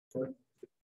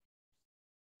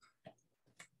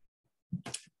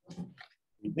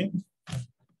Evening.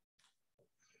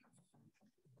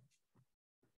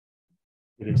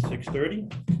 It is 6:30.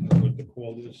 I'd like to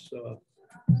call this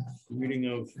meeting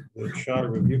of the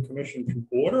Charter Review Commission to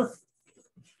order.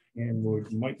 And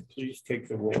would Mike please take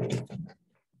the roll?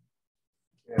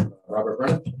 And Robert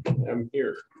Brennan, I'm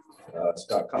here.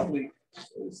 Scott Copley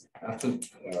is absent.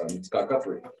 Scott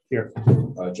Guthrie here.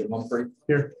 Jim Humphrey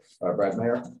here. Brad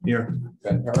Mayer here.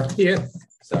 Ben Parra here.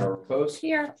 Sarah Post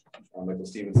here. Michael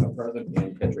Stevenson present,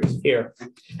 and Ken Tracy Here.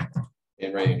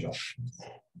 And Ray Angel.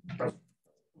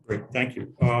 Great, thank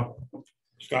you.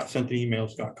 Scott sent an email.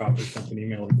 Scott Copley sent an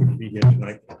email. He couldn't be here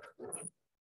tonight, so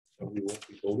we won't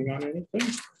be voting on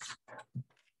anything.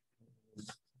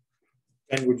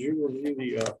 And would you review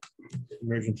the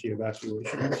emergency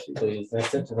evacuation? Please,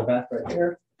 that's it to the back right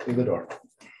here, through the door.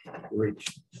 Great.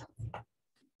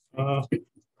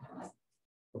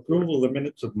 Approval of the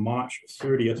minutes of March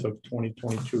 30th of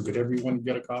 2022. Did everyone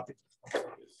get a copy?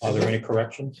 Are there any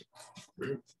corrections?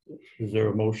 Is there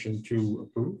a motion to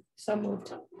approve? So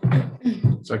moved.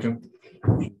 Second.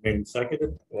 Motion made and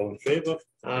seconded. All in favor?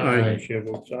 Aye. Chair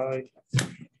votes aye.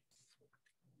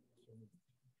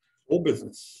 Full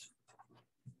business.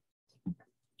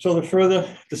 So the further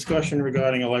discussion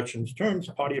regarding elections terms,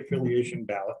 party affiliation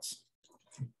ballots.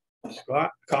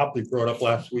 Scott Copley brought up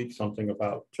last week something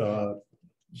about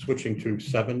switching to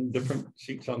 7 different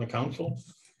seats on the council.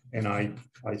 And I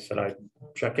said I'd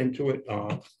check into it.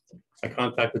 I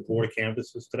contacted Board of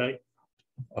Canvassers today.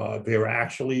 They're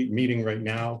actually meeting right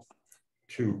now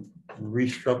to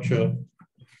restructure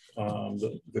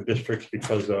the districts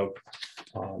because of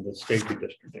the state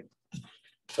redistricting.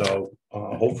 So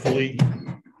hopefully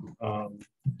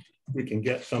we can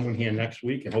get someone here next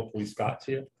week, and hopefully Scott's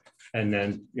here. And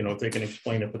then, you know, if they can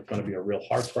explain if it's going to be a real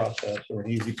hard process or an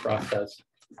easy process,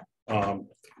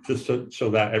 just so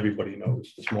that everybody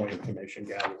knows. There's more information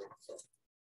gathering.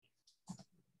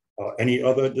 So, any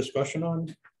other discussion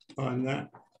on that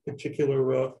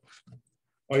particular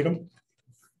item?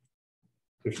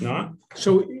 If not,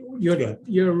 so you're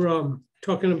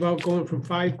talking about going from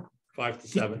 5 to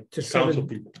 7 to council 7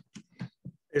 people.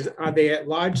 Are they at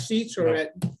large seats or No.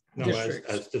 at No,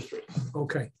 districts? as districts.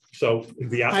 Okay. So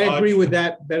the I agree with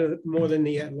that better, more than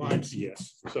the at large.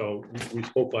 Yes. So we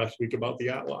spoke last week about the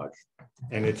at large,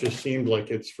 and it just seemed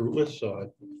like it's fruitless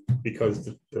because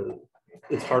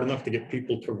it's hard enough to get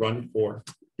people to run for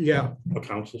a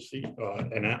council seat,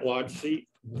 an at large seat,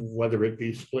 whether it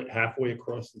be split halfway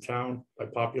across the town by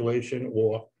population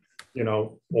or, you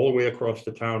know, all the way across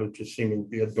the town. It just seemed it would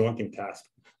be a daunting task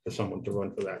for someone to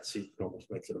run for that seat. It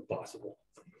almost makes it impossible.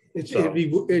 It'd be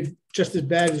just as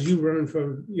bad as you running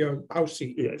for your house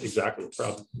seat. Yeah, exactly.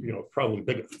 Probably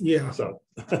bigger. Yeah. So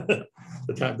the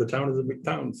town is a big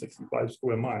town, 65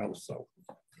 square miles. So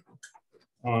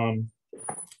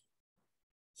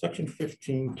section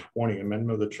 1520,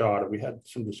 amendment of the charter. We had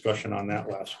some discussion on that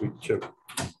last week too.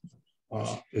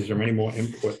 Is there any more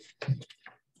input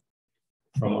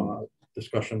from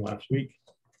discussion last week?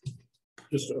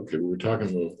 Just okay. We were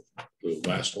talking the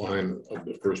last line of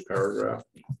the first paragraph.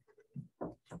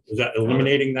 Is that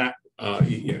eliminating that?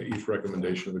 Yeah, each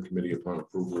recommendation of the committee upon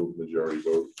approval of the majority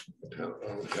vote, town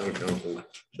council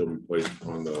shall be placed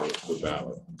on the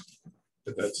ballot.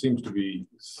 But that seems to be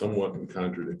somewhat in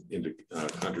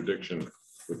contradiction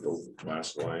with the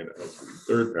last line of the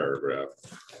third paragraph,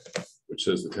 which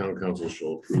says the town council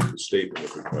shall approve the statement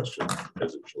of the question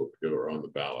as it shall appear on the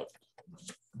ballot.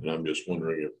 And I'm just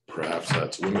wondering if perhaps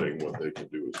that's limiting what they can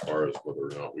do as far as whether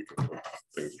or not we can put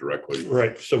things directly.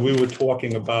 Right. So we were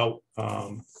talking about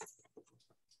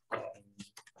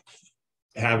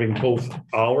having both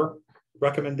our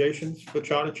recommendations for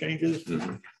charter changes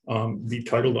be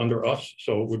titled under us.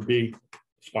 So it would be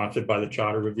sponsored by the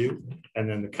Charter Review, and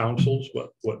then the councils,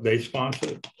 what they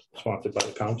sponsored by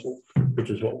the council, which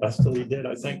is what Westerly did,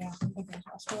 I think.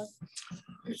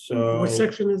 So What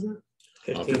section is that?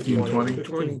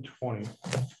 1520.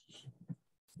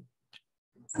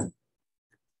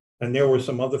 And there were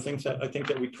some other things that I think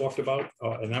that we talked about,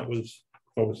 and that was,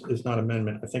 it's not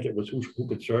amendment. I think it was who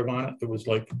could serve on it. It was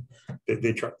like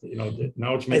they tried, you know,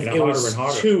 now it's making it harder and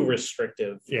harder. Too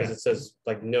restrictive because Yeah. it says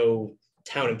like no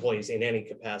town employees in any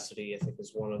capacity, I think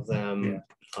is one of them. Yeah.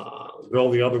 All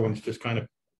the other ones just kind of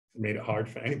made it hard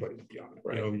for anybody to be on it.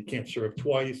 Right. You know, you can't serve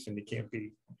twice, and you can't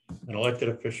be an elected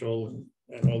official,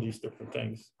 and all these different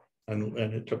things. And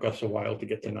it took us a while to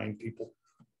get to 9 people.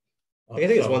 I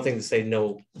think it's one thing to say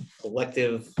no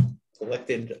elected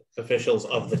officials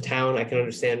of the town. I can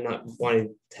understand not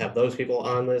wanting to have those people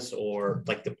on this, or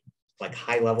like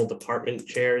high level department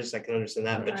chairs. I can understand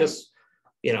that, but just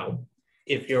you know,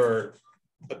 if you're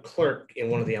a clerk in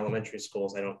one of the elementary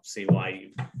schools, I don't see why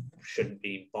you shouldn't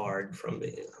be barred from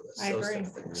being on this. I agree.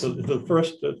 So the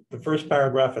first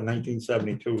paragraph in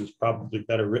 1972 is probably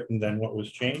better written than what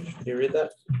was changed. Can you read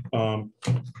that?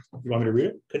 You want me to read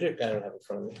it? Could you? I don't have it in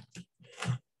front of me.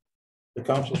 The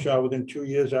council shall, within 2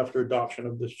 years after adoption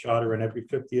of this charter and every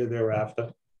 5th year thereafter,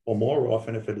 or more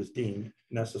often if it is deemed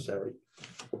necessary,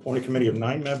 appoint a committee of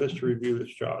 9 members to review this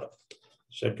charter.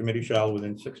 Said committee shall,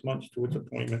 within 6 months to its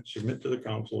appointment, submit to the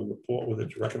council a report with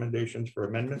its recommendations for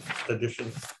amendments,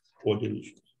 additions, or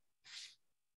deletions.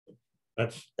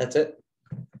 That's it.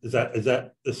 Is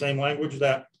that the same language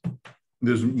that?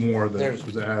 There's more There's- that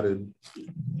was added.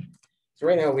 So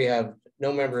right now we have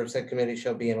no member of said committee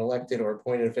shall be an elected or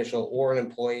appointed official or an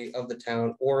employee of the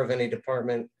town or of any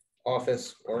department,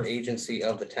 office, or agency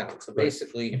of the town. So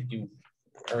basically, if you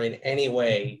are in any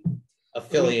way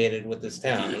affiliated with this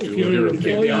town, If you're an you're an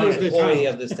employee of the employee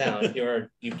town. of this town,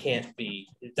 you can't be,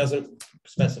 it doesn't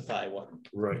specify what.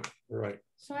 Right.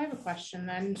 So I have a question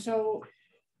then. So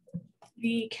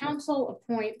the council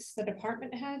appoints the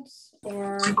department heads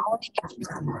or?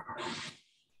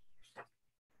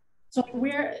 So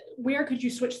where could you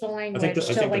switch the I language think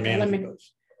to the like manager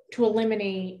does.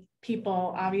 eliminate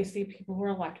people, obviously people who are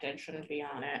elected shouldn't be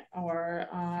on it, or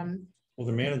Well,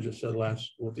 the manager said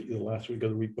last week or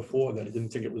the week before that he didn't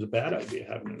think it was a bad idea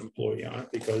having an employee on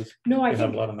it because no, I they have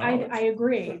a think lot of knowledge. I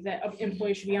agree that an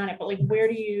employee should be on it, but like where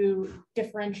do you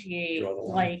differentiate Draw the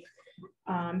line.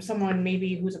 like someone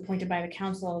maybe who's appointed by the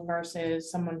council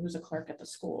versus someone who's a clerk at the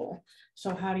school?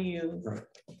 So how do you?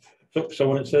 So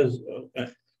when it says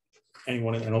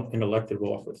anyone in elective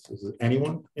office, is it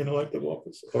anyone in elective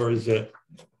office or is it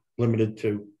limited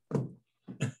to?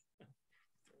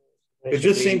 It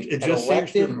just seems an to-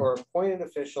 elected or appointed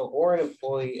official or an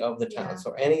employee of the town. Yeah.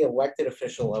 So any elected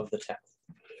official of the town.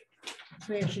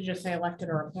 Maybe I should just say elected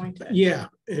or appointed. Yeah,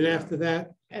 and after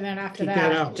that, And then after keep that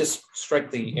that, out. Just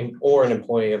strike the or an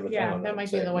employee of the yeah, town. that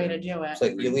might be the way to do it. So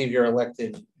you leave your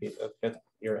elected,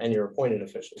 your appointed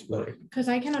officials, but Because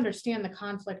I can understand the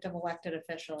conflict of elected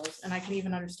officials, and I can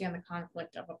even understand the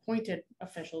conflict of appointed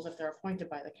officials if they're appointed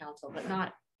by the council, but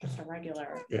not just a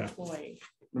regular Yeah. employee.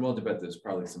 I'm willing to bet there's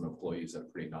probably some employees that are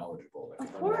pretty knowledgeable. that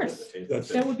Of can bring that to course. the table. That's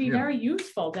That would be Yeah. very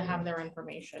useful to have their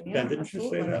information. Yeah, Ben, didn't you say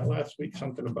absolutely. that last week?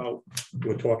 Something about,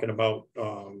 we're talking about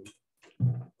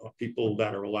people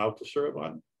that are allowed to serve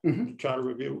on Mhm. charter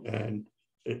review, and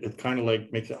it kind of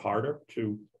like makes it harder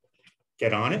to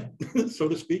get on it, so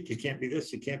to speak. You can't be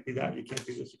this, you can't be that, you can't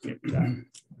be this, you can't be that.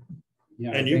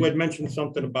 Yeah, And you had mentioned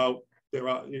something about there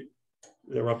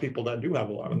are people that do have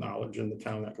a lot of knowledge in the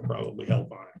town that could probably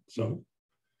help on it.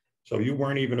 So you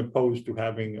weren't even opposed to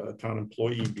having a town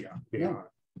employee be on No.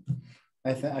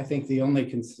 it. I think the only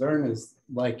concern is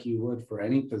like you would for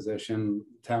any position,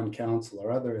 town council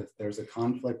or other, if there's a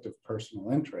conflict of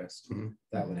personal interest, Mhm.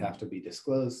 that would have to be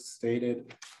disclosed,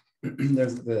 stated.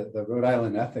 There's the Rhode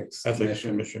Island Ethics Ethics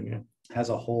Commission Commission, yeah. has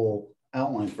a whole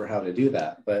outline for how to do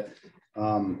that, but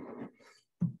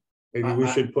Maybe we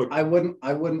should put. I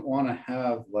wouldn't want to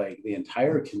have like the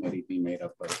entire committee be made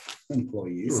up of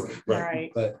employees,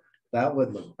 Right. but that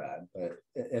would look bad. But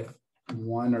if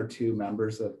one or two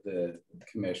members of the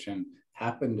commission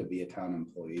happen to be a town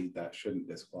employee, that shouldn't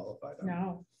disqualify them.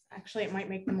 No, actually, it might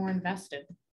make them more invested.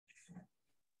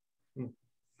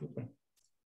 Okay.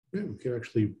 Yeah, we can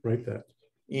actually write that.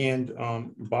 And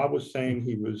Bob was saying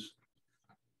he was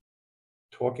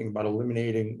talking about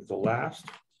eliminating the last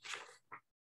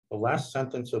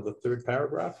sentence of the third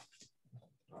paragraph.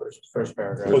 first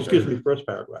paragraph. Oh, excuse me, first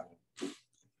paragraph.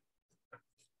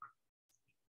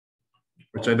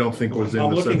 Which I don't think was in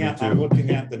I'm the looking at 72.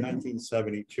 the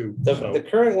 1972. The So,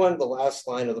 current one, the last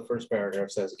line of the first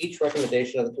paragraph says, each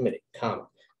recommendation of the committee, comma,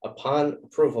 upon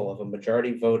approval of a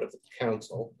majority vote of the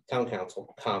council, town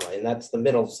council, comma, and that's the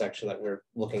middle section that we're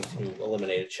looking to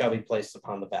eliminate. It shall be placed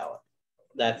upon the ballot.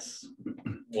 That's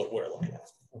what we're looking at.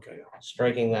 okay.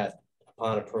 Striking that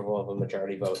upon approval of a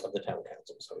majority vote of the town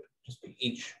council. So just be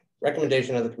each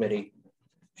recommendation of the committee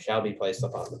shall be placed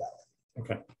upon the ballot.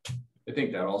 Okay. I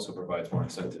think that also provides more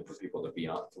incentive for people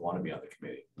to want to be on the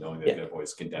committee, knowing that Yeah. their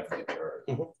voice can definitely be heard.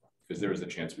 Mhm. Because there is a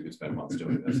chance we could spend months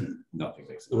doing this and nothing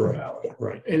makes it to the Right. ballot,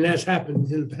 Right. And that's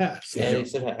happened in the past. And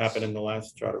it has. Happened in the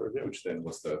last charter review. which then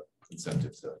was the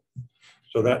incentive to.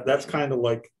 So that's kind of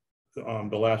like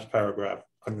the last paragraph,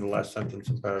 the last sentence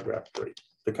in paragraph 3.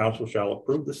 The council shall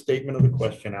approve the statement of the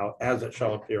question out as it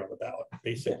shall appear on the ballot.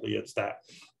 Basically, it's that.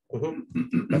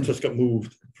 That just got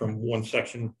moved from one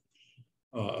section,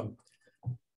 or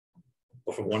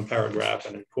from one paragraph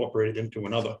and incorporated into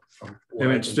another.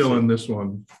 And it's still in this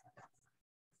one.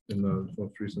 in the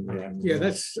most recent version. Yeah,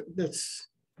 that's,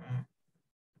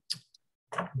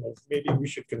 Maybe we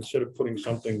should consider putting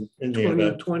something in there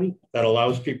 2020, that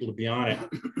allows people to be on it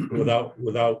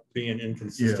without being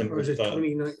inconsistent or is with it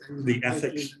 29? the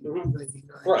ethics. 99.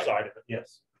 Right. side of it.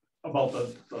 Yes, about the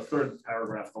third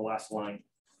paragraph, the last line.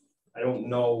 I don't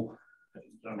know,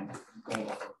 I'm going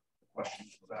off a question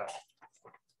for that.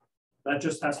 That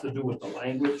just has to do with the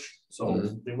language, so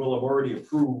they will have already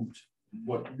approved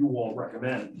what you all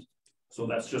recommend. So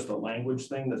that's just a language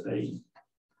thing that they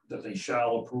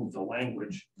shall approve the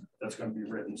language that's going to be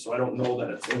written. So I don't know that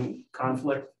it's in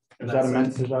conflict. Is that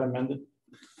amended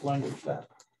language that?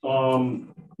 Not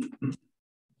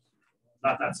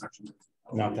that section.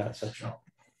 Not that section.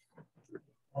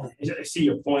 I see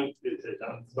your point,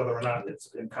 whether or not it's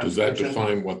in Does that contradiction.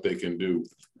 define what they can do?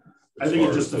 I as think it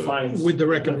far just as defines. With the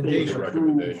that they can recommendation. approve-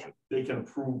 Recommendation. They can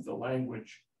approve the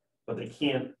language, but they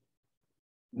can't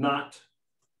not,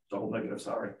 double negative,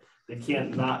 sorry. They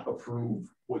can't not approve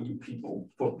what you people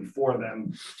put before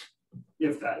them.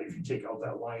 If you take out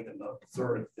that line in the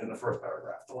first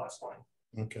paragraph, the last line.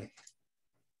 Okay.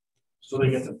 So they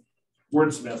get to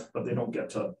wordsmith, but they don't get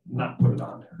to not put it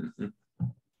on there.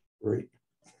 Great.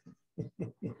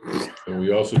 And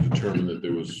we also determined that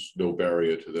there was no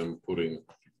barrier to them putting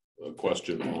a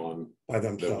question on By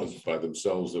that was themselves, by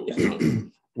themselves that was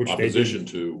in which they opposition did,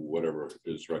 to whatever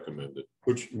is recommended.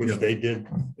 which they did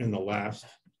in the last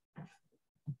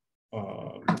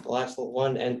Last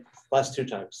one and last two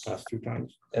times, two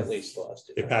times. at least the last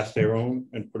two. They times. passed their own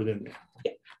and put it in there.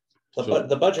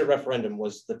 The budget referendum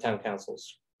was the town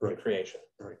council's Right. creation.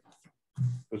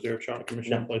 Was there a charter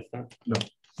commission in place then?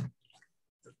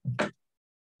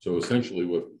 So essentially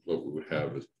what we would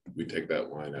have is we take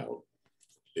that line out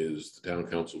is the town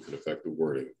council can affect the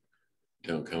wording.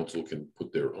 Town council can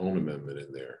put their own amendment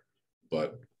in there,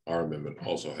 but our amendment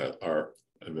also has, our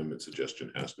amendment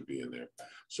suggestion has to be in there.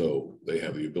 So they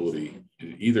have the ability,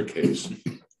 in either case,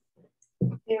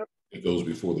 it goes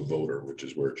before the voter, which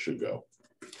is where it should go.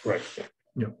 Right.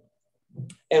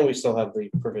 And we still have the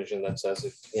provision that says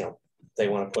if, they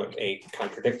want to put a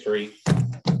contradictory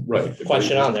Right.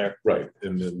 question on there, Right,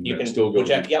 and then you that can, still goes.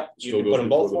 you still can goes put them before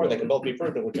both the or they voter. can both be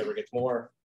approved and whichever gets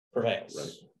more prevails.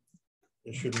 Right.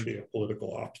 It shouldn't be a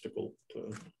political obstacle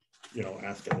to,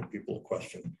 ask other people a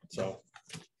question. So,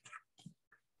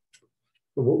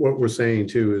 What we're saying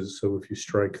too is, so if you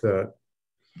strike that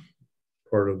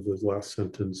part of the last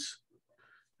sentence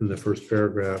in the first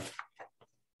paragraph,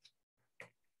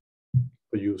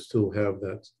 but you still have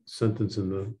that sentence in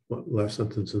the last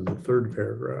sentence in the third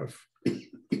paragraph,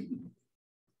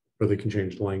 where they can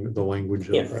change the language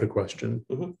Yeah. of the question.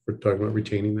 Mhm. We're talking about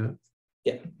retaining that.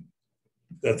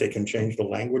 that they can change the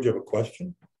language of a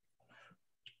question.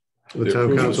 The They're town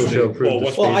approving council the shall same- approve. Well, the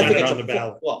what's Well, I think presented it's on the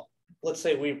ballot. well, let's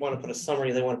say we want to put a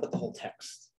summary, they want to put the whole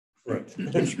text. Right.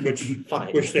 Which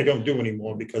Fine. they don't do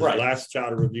anymore because Right. last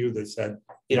charter review, they said.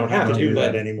 You don't have to do do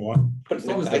that that, anymore. but As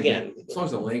long as again, as long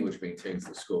as the language maintains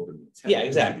the scope and intent, yeah, it should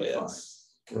exactly. be fine. That's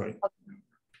Right.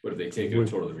 But if they take it and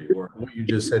totally reword, What you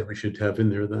just said we should have in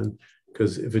there then,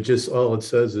 because if it just, all it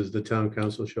says is the town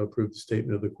council shall approve the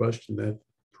statement of the question, that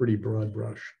pretty broad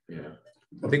brush. yeah,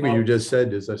 I think what you just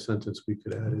said is a sentence we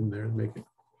could add in there and make it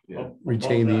yeah.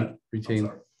 retain Above the, that- retain. I'm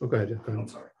sorry. Oh, go ahead, Jeff, go I'm ahead.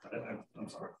 sorry. I'm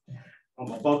sorry.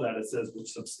 Above that, it says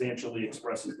which substantially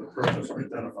expresses the purpose or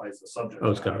identifies the subject. Oh,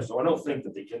 it's got matter. it. So I don't think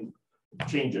that they can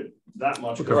change it that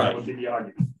much, because Right. that would be the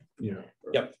argument. Yeah.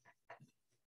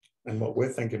 And what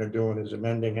we're thinking of doing is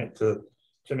amending it to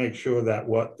make sure that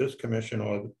what this commission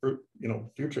or,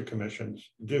 future commissions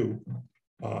do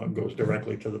goes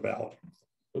directly to the ballot.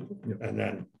 And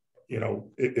then,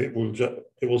 it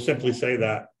will simply say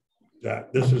that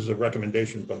this is a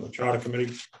recommendation from the charter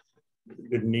committee. It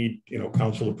didn't need,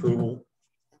 council approval.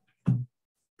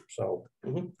 So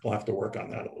we'll have to work on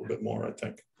that a little bit more, I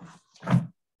think.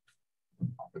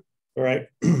 All right.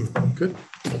 Good.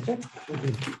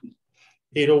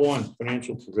 801,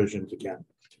 financial provisions again.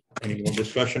 Any more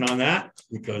discussion on that?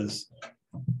 Because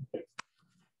I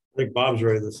think Bob's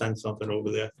ready to send something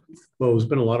over there. Well, there's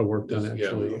been a lot of work done, Yeah,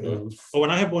 actually. Oh,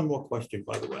 and I have one more question,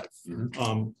 by the way.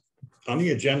 Mhm. On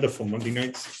the agenda for Monday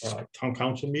night's town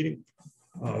council meeting,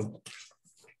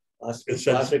 last It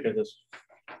says- week or this.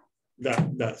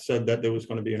 that said that there was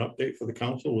going to be an update for the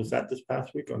council. Was that this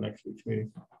past week or next week's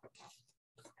meeting?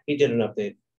 He did an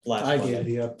update last I Monday. gave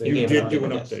the update. You gave did an do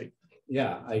an update, yes. update.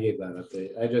 Yeah, I gave that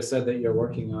update. I just said that you're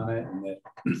working on it and that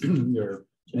you're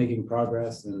making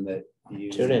progress and that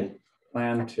you Tune in.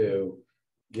 plan to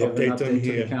give an Update them update to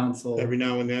here the council. Every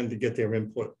now and then to get their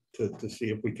input to see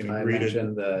if we can I agree to.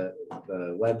 mentioned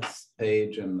the web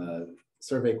page and the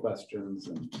survey questions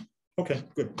and Okay,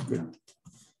 good, good.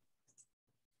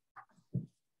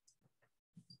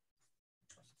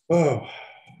 Oh,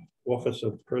 Office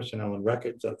of Personnel and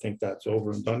Records, I think that's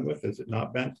over and done with, is it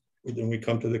not, Ben? Didn't we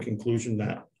come to the conclusion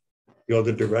that you're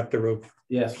the director of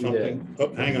Yes, we did. something?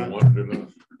 Oh, hang You on. wanted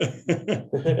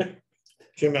enough.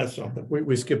 Jim has something.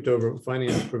 We skipped over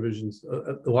finance provisions.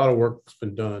 A lot of work's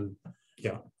been done.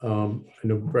 Yeah. I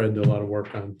know Brad did a lot of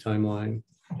work on timeline.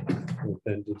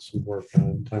 Ben did some work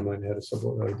on timeline, had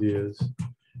several ideas.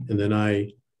 And then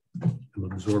I am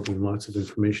absorbing lots of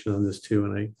information on this too.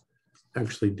 And I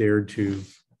actually dared to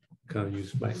kind of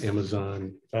use my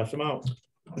Amazon. Pass them out.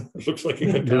 It looks like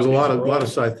you got There's a lot copies of,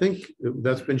 so I think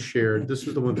that's been shared. This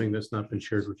is the one thing that's not been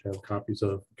shared, which I have copies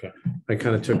of. Okay. I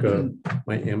kind of took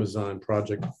my Amazon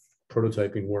project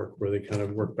prototyping work where they kind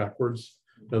of work backwards.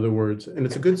 In other words, and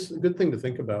it's a good thing to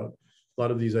think about. A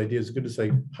lot of these ideas, it's good to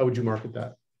say, how would you market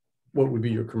that? What would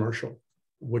be your commercial?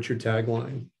 What's your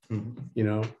tagline? You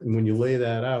know, and when you lay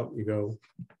that out, you go,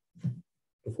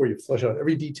 before you flesh out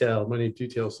every detail, minute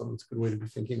detail, something's a good way to be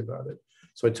thinking about it.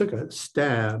 So I took a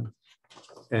stab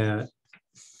at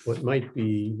what might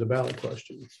be the ballot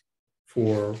questions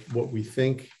for what we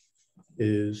think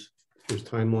is, there's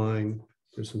timeline,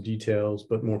 there's some details,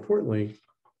 but more importantly,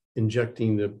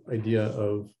 injecting the idea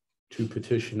of 2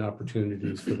 petition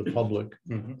opportunities for the public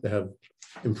to have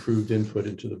improved input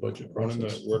into the budget one in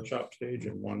process. the workshop stage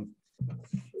and one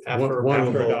After One- after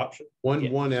approval. adoption.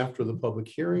 One after the public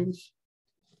hearings.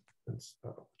 That's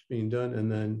what's being done. And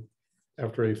then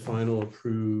after a final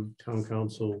approved town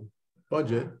council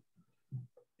budget,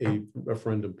 a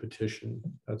referendum petition.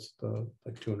 That's the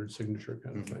like 200 signature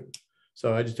kind of thing.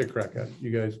 So I just took a crack at it.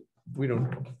 You guys,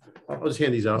 I'll just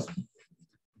hand these out.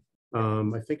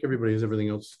 I think everybody has everything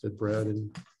else that Brad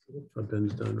and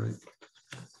Ben's done, right?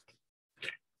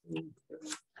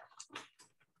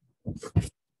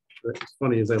 It's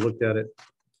funny, as I looked at it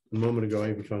a moment ago, I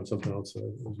even found something else that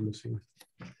I was missing.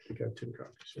 I think I have 2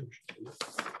 copies.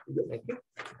 Thank you.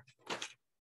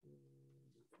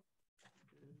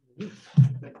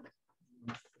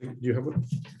 Do you have one?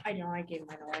 I know, I gave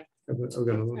mine away. I've got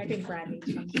another one. I think Brad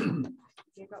needs some.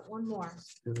 You got one more.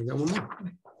 Yeah, I got one more.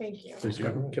 Thank you. Just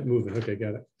kept moving. Okay,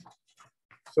 got it.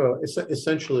 So it's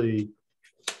essentially,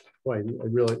 why I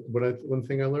realized one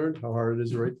thing I learned, how hard it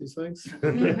is to write these things.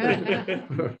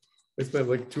 I spent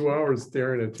like 2 hours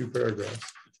staring at 2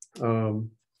 paragraphs.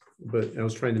 But I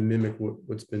was trying to mimic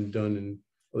what's been done in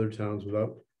other towns without,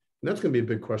 and that's going to be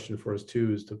a big question for us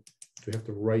too, is to have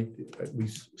to write. We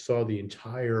saw the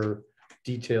entire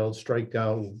detailed strike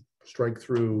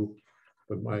through,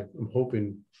 but I'm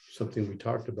hoping something we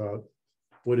talked about.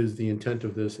 What is the intent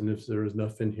of this, and if there is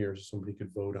enough in here, so somebody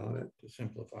could vote on it To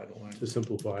simplify the language. to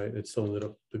simplify it. It's selling it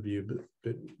up to be a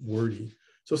bit wordy.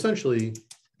 So essentially,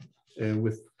 and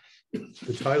with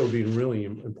the title being really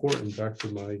important, back to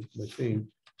my theme,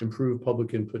 improve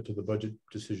public input to the budget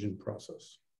decision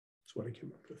process. That's what I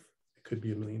came up with. It could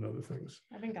be a million other things.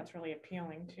 I think that's really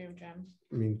appealing too, Jim.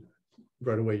 I mean,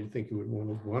 right away, you'd think you would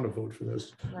want to vote for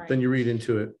this. Right. Then you read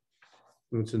into it,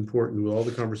 and it's important with all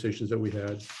the conversations that we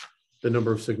had, the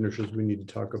number of signatures, we need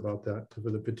to talk about that for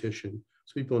the petition.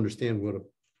 So people understand what a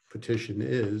petition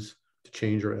is, to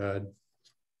change or add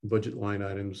budget line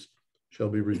items shall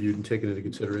be reviewed and taken into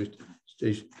consideration.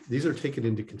 These are taken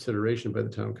into consideration by the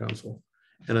town council.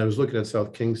 And I was looking at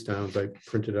South Kingstown's, I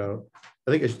printed out,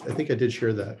 I think I did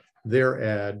share that, their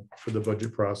ad for the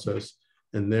budget process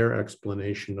and their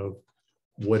explanation of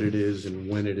what it is and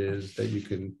when it is that you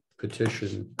can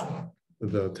petition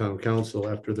the town council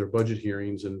after their budget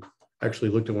hearings, and actually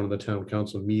looked at one of the town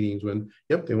council meetings when,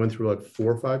 yep, they went through like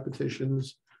 4 or 5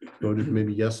 petitions, voted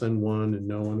maybe yes on one and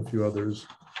no on a few others.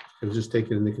 It was just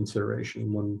taken into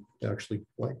consideration, one they actually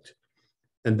liked.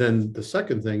 And then the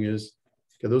second thing is,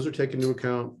 okay, those are taken into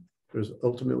account. There's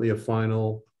ultimately a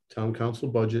final town council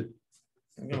budget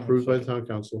approved by the town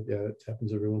council. Yeah, it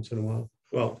happens every once in a while.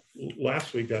 Well,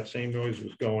 last week that same noise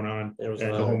was going on. There was and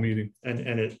another- The whole meeting.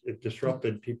 And it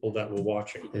disrupted people that were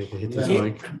watching. Yeah, he hit this Yeah.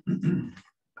 mic.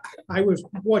 I was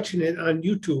watching it on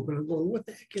YouTube and I'm going, what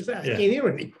the heck is that? I Yeah. can't hear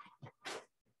anything.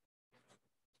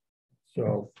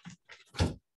 So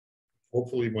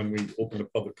hopefully when we open a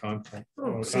public content,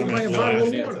 Oh, see comment, my we'll bottle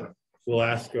of ask- water. we'll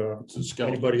ask It's a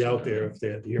skeleton. anybody out there if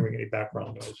they're hearing any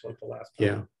background noise like the last time.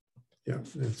 Yeah, yeah, And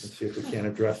that's see if we can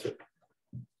address it.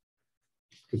 a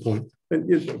good point. And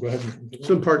yes, So go ahead. and continue.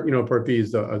 some part, part B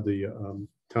is the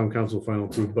town council final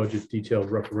approved budget detailed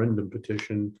referendum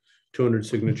petition, 200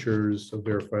 signatures of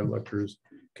verified electors,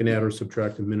 can add or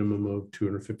subtract a minimum of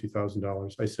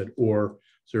 $250,000. I said, or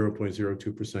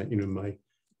 0.02%,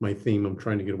 my theme, I'm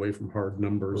trying to get away from hard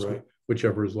numbers, Right.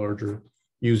 whichever is larger.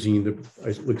 using I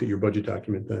looked at your budget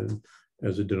document then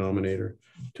as a denominator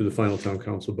to the final town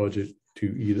council budget to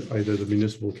either the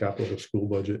municipal capital or school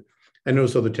budget. I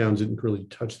noticed other towns didn't really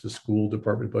touch the school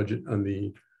department budget on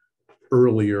the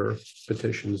earlier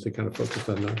petitions. They kind of focused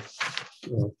on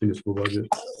the municipal budget.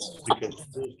 Because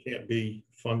schools can't be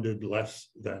funded less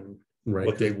than Right.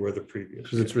 what they were the previous.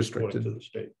 Because it's year, according restricted to the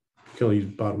state. Kelly's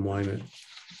bottom line it.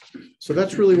 So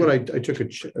that's really what I took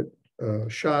a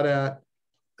shot at.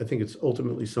 I think it's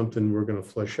ultimately something we're going to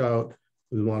flesh out.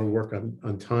 There's a lot of work on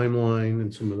timeline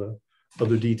and some of the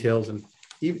other details. And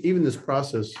even this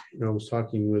process, I was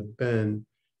talking with Ben,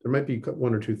 there might be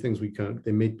one or two things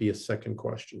they may be a second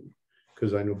question.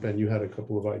 Because I know, Ben, you had a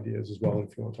couple of ideas as well,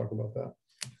 if you want to talk about that.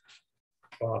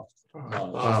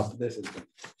 This is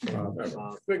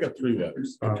They got 3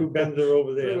 letters. The 2 Bens are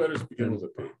over 3 there. letters begin with a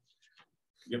P.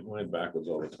 Get mine backwards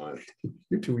all the time.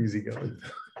 You're too easy going.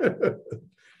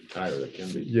 Tired, it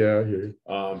can be. Yeah, I hear you.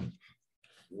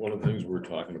 One of the things we're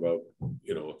talking about,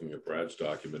 looking at Brad's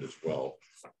document as well,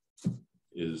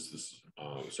 is this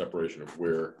separation of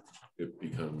where it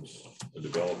becomes a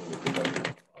development of the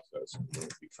budget process and when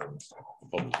it becomes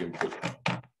public input.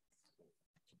 I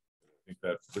think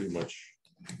that pretty much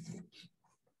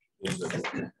is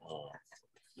the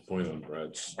point on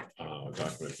Brad's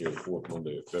document here, the 4th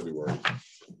Monday of February.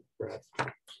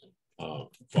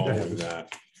 Following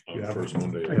that, on the 1st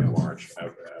Monday of March,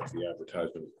 after the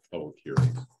advertisement of the public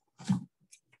hearing,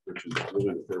 which is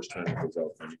really the first time it goes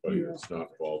out to anybody that's not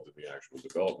involved in the actual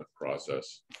development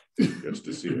process gets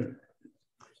to see it.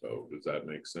 So does that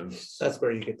make sense? That's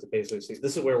where you get to basically see,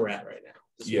 this is where we're at right now.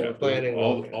 This is what Yeah, we're planning.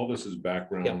 all this is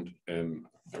background, and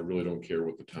I really don't care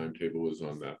what the timetable is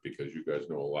on that because you guys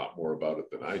know a lot more about it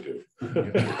than I do.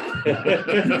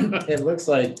 It looks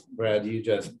like, Brad, you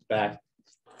just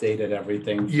backdated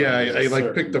everything. Yeah, I like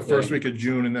certain picked the first date. week of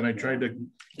June and then I tried to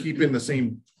keep in the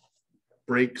same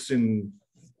breaks in.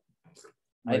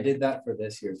 I did that for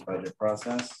this year's budget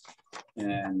process,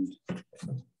 and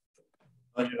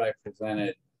budget I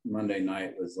presented Monday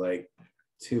night was like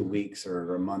 2 weeks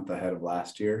or a month ahead of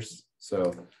last year's.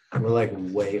 So we're like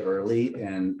way early,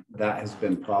 and that has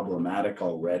been problematic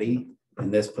already.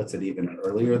 And this puts it even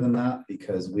earlier than that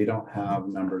because we don't have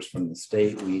numbers from the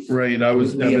state. Right,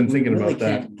 I've been thinking really about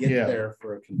that. can't get Yeah, there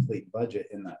for a complete budget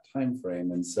in that time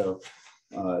frame, and so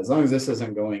as long as this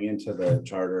isn't going into the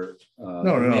charter,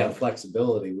 No. we have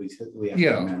flexibility. We have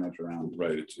Yeah. to manage around.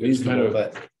 Right, it's Reasonable,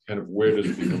 but kind of where does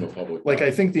it become a public? like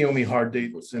I think the only hard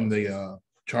dates in the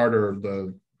charter,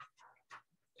 the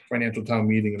financial town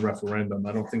meeting and referendum.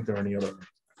 I don't think there are any other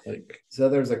like. so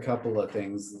there's a couple of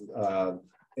things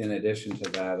in addition to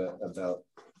that about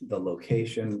the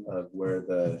location of where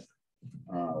the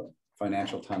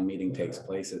financial town meeting takes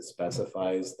place. It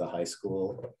specifies the high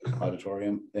school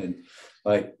auditorium, and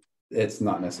like it's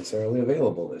not necessarily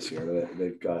available this year.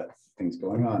 They've got things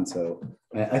going on, so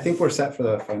I think we're set for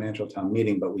the financial town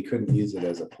meeting, but we couldn't use it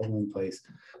as a polling place.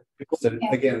 So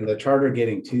again, the charter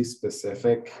getting too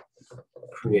specific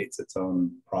creates its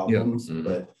own problems. Yeah.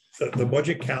 But The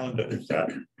budget calendar, is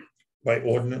that by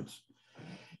ordinance?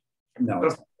 no,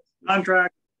 it's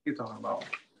Contract you're talking about.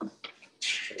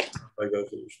 By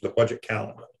resolution, the budget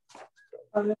calendar.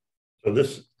 Okay. So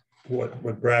this,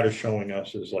 what Brad is showing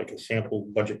us is like a sample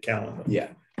budget calendar. yeah.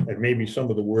 And maybe some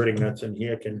of the wording that's in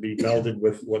here can be melded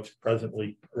with what's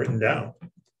presently written down.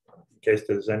 In case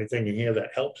there's anything in here that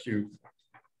helps you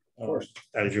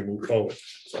as you move forward,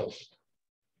 so.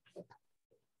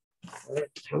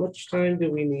 How much time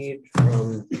do we need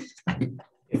from,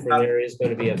 if there is going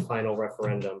to be a final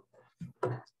referendum?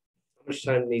 How much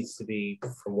time needs to be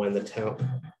from when the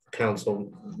town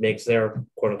council makes their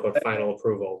quote unquote final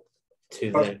approval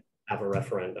to then have a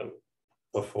referendum?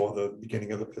 Before the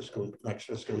beginning of the next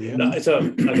fiscal year? No,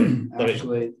 so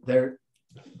Actually,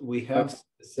 we have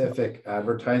specific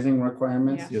advertising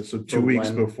requirements. Yeah, so For 2 weeks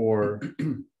when- before.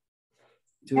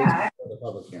 2 weeks before the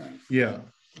public hearing. Yeah.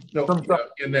 No,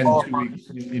 and then 2 weeks,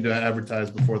 you need to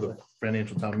advertise before the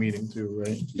financial town meeting too,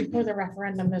 right? Before the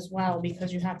referendum as well,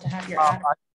 because you have to have your.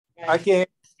 I can't.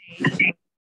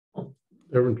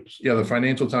 Yeah, the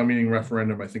financial town meeting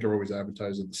referendum, I think are always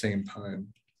advertised at the same time.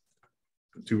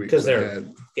 2 weeks 'Cause they're-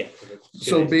 ahead. Yeah.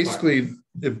 So basically,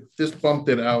 if this bumped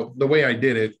it out, the way I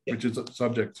did it, which is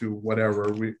subject to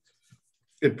whatever,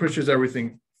 it pushes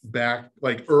everything back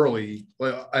like early,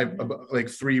 like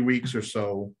 3 weeks or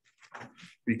so.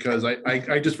 Because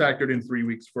I just factored in 3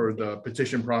 weeks for the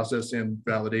petition process and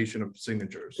validation of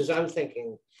signatures. Because I'm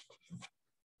thinking,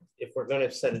 if we're going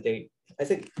to set a date, I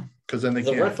think Because then they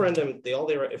the can't. referendum,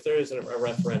 if there is a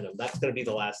referendum, that's going to be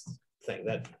the last thing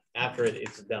that after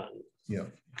it's done. Yeah.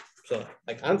 So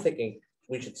like, I'm thinking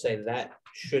we should say that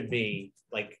should be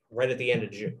like right at the end of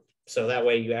June. So that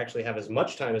way you actually have as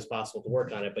much time as possible to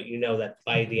work on it, but you know that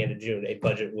by the end of June, a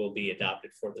budget will be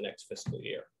adopted for the next fiscal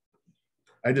year.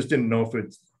 I just didn't know if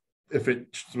it's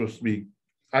supposed to be,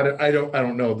 I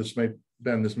don't know, this might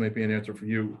be an answer for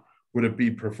you. Would it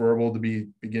be preferable to be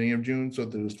beginning of June so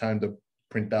that there's time to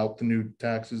print out the new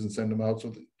taxes and send them out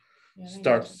so that it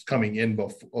starts coming in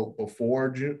before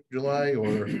July,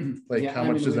 or like how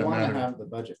much does that matter? Have the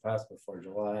budget passed before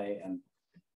July, and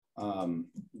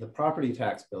the property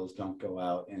tax bills don't go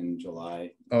out in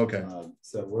July. Okay.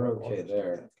 So we're okay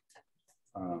there.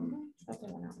 The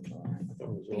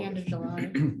end of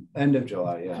July. End of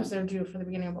July, yeah. Because they're due for the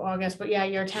beginning of August, but yeah,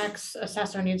 your tax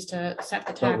assessor needs to set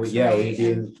the But tax.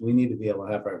 we need to be able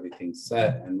to have everything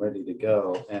set and ready to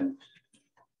go. And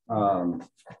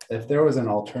if there was an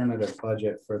alternative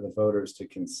budget for the voters to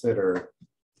consider,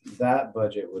 that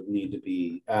budget would need to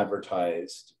be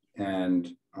advertised.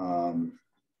 And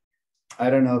I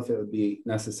don't know if it would be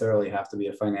necessarily have to be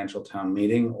a financial town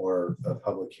meeting or a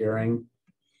public hearing,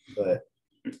 but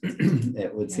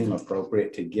it would seem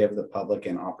appropriate to give the public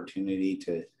an opportunity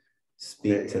to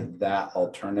speak to that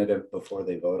alternative before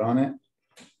they vote on it.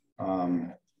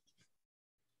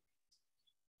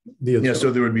 Yeah,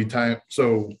 so there would be time.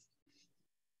 So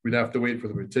we'd have to wait for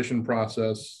the petition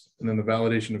process and then the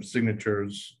validation of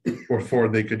signatures before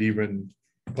they could even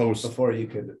post, before you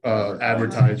could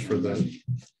advertise for the.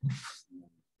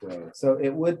 So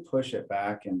it would push it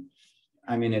back. And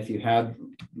I mean, if you had,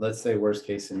 let's say worst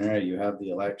case scenario, you have the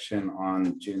election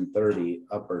on June 30,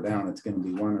 up or down, it's going to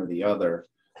be one or the other.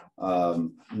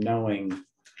 Knowing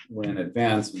in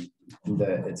advance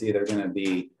that it's either going to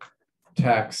be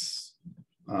tax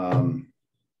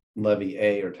levy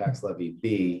A or tax levy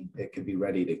B, it could be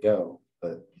ready to go.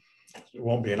 But it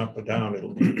won't be an up or down,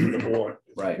 it'll be either or.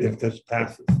 Right. If this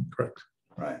passes. Correct.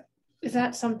 Right. Is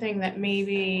that something that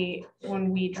maybe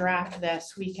when we draft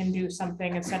this, we can do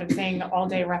something instead of saying the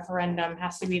all-day referendum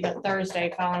has to be the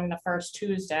Thursday following the first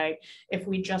Tuesday, if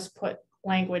we just put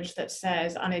language that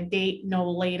says on a date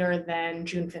no later than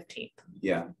June 15th?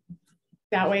 Yeah.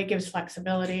 That way it gives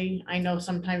flexibility. I know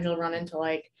sometimes you'll run into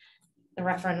like the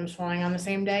referendum's falling on the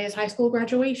same day as high school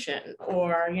graduation,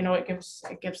 or, you know, it gives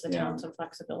the town some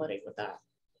flexibility with that.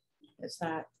 Is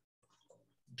that?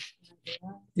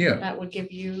 Yeah. That would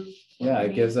give you. Yeah,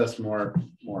 it gives us more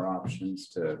options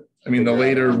to. I mean, the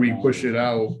later we push it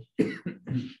out,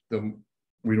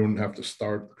 we don't have to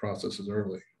start the processes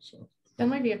early. So That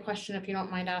might be a question, if you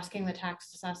don't mind asking the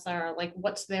tax assessor, like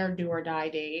what's their do or die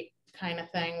date kind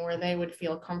of thing, where they would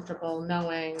feel comfortable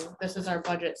knowing this is our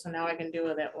budget, so now I can do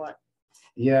with it what.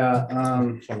 Yeah.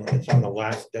 It's on the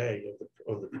last day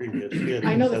of the previous year.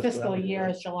 I know the fiscal year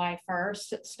is July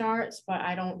 1st it starts, but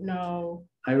I don't know.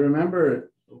 I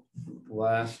remember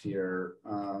last year,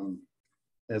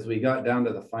 as we got down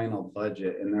to the final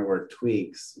budget and there were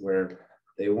tweaks where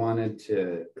they wanted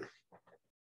to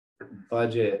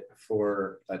budget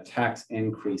for a tax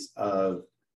increase of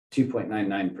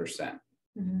 2.99%.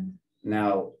 Mm-hmm.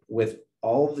 Now, with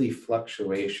all the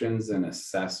fluctuations and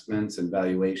assessments and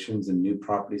valuations and new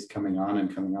properties coming on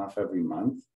and coming off every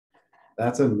month,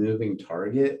 that's a moving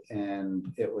target.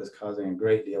 And it was causing a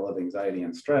great deal of anxiety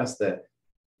and stress that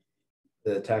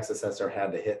the tax assessor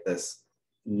had to hit this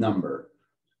number.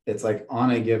 It's like on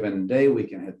a given day, we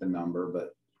can hit the number,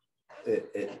 but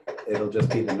it'll just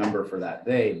be the number for that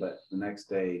day. But the next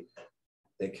day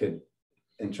it could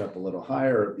inch up a little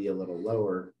higher or be a little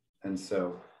lower. And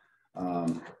so,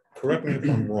 correct me if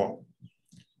I'm wrong,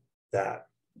 that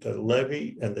the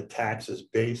levy and the tax is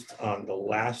based on the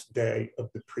last day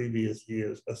of the previous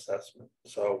year's assessment.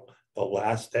 So the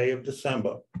last day of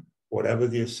December, whatever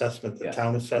the assessment, the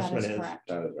town assessment is,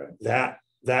 that is right.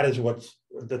 that is what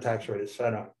the tax rate is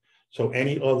set on. So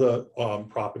any other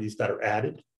properties that are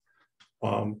added,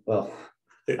 well,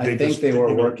 they think they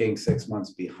were working 6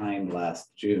 months behind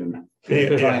last June,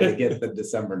 trying to get the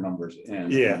December numbers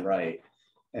in. Yeah. Right.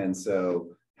 And so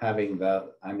having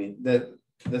the, I mean, the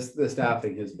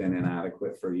staffing has been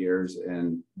inadequate for years,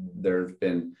 and there's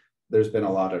been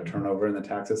a lot of turnover in the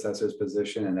tax assessor's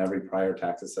position, and every prior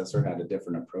tax assessor had a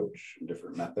different approach, a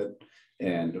different method,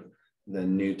 and the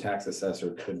new tax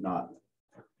assessor could not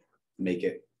make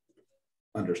it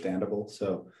understandable.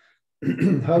 So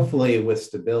hopefully with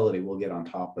stability, we'll get on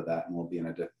top of that and we'll be in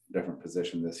a different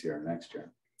position this year and next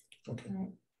year. Okay.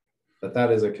 But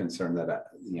that is a concern that,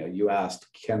 you asked,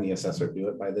 can the assessor do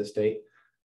it by this date?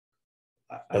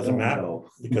 Doesn't matter,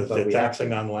 because they're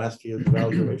taxing on last year's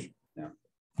valuation. Yeah.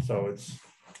 So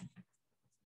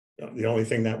The only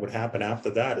thing that would happen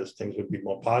after that is things would be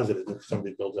more positive. If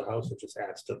somebody builds a house, it just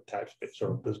adds to the tax base,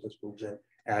 or a business moves in,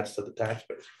 adds to the tax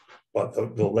base. But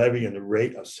the levy and the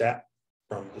rate are set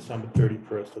from December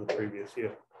 31st to the previous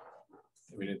year.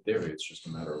 I mean, in theory, it's just a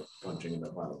matter of punching in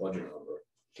the final budget number.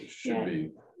 It should Yeah.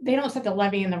 be. They don't set the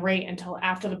levy and the rate until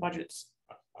after the budget's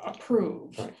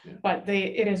approved, Yeah. but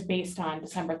it is based on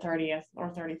December 30th or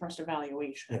 31st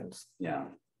evaluations, Yeah.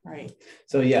 right?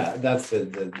 So yeah, that's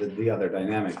the other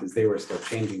dynamic is they were still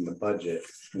changing the budget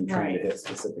and trying to hit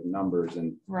specific numbers,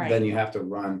 and then you have to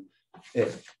run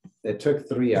it. It took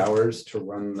 3 hours to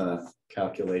run the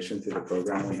calculation through the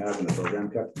program we have, and the program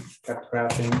kept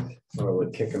crashing, so it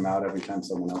would kick them out every time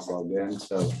someone else logged in.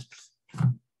 So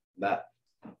that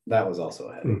was also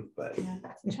a headache, but Yeah,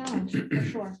 it's a challenge for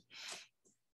sure.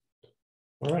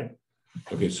 All right.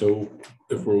 Okay, so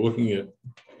if we're looking at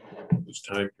this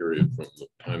time period from the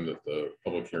time that the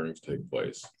public hearings take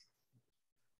place,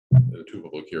 the 2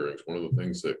 public hearings, one of the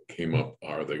things that came up,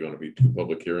 are they going to be 2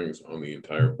 public hearings on the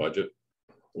entire budget?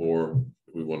 Or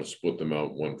do we want to split them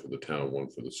out, one for the town, one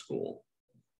for the school?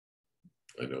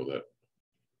 I know that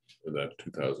in that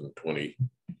 2020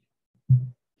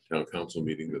 town council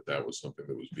meeting that was something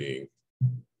that was being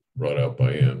brought out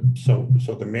by Ann. So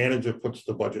the manager puts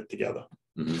the budget together.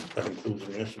 Mm-hmm. That includes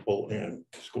municipal and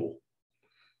school.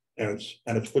 And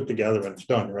it's put together and it's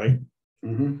done, right?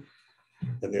 mm-hmm.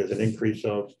 And there's an increase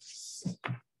of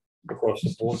across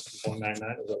the board, 199, is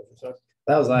that what you said?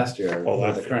 That was last year, Oh,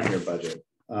 last the current year budget.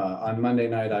 On Monday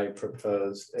night, I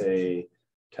proposed a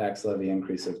tax levy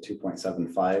increase of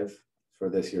 2.75 for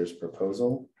this year's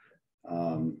proposal.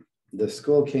 The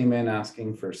school came in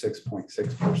asking for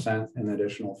 6.6% in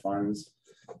additional funds.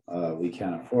 We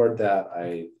can't afford that.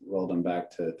 I rolled them back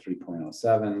to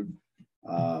 3.07.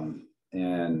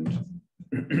 And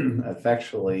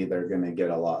effectually, they're going to get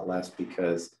a lot less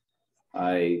because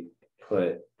I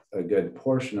put a good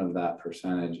portion of that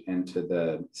percentage into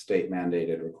the state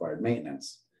mandated required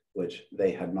maintenance, which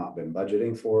they had not been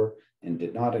budgeting for and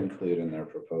did not include in their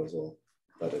proposal,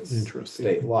 but it's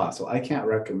state law. So I can't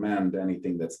recommend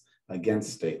anything that's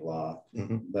against state law,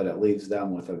 but it leaves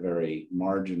them with a very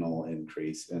marginal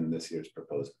increase in this year's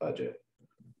proposed budget.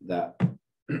 That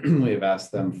we have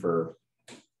asked them for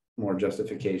more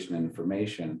justification and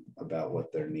information about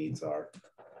what their needs are.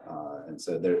 And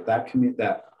so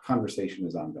that conversation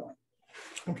is ongoing.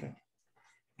 Okay.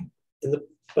 In the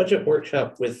budget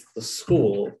workshop with the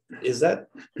school, is that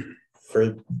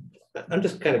for, I'm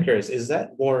just kind of curious, is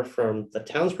that more from the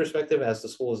town's perspective as the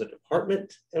school is a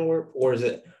department and or is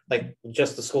it like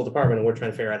just the school department and we're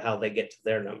trying to figure out how they get to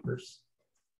their numbers?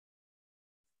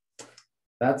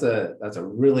 That's a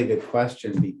really good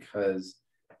question because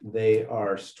they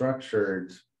are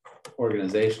structured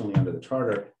organizationally under the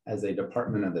charter as a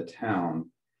department of the town.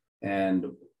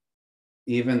 And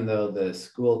even though the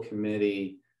school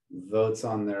committee votes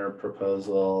on their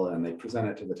proposal and they present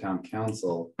it to the town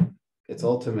council, it's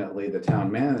ultimately the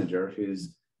town manager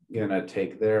who's going to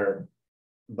take their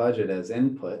budget as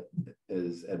input,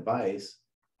 as advice,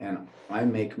 and I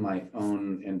make my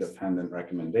own independent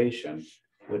recommendation,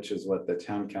 which is what the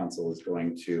town council is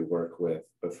going to work with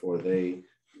before they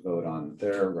vote on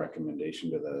their recommendation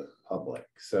to the public.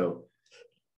 So,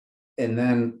 and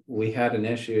then we had an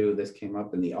issue, this came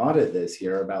up in the audit this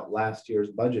year about last year's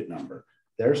budget number.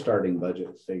 Their starting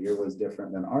budget figure was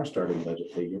different than our starting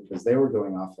budget figure because they were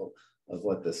going off of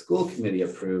what the school committee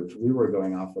approved. We were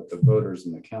going off what the voters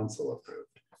in the council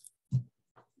approved.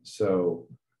 So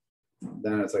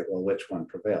then it's like, well, which one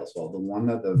prevails? Well, the one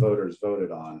that the voters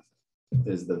voted on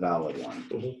is the valid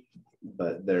one.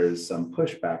 But there's some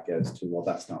pushback as to, well,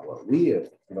 that's not what we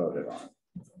voted on.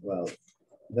 Well,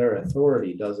 their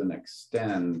authority doesn't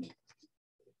extend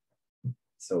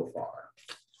so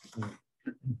far.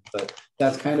 But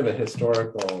that's kind of a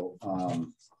historical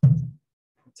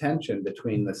tension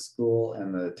between the school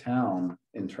and the town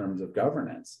in terms of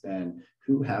governance and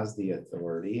who has the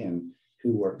authority and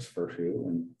who works for who,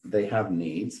 and they have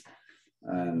needs.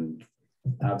 And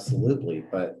absolutely,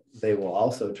 but they will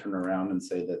also turn around and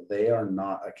say that they are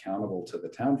not accountable to the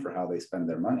town for how they spend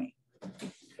their money.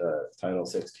 Title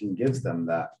 16 gives them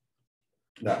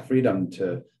that freedom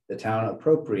to, the town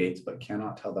appropriates but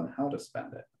cannot tell them how to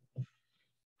spend it.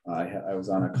 I was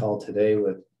on a call today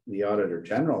with the Auditor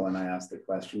General and I asked the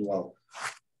question, well,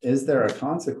 is there a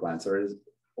consequence or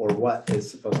what is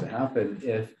supposed to happen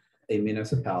if a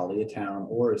municipality, a town,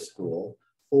 or a school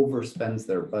overspends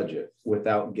their budget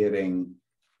without getting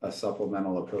a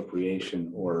supplemental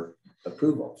appropriation or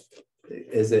approval?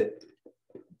 Is it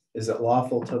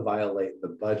lawful to violate the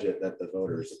budget that the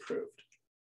voters approved?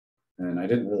 And I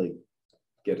didn't really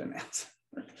get an answer.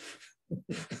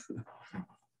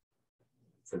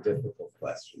 difficult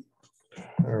question.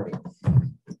 All right.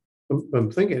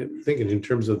 I'm thinking in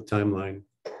terms of the timeline,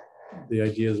 the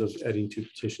ideas of adding 2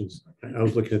 petitions. I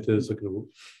was looking at this, looking at what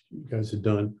you guys had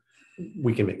done.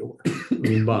 We can make it work. I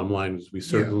mean, bottom line is we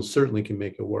certainly can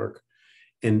make it work.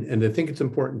 And I think it's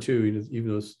important too, even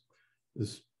though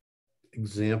this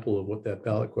example of what that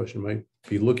ballot question might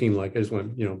be looking like, I just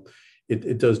want,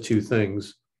 it does 2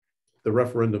 things. The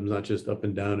referendum's not just up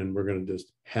and down and we're going to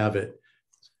just have it.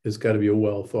 It's got to be a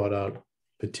well thought out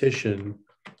petition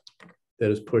that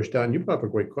is pushed out. And you brought up a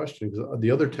great question, because the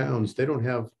other towns, they don't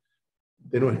have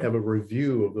a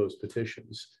review of those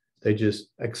petitions. They just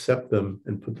accept them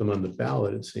and put them on the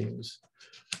ballot, it seems.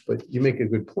 But you make a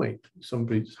good point.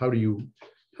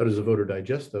 How does a voter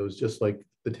digest those? Just like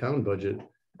the town budget,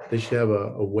 they should have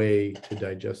a way to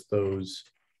digest those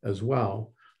as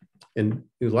well. And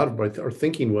a lot of our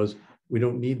thinking was, we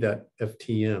don't need that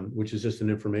FTM, which is just an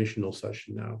informational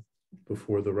session now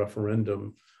before the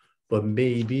referendum. But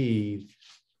maybe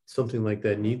something like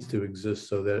that needs to exist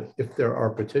so that if there are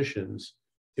petitions,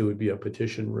 it would be a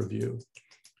petition review.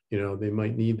 They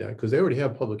might need that because they already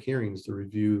have public hearings to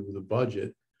review the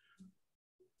budget.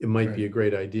 It might be a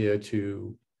great idea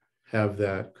to have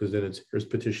that, because then here's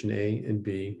petition A and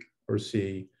B or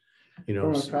C.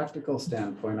 From a practical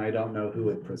standpoint, I don't know who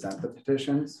would present the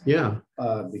petitions. Yeah.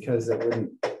 Because it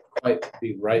wouldn't quite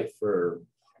be right for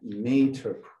me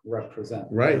to represent.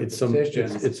 Right. It's an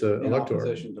elector.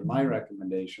 Opposition to my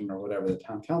recommendation or whatever the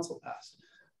town council passed.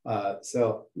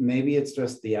 So maybe it's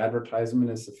just the advertisement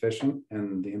is sufficient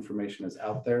and the information is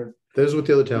out there. That is what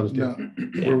the other towns do.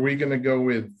 Were we going to go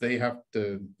with, they have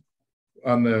to,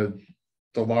 on the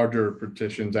larger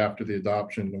petitions after the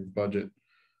adoption of budget,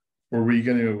 were we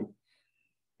going to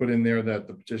put in there that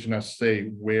the petition has to say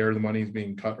where the money is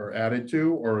being cut or added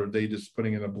to, or are they just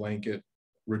putting in a blanket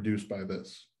reduced by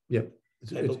this? Yep.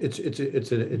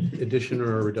 It's an addition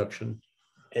or a reduction.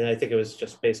 And I think it was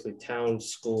just basically town,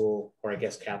 school, or I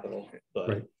guess capital, but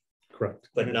right. Correct.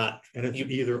 But not, and it's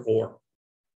either or.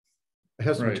 It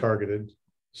has to be targeted.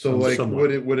 So like,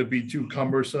 would it be too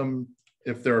cumbersome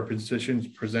if there are petitions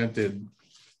presented,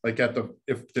 like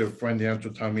if the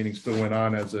financial town meeting still went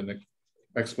on as an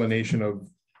explanation of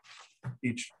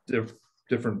each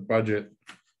different budget?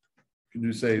 Could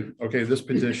you say, okay, this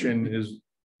petition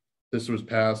this was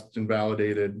passed and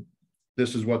validated,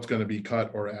 this is what's going to be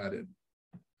cut or added?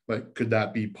 Like, could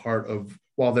that be part of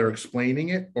while they're explaining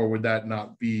it, or would that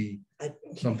not be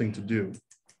something to do?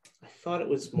 I thought it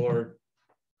was more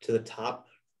to the top.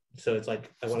 So it's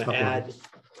like, I want to add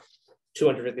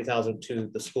 250,000 to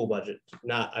the school budget,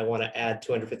 not I want to add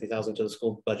 250,000 to the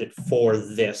school budget for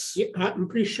this. Yeah, I'm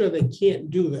pretty sure they can't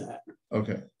do that.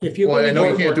 Okay. If you, well, I know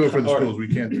you can't do it for the schools. We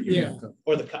can't. Yeah.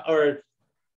 Or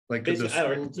like the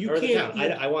town.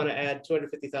 I want to add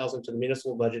 250,000 to the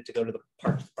municipal budget to go to the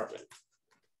parks department.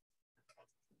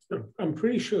 I'm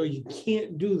pretty sure you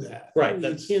can't do that. Right.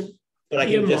 But I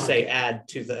can just say earmark. add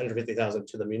 250,000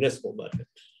 to the municipal budget.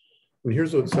 And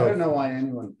here's what. I don't know why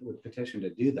anyone would petition to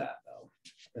do that though,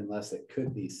 unless it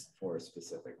could be for a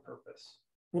specific purpose.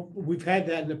 Well, we've had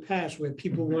that in the past where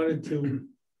people wanted to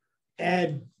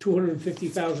add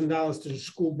 $250,000 to the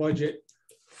school budget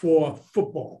for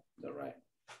football. Right.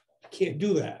 Can't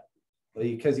do that. Well,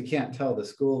 because you can't tell the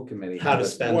school committee how to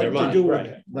spend their money,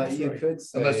 right? But you could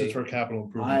say, unless it's for capital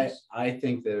improvements. I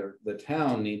think the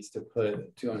town needs to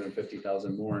put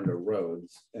 250,000 more into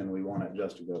roads, and we want it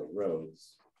just to go to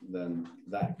roads. Then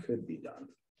that could be done.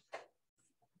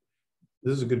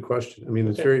 This is a good question. I mean,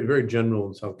 it's very, very general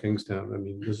in South Kingstown. I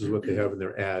mean, this is what they have in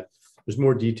their ad. There's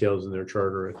more details in their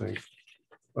charter, I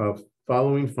think.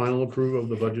 Following final approval of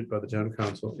the budget by the town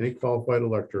council, any qualified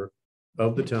elector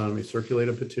of the town may circulate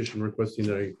a petition requesting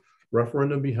that a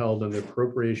referendum be held on the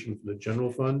appropriation for the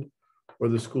general fund or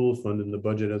the school fund in the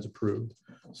budget as approved.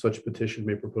 Such petition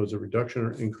may propose a reduction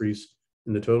or increase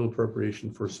in the total appropriation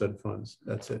for said funds.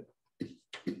 That's it.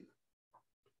 And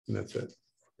that's it.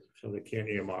 So they can't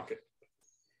earmark it.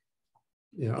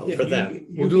 Yeah, for them.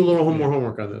 We'll do a little more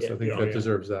homework on this. I think that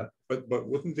deserves that. But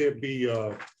wouldn't there be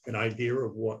an idea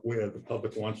of where the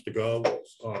public wants to go?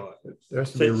 There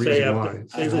has to be a reason why.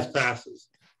 Say this passes,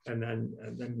 and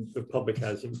then the public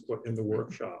has input in the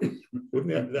workshop.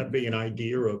 Wouldn't that be an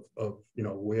idea of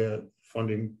where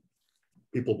funding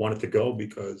people want it to go?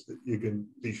 Because you can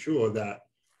be sure that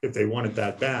if they want it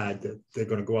that bad, that they're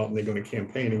going to go out and they're going to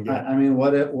campaign and get. I mean,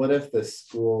 what if the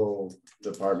school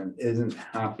department isn't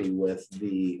happy with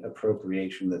the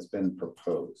appropriation that's been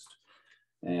proposed?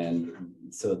 And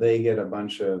so they get a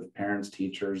bunch of parents,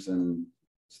 teachers, and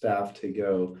staff to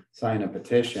go sign a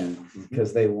petition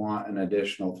because they want an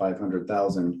additional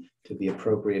 500,000 to be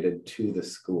appropriated to the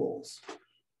schools.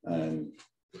 And,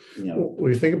 you know,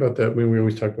 When you think about that, we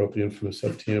always talk about the infamous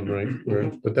FTM,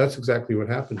 right? But that's exactly what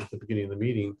happened at the beginning of the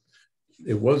meeting.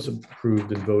 It was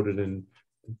approved and voted, and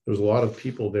there was a lot of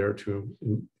people there to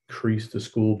increase the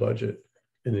school budget,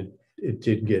 and it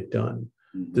did get done.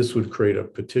 This would create a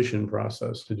petition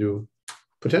process to do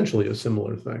potentially a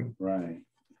similar thing. right.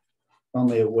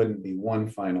 Only it wouldn't be one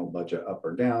final budget up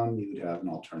or down. You'd have an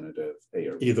alternative A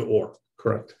or B, Either or.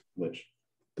 Correct. which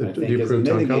The I think is a approved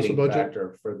town council mitigating budget.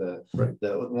 factor for Right.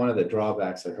 one of the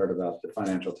drawbacks I heard about the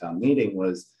financial town meeting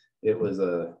was it was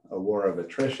a war of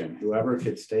attrition. Whoever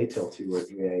could stay till 2 or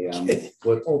 3 a.m.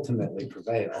 would ultimately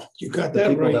prevail. You got The that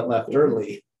people right. that left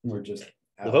early were just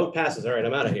The out. vote passes. All right,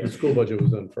 I'm out of The here. school budget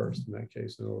was done first in that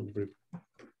case, and all the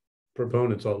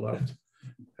proponents all left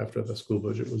after the school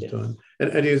budget was done.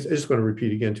 And I just want to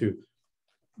repeat again too,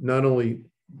 not only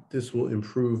this will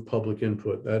improve public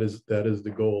input, that is the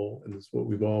goal, and it's what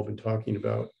we've all been talking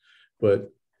about,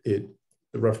 but the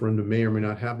referendum may or may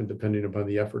not happen depending upon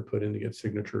the effort put in to get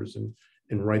signatures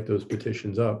and write those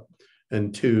petitions up.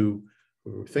 And two,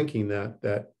 we were thinking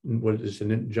that what is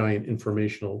a giant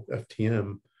informational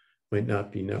FTM might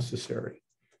not be necessary,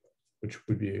 which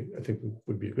would be, I think,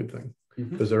 would be a good thing,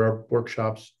 because there are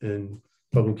workshops and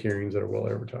public hearings that are well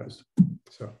advertised.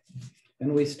 So,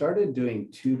 And we started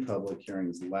doing 2 public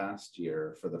hearings last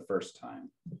year for the first time.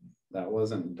 That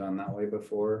wasn't done that way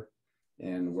before.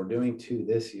 And we're doing 2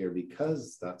 this year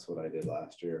because that's what I did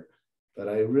last year. But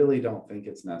I really don't think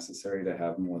it's necessary to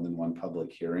have more than 1 public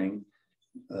hearing.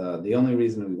 The only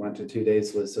reason we went to 2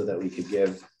 days was so that we could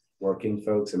give working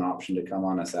folks an option to come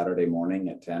on a Saturday morning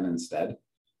at 10 instead.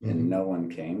 And no one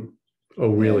came. oh,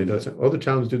 really? And- That's other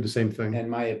towns do the same thing. And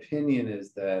my opinion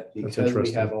is that because we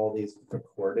interesting. have all these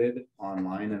recorded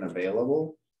online and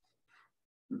available,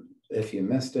 if you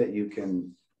missed it, you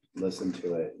can listen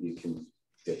to it, you can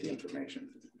get the information.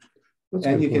 That's a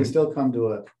And good you can point. still come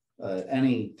to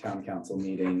any town council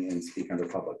meeting and speak under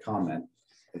public comment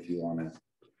if you want to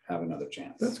have another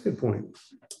chance. That's a good point.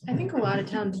 I think a lot of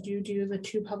towns do the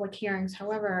 2 public hearings.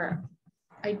 However,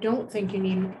 I don't think you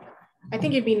need, I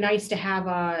think it'd be nice to have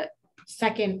a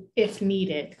second if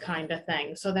needed kind of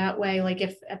thing. So that way, like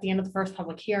if at the end of the first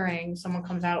public hearing, someone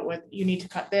comes out with, you need to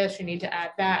cut this, you need to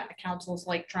add that, the council's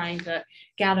like trying to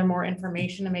gather more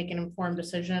information to make an informed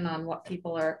decision on what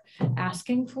people are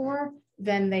asking for,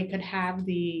 then they could have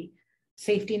the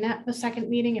safety net the second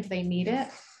meeting if they need it.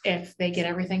 If they get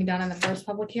everything done in the first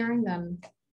public hearing, then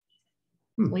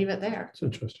leave it there. It's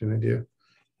an interesting idea.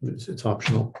 It's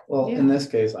optional. Well, Yeah. in this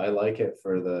case, I like it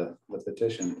for the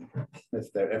petition.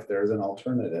 If there's an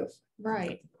alternative,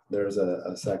 Right. there's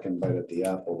a second bite at the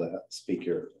apple to speak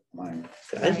your mind.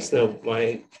 I just know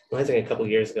my thing a couple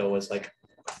years ago was like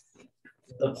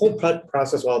the whole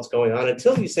process while it's going on,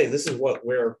 until you say this is what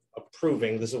we're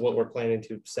approving, this is what we're planning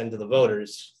to send to the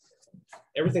voters.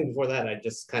 Everything before that, I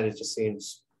just kind of just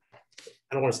seems,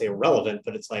 I don't want to say irrelevant,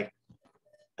 but it's like,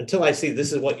 until I see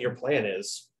this is what your plan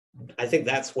is, I think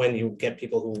that's when you get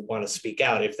people who want to speak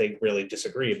out if they really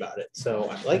disagree about it. So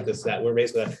I like this, that we're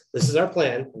basically, this is our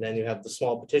plan. And then you have the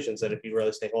small petitions that if you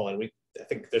really say, hold on, I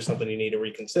think there's something you need to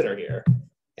reconsider here,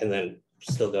 and then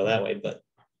still go that way. But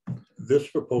This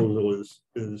proposal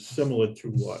is similar to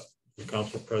what the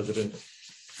council president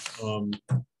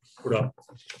put up.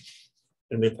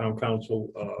 And the town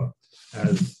council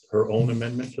has her own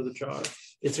amendment to the charter,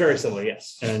 it's very similar,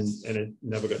 yes. and it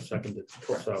never got seconded.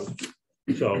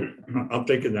 So I'm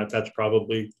thinking that that's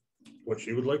probably what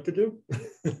she would like to do.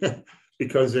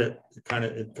 Because it kind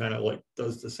of like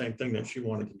does the same thing that she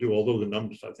wanted to do, although the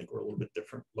numbers I think were a little bit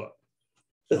different, but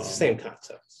It's the same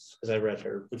concept, because I read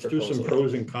her let's do some proposal.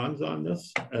 pros and cons on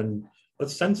this, and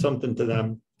let's send something to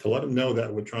them to let them know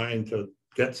that we're trying to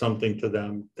get something to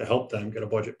them to help them get a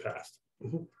budget passed.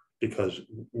 Because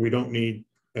we don't need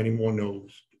any more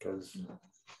no's, because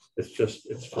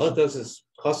it's All it does is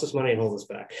cost us money and hold us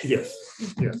back. yes.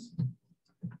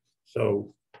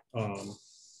 So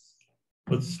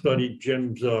let's study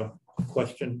Jim's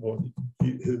question, or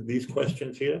these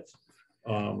questions here.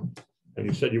 And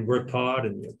you said you worked hard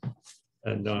and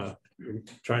you're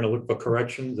trying to look for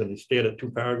corrections, and you stared at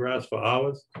 2 paragraphs for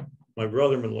hours. My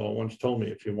brother-in-law once told me,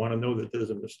 if you want to know that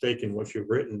there's a mistake in what you've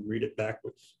written, read it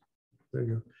backwards. There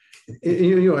you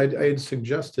go. I had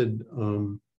suggested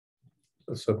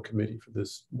a subcommittee for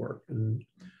this work, and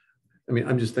I mean,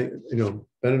 I'm just thinking,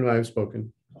 Ben and I have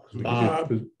spoken.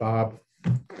 Bob,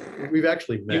 we've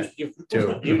actually met. You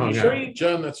hung sure out. you?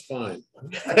 John, that's fine.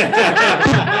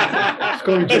 Let's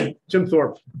call him Jim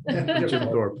Thorpe. Jim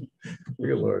Thorpe.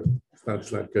 Good Lord,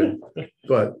 it's not good.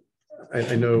 But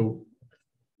I know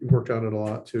you worked on it a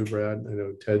lot too, Brad. I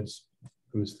know Ted's.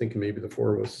 I was thinking maybe the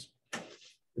 4 of us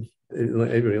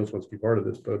anybody else wants to be part of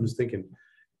this, but I'm just thinking,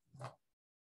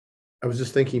 I was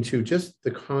just thinking too, just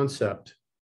the concept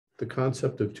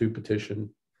of to petition,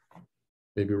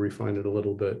 maybe refine it a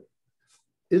little bit,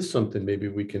 is something maybe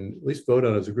we can at least vote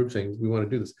on as a group saying we want to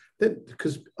do this. That,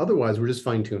 because otherwise we're just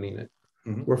fine tuning it.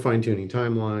 Mhm. We're fine tuning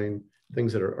timeline,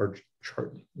 things that are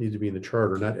chart need to be in the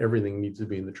charter. Not everything needs to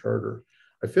be in the charter.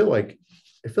 I feel like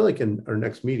in our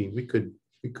next meeting we could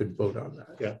vote on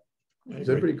that. Yeah. Does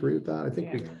everybody agree with that? I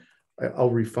think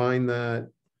I'll refine that.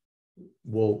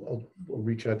 I'll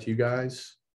reach out to you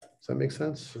guys. Does that make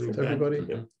sense Through to Ben. everybody?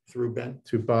 Yeah. Through Ben.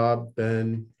 To Bob,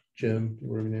 Ben, Jim,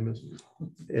 whatever your name is.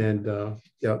 And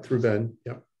yeah, through Ben.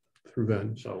 Yeah, through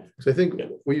Ben. So I think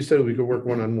what you said, we could work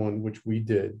one-on-one, which we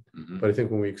did. Mhm. But I think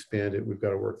when we expand it, we've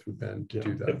got to work through Ben to Yeah.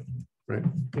 do that. Right.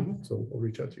 Mhm. So I'll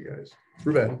reach out to you guys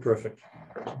through Ben. perfect.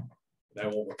 I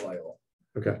won't reply all.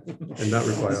 Okay. And not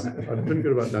reply. I've been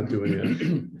good about not doing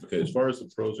it. Okay, as far as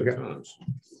the pros and Okay. cons,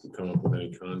 we come up with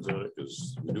any cons on it,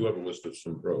 because we do have a list of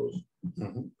some pros.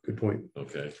 Good point.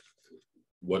 Okay.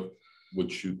 What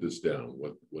would shoot this down?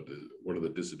 What are the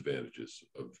disadvantages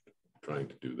of trying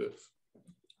to do this?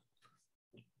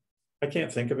 I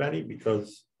can't think of any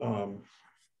because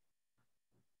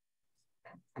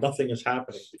nothing is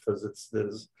happening because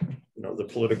there's the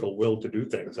political will to do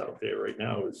things out there right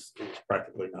now is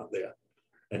practically not there.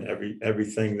 And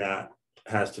everything that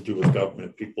has to do with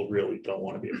government, people really don't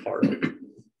want to be a part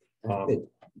of.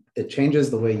 It changes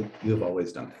the way you've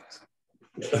always done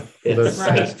things. Well,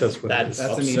 Right. that's what That's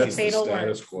an easy Upsets the Fatal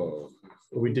status quo.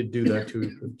 we did do that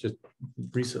too just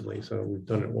recently. So we've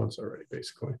done it once already,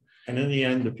 basically. And in the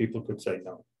end, the people could say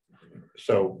no.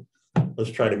 So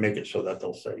let's try to make it so that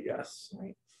they'll say yes.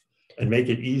 Right. And make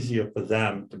it easier for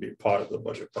them to be part of the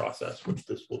budget process, which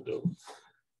this will do.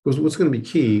 Because what's going to be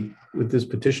key with this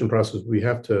petition process, we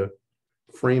have to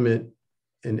frame it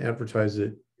and advertise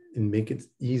it and make it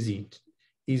easy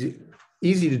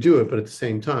to do it. But at the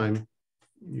same time,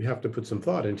 you have to put some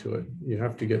thought into it. You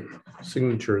have to get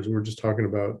signatures. We're just talking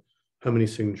about how many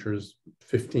signatures,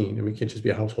 15. I mean, it can't just be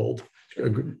a household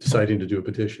deciding to do a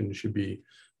petition. It should be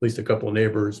at least a couple of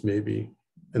neighbors, maybe.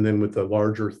 And then with the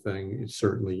larger thing, it's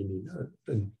certainly you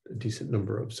need a decent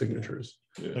number of signatures.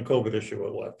 The COVID issue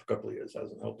over the last couple of years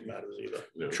hasn't helped matters either.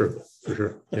 Yeah. Sure, for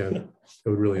sure. Yeah, it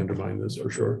would really undermine this for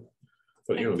sure.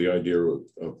 But the idea of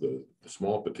the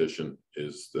small petition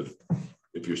is that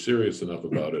if you're serious enough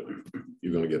about it,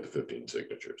 you're going to get the 15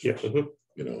 signatures. Yes.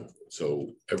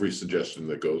 So every suggestion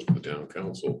that goes to the town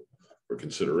council for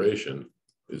consideration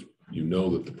is,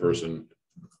 that the person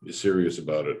is serious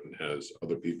about it and has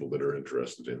other people that are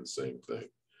interested in the same thing.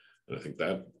 And I think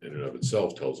that in and of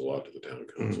itself tells a lot to the town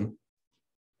council.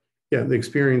 Yeah, the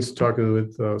experience talking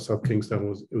with South Kingston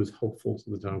was helpful to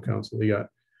the town council. They got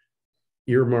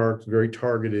earmarked, very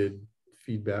targeted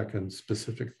feedback on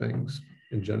specific things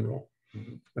in general.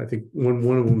 I think one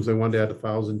of them was they wanted to add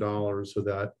 $1,000 so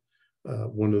that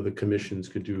one of the commissions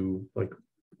could do like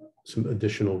some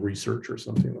additional research or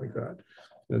something like that.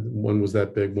 One was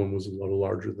that big, one was a little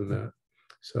larger than that.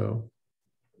 So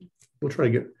we'll try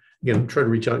to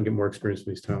reach out and get more experience in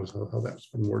these towns, how that's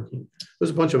been working.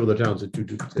 There's a bunch of other towns that do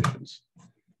petitions.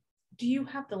 Do you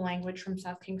have the language from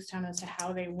South Kingstown as to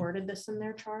how they worded this in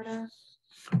their charter?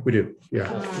 We do,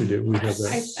 yeah, we do. We have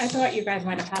I that. thought you guys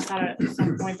might have passed that out at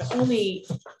some point. The only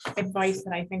advice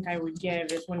that I think I would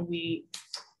give is when we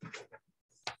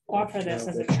offer this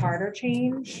as a charter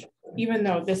change, even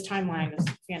though this timeline is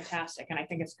fantastic, and I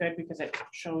think it's good because it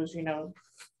shows,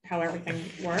 how everything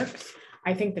works.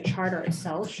 I think the charter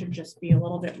itself should just be a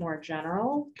little bit more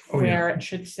general, where it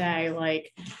should say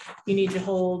like, you need to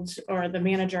hold, or the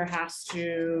manager has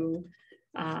to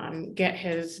get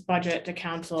his budget to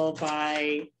council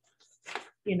by,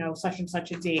 such and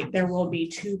such a date. There will be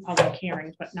 2 public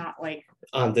hearings, but not like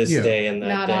On this Yeah. day and that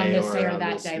not day. on this day or on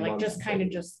that this day, like month. just kind of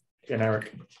just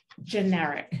Generic.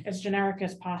 as generic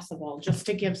as possible, just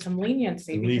to give some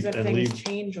leniency, And because leave- if and things leave-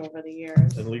 change over the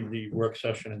years. And leave the work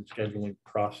session and scheduling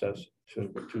process to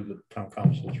the town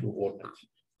council through ordinance.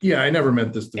 Yeah, I never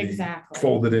meant this to be Exactly.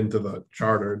 folded into the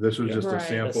charter. This was Yeah. just a Right.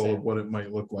 sample of what it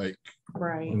might look like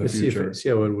Right. in the Let's see future.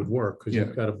 how it would work, because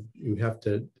Yeah. you have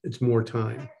to, it's more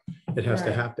time. It has to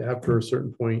Right. have to, after a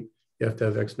certain point, you have to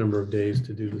have X number of days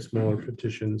to do the smaller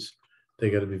petitions. They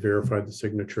got to be verified, the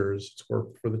signatures, it's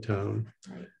work for the town.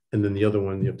 Right. And then the other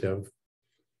one, you have to have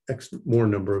X more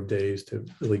number of days to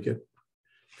really get,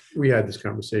 we had this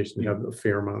conversation, you have a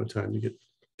fair amount of time to get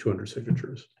 200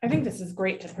 signatures. I think this is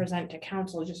great to present to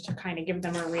council, just to kind of give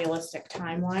them a realistic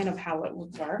timeline of how it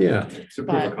would work. Yeah, It's a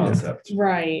proof of concept.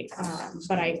 Right,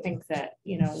 but I think that,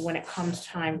 you know, when it comes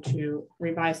time to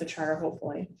revise the charter,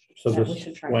 hopefully, So that we this,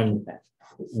 should try to when, keep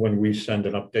it. when we send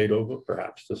an update over,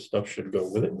 perhaps this stuff should go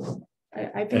with it.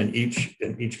 I And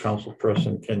think, each council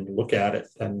person can look at it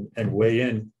and weigh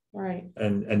in, right,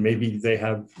 and maybe they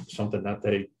have something that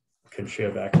they can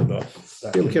share back with us.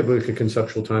 That yeah, we can look at a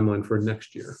conceptual timeline for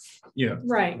next year. Yeah.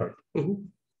 right. Mhm.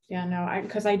 Yeah, no,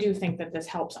 because I do think that this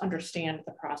helps understand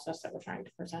the process that we're trying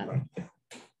to present.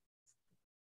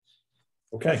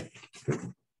 Okay,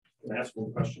 Can I ask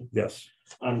one question? yes.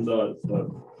 On the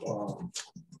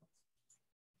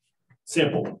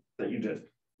sample that you did,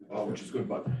 which is good,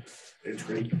 but it's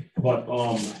great, but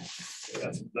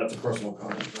that's a personal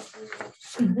comment.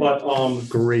 But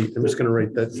Great, I'm just gonna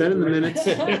write that. Send in the minutes.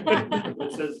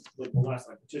 it says, like the last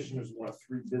line, petitioners want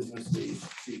 3 business days to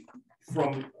see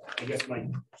from, I guess my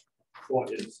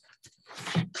thought is,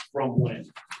 from when?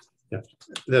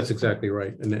 That's exactly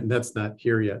right, and that's not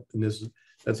here yet. And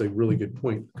that's a really good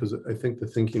point, because I think the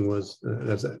thinking was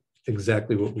that's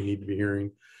exactly what we need to be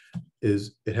hearing.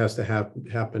 Is it has to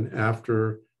happen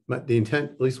after the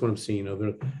intent, at least what I'm seeing of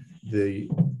the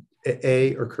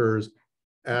A occurs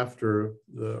after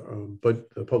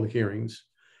the public hearings,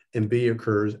 and B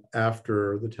occurs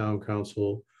after the town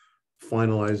council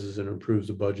finalizes and approves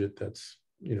a budget that's,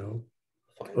 you know,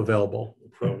 available.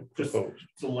 Just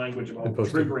the language about And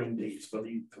posted. triggering dates for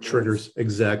the. Triggers,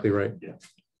 exactly right. Yeah.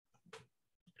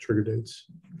 Trigger dates.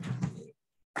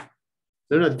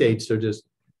 They're not dates, they're just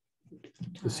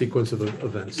the sequence of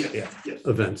events. Yeah, yes.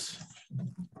 Events.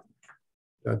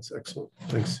 That's excellent.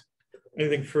 Thanks.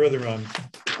 Anything further on?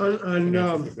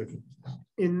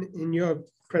 In your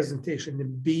presentation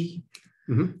in B,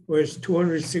 Mhm. where it's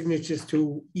 200 signatures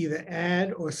to either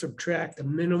add or subtract a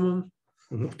minimum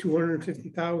of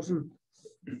 250,000.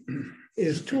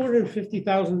 Is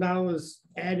 $250,000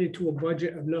 added to a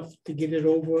budget enough to get it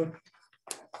over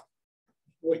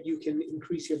what you can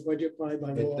increase your budget by It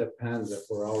law? depends if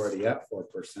we're already at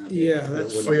 4%. Yeah,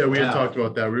 that's- Oh, yeah, we had talked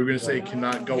about that. We were gonna say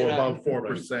cannot go above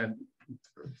 4%.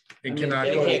 It cannot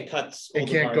It go, can't cut. school it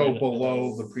can't go department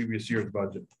below the previous year's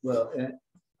budget. Well,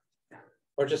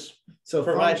 Or just, so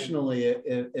Provided- functionally,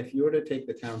 if you were to take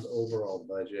the town's overall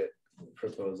budget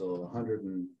proposal of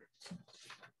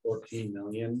 114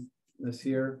 million this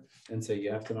year and say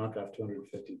you have to knock off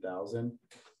 250,000,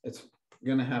 it's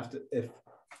gonna have to, if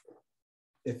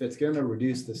it's gonna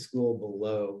reduce the school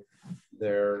below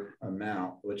their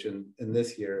amount, which in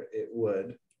this year it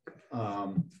would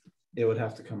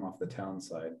have to come off the town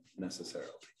side necessarily.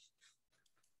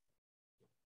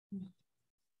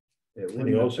 And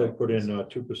you also put in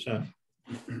 2%,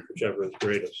 whichever is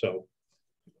greater, so.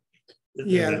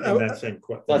 Yeah, In that same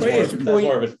question. that's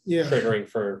more of a Yeah. triggering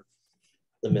for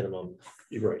the minimum.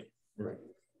 You're right, right.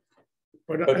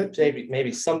 But But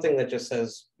maybe something that just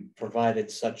says, provided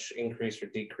such increase or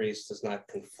decrease does not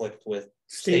conflict with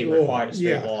state state law, required, state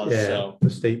yeah. laws, Yeah, so the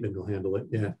statement will handle it.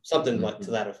 Yeah. something like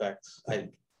to that effect. You're Well,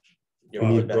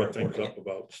 probably you better brought things for up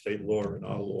about state law and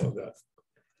our law that.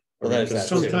 Well, that is that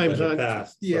too. Sometimes in the on-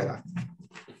 past, so yeah,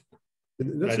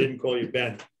 And I that's, didn't call you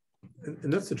Ben.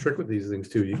 and that's the trick with these things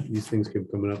too. These things keep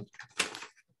coming up.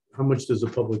 How much does the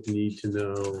public need to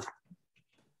know?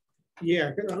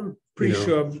 yeah, 'cause I'm pretty know.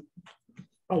 sure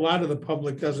a lot of the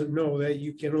public doesn't know that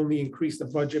you can only increase the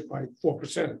budget by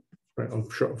 4%. Right, oh,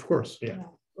 sure, of course. Yeah.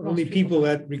 Only people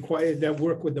that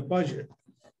work with the budget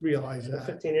realize that.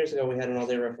 15 years ago, we had an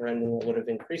all-day referendum that would have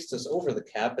increased us over the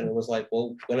cap, and it was like,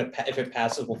 well, if it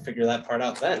passes, we'll figure that part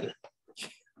out then.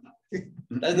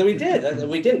 And then we did, and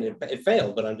we didn't, it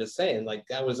failed, but I'm just saying, like,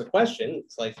 that was a question.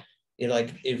 It's like, you know, like,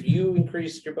 if you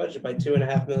increased your budget by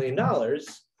 $2.5 million,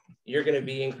 you're gonna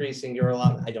be increasing your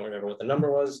allotment. I don't remember what the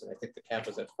number was. I think the cap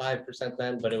was at 5%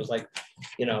 then, but it was like,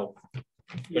 you know,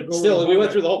 You but go still, we with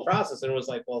went through the whole process and it was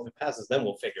like, well, if it passes, then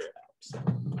we'll figure it out. So,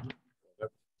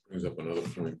 Brings up another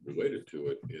point related to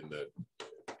it in that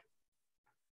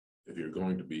if you're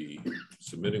going to be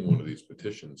submitting one of these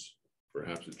petitions,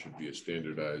 perhaps it should be a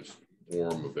standardized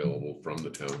form available from the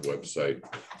town website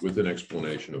with an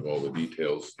explanation of all the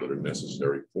details that are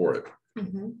necessary for it.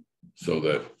 Mhm. So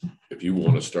that if you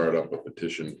want to start up a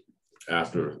petition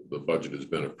after the budget has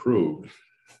been approved,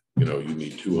 you know, you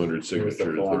need 200 signatures,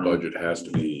 the budget has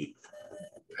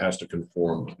to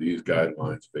conform to these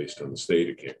guidelines based on the state.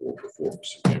 It can't go over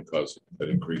 4%, can't cause an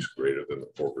increase greater than the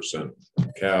 4%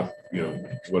 cap, you know,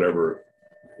 whatever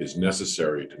is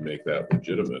necessary to make that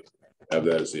legitimate. Have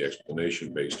that as the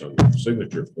explanation based on the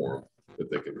signature form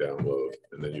that they can download,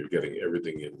 and then you're getting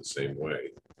everything in the same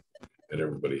way. and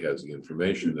everybody has the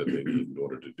information that they need in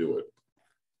order to do it.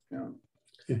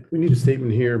 Yeah, we need a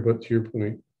statement here, but to your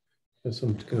point, there's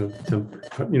some kind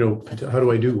of, you know, how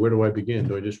do I do, where do I begin?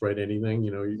 Do I just write anything?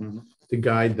 You know, to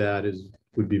guide that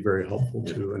would be very helpful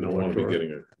to I an don't want to be electorate.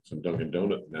 getting some Dunkin'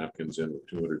 Donut napkins in with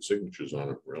 200 signatures on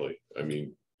it, really. I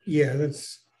mean, Yeah,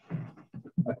 that's,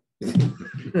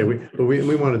 Yeah,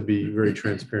 we want to be very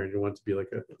transparent. You want it to be like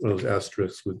one of those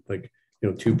asterisks with like, you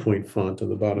know, 2-point font on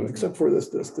the bottom, except for this.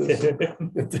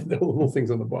 The little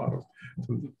things on the bottom.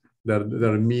 That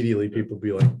immediately people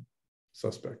be like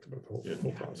suspect about the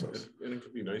whole process. and it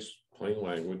could be nice, plain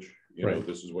language. You know, Right.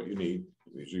 this is what you need.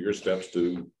 These are your steps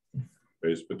to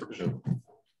raise petition.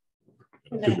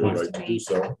 And then it Your has right to to do be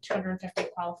so. 250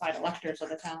 qualified electors of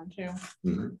the town too.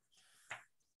 Mhm.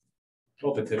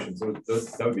 Well, petitions,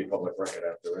 that would be public record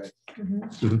after, right?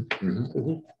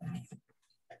 Mhm.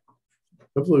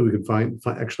 Hopefully we can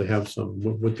actually have some,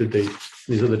 what did they,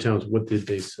 these other towns, what did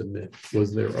they submit?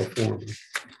 Was there a form?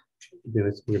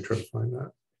 Again, we're gonna try to find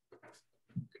that.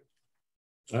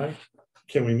 All right,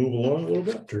 can we move along a little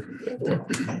bit?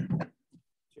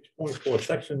 6.4,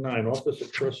 section 9, Office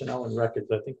of Personnel and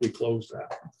Records. I think we closed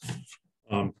that.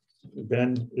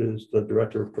 Ben is the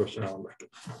Director of Personnel and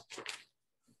Records.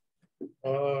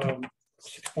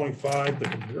 6.5,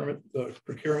 the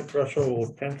procurement threshold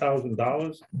of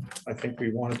 $10,000. I think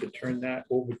we wanted to turn that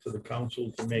over to the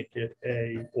council to make it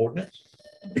a ordinance.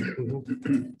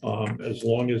 As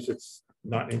long as it's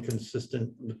not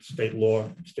inconsistent with state law,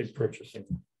 state purchasing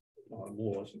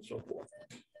laws and so forth.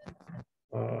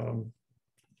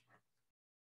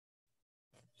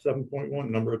 7.1,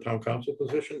 number of town council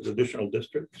positions, additional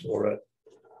districts or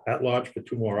at large for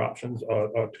 2 more options,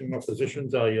 2 more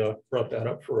positions. I brought that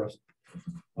up for us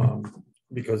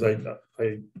because I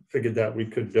figured that we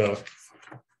could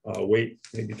wait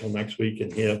maybe till next week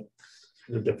and hear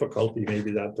the difficulty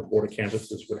maybe that the Board of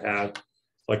Canvassers would have.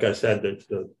 Like I said,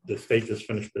 that the state just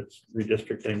finished its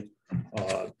redistricting.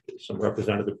 Some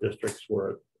representative districts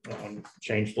were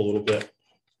changed a little bit.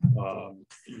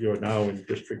 You're now in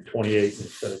District 28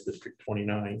 instead of District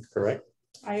 29, correct?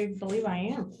 I believe I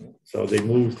am. So they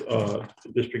moved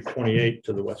District 28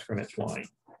 to the West Greenwich line.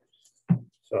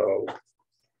 So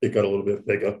it got a little bit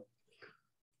bigger.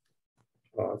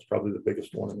 It's probably the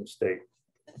biggest one in the state,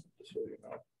 just so you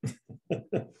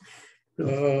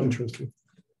know. Interesting.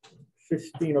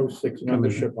 1506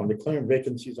 membership on declaring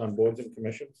vacancies on boards and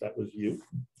commissions. That was you.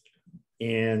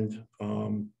 And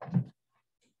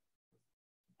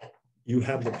you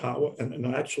have the power, and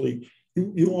actually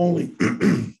you only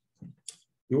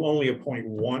you only appoint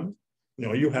one.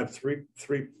 No, you have three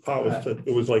powers.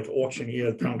 It was like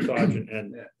auctioneer, town sergeant,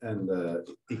 and the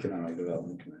Economic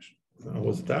Development Commission.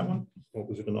 was it that one? What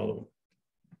was it? Another one?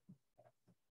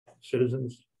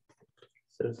 Citizens.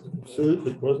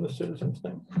 It wasn't a citizens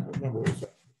thing. I don't remember what it was.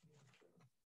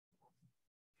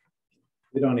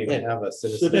 We don't even have a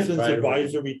Citizens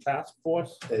Advisory Task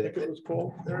Force, I think it was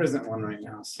called. There isn't one right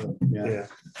now, so yeah,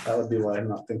 that would be why I'm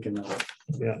not thinking of it.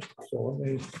 Yeah, so let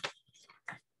me,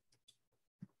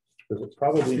 because it's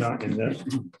probably not in this.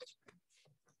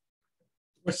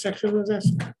 what section was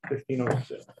this?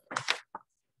 1506.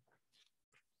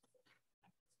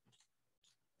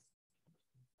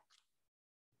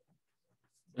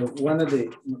 One of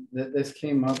this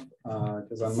came up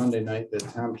because on Monday night, the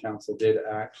town council did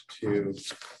act to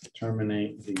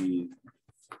terminate the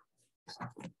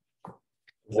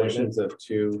positions of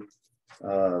 2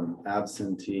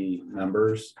 absentee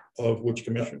members Of which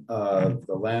commission? of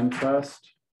the land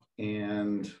trust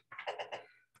and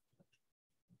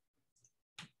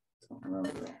I don't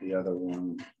remember the other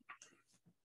one.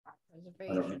 I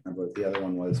don't remember what the other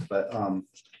one was, but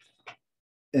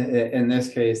in this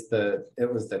case,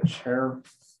 it was the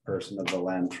chairperson of the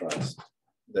land trust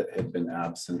that had been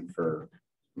absent for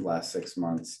the last 6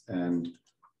 months. And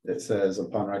it says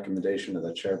upon recommendation of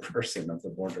the chairperson of the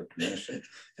board or commission.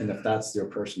 And if that's your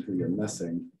person who you're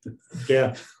missing.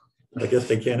 Yeah, I guess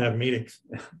they can't have meetings.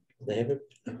 David?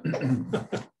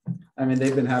 I mean,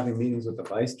 they've been having meetings with the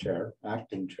vice chair,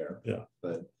 acting chair. Yeah.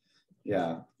 But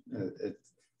yeah,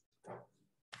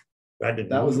 I didn't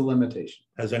that know. was a limitation.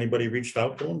 Has anybody reached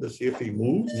out to him to see if he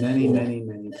moved? Many Or-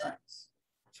 times.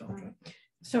 Okay.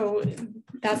 So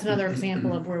that's another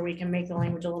example of where we can make the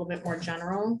language a little bit more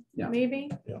general, Yeah. maybe.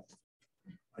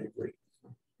 I agree.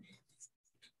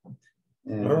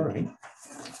 And All right.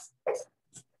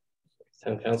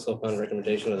 Town council upon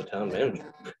recommendation of the town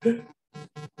manager.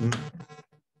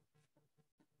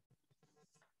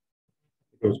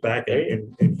 It goes back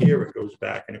and here it goes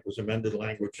back and it was amended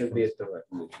language should be at the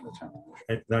recommendation of the town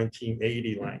manager.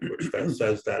 1980 language that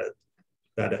says that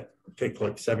that it takes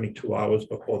like 72 hours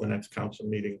before the next council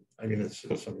meeting. I mean, it's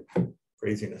some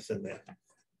craziness in there.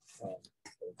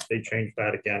 They changed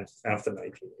that again after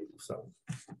 1980. So,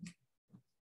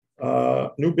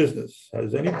 new business.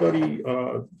 Has anybody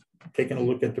taken a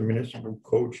look at the municipal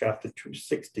code, chapter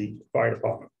 260, fire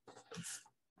department?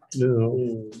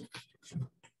 No.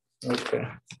 Okay.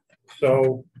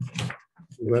 So,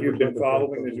 if you've been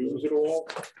following the news at all,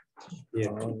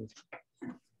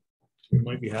 we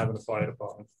might be having a fire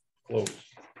department closed.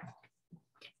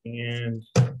 And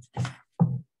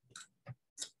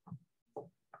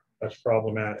that's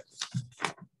problematic.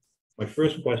 My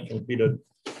first question would be to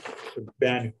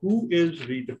Ben, who is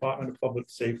the Department of Public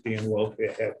Safety and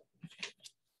Welfare head?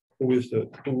 Who is the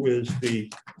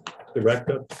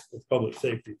Director of Public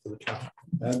Safety for the town?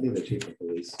 That'd be the chief of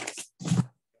police.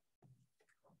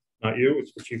 Not you,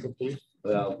 it's the chief of police.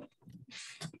 Well,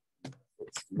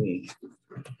 it's me.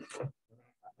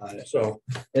 So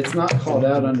It's not called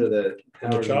out under the.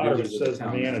 in the powers and charter, it duties of the says the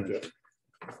town manager,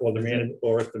 or the manager,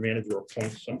 or if the manager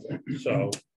appoints someone.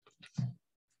 So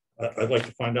I'd like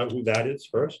to find out who that is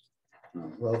first.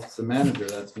 Well, if it's the manager,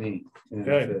 that's me. And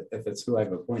Okay. if it's who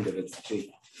I've appointed, it's the chief.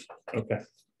 Okay.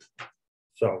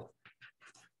 So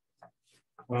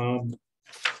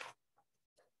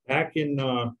back in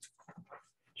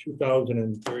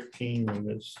 2013, when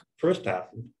this first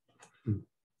happened,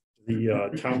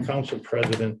 the town council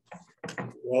president,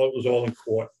 while it was all in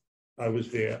court, I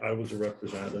was there, I was a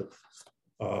representative.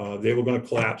 They were going to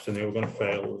collapse and they were going to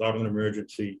fail without an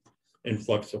emergency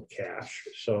influx of cash.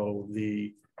 So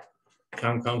the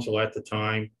town council at the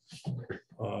time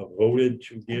voted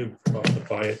to give the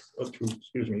fire,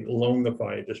 loan the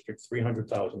fire district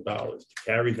 $300,000 to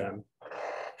carry them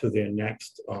to their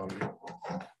next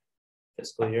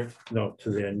Fiscal year. no, to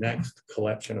their next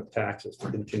collection of taxes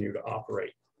to continue to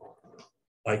operate.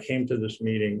 I came to this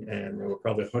meeting and there were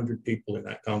probably 100 people in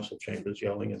that council chambers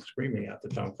yelling and screaming at the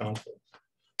town council.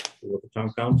 What the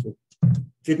town council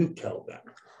didn't tell them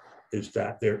is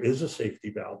that there is a safety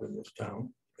valve in this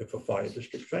town if a fire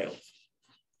district fails.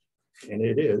 And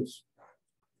it is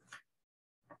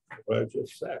what I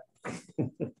just said.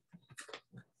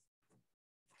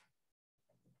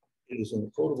 It is in the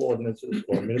Code of Ordinances,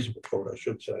 or municipal code, I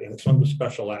should say, and it's under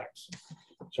special acts.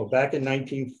 So back in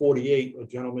 1948, a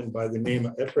gentleman by the name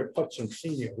of Everett Hudson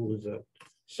Sr., who was a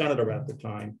senator at the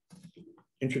time,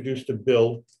 introduced a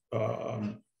bill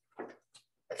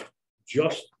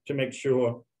just to make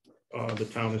sure the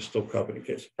town is still covered in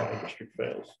case the fire district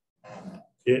fails.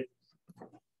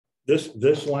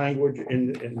 This language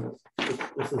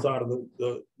this is out of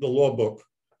the law book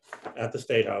at the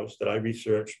State House that I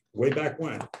researched way back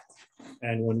when.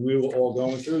 And when we were all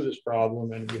going through this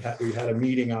problem, and we had a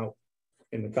meeting out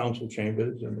in the council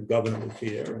chambers, and the governor was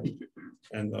here,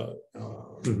 and the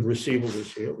receiver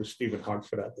was here. It was Stephen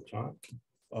Hartford at the time.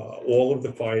 All of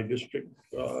the fire district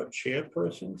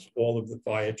chairpersons, all of the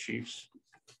fire chiefs,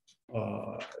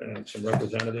 and some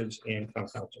representatives and town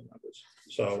council members.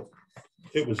 So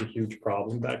it was a huge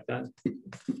problem back then.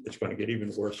 It's going to get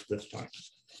even worse this time.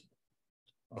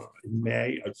 In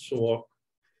May, I saw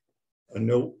a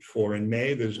note for in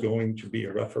May, there's going to be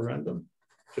a referendum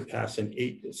to pass an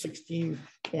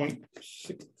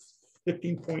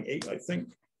 15.8, I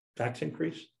think, tax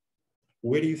increase.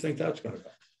 Where do you think that's going to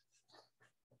go?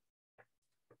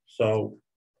 So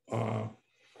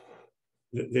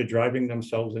they're driving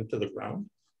themselves into the ground.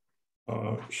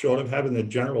 Short of having the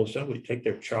General Assembly take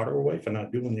their charter away for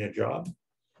not doing their job,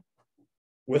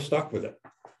 we're stuck with it.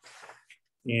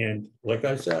 And like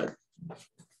I said,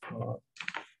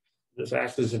 this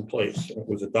act is in place. It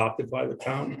was adopted by the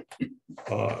town.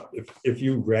 If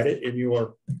you read it in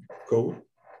your code,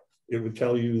 it would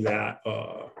tell you that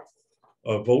a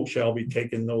vote shall be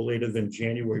taken no later than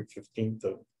January 16th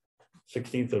of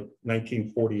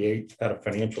 1948 at a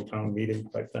financial town meeting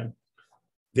type thing.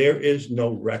 There is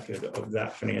no record of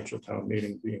that financial town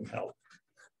meeting being held.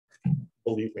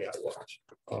 Believe me, I watched.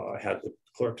 I had the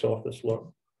clerk's office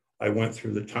look. I went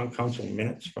through the town council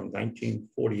minutes from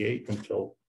 1948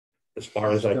 until as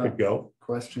far as I could go.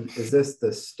 Question, is this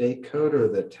the state code or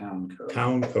the town code?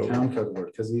 Town code. Town code word,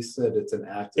 because he said it's an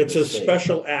act. It's a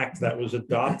special act that was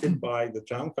adopted by the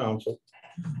town council.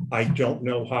 I don't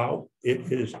know how.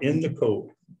 It is in the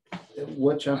code.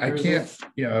 What chapter? I can't,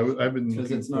 yeah, I've been.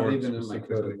 Because it's not even in my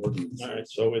code of ordinance. All right,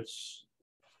 so it's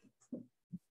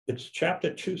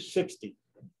chapter 260.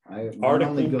 Mine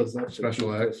only goes up to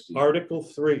Special acts. 250. Article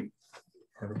 3,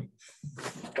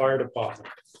 fire department.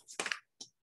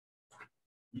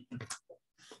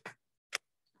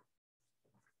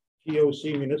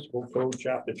 TOC Municipal Code,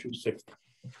 chapter 260.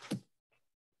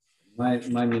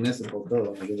 My municipal code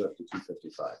only goes up to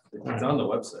 255. It's on the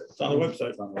website. It's on the website.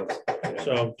 It's on the website.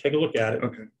 So take a look at it.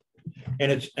 Okay.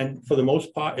 And for the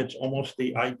most part, it's almost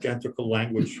the identical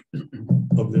language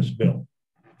of this bill.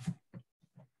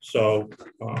 So,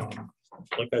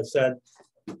 like I said,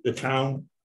 the town,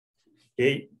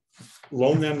 they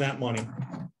loaned them that money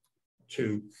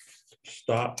to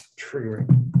stop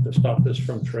this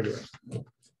from triggering.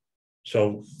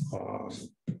 So,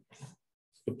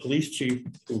 the police chief,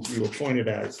 who you appointed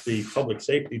as the public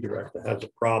safety director, has a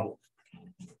problem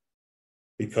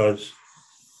because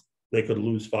they could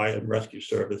lose fire and rescue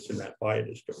service in that fire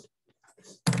district.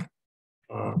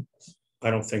 I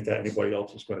don't think that anybody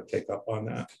else is going to take up on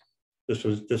that. This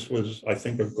was, I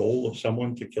think, a goal of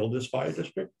someone to kill this fire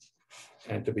district.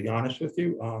 And to be honest with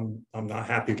you, I'm not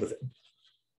happy with it,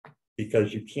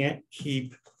 because you can't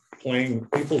keep playing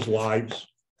people's lives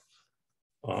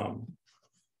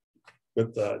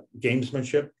with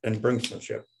gamesmanship and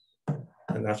brinksmanship.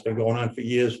 And that's been going on for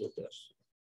years with this.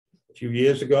 A few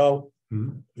years ago,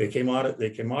 they came out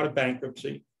of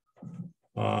bankruptcy.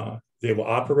 They were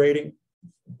operating.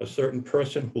 A certain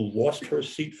person who lost her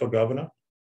seat for governor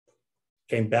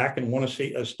came back and won a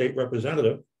seat as state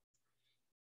representative,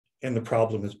 and the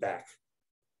problem is back.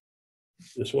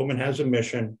 This woman has a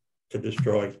mission to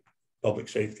destroy public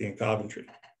safety in Coventry.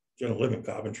 She's going to live in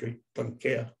Coventry, doesn't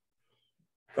care.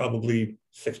 Probably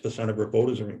 6% of her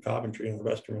voters are in Coventry, and the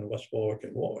rest are in West Warwick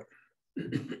and Warwick.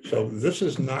 So this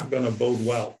is not going to bode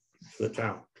well for the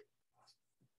town.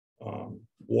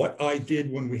 What I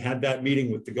did when we had that meeting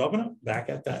with the governor back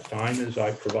at that time is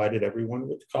I provided everyone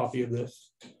with a copy of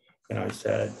this. And I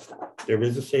said, there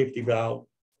is a safety valve.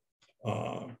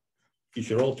 You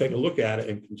should all take a look at it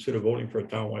and consider voting for a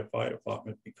townwide fire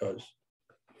department, because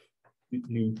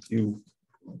you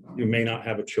may not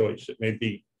have a choice. It may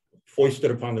be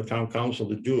foisted upon the town council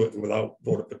to do it without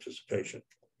voter participation.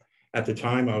 At the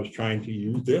time, I was trying to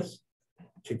use this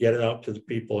to get it out to the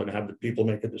people and have the people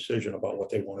make a decision about what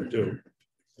they want to do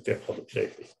with their public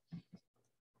safety.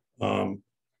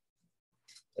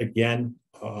 Again,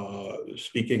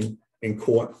 speaking in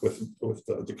court with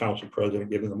the council president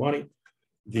giving the money,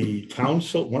 the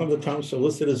council, one of the town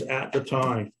solicitors at the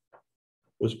time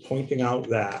was pointing out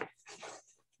that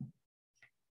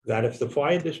if the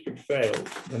fire district fails,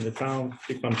 then the town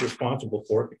becomes responsible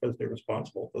for it, because they're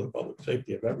responsible for the public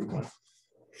safety of everyone.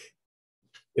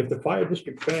 If the fire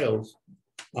district fails,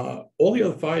 all the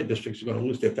other fire districts are going to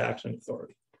lose their taxing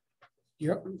authority.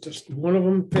 Yep, just one of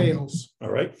them fails. All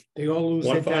right. They all lose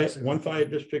their taxes. One fire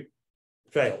district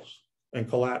fails and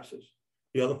collapses.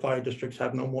 The other fire districts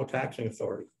have no more taxing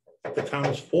authority. The town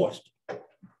is forced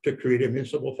to create a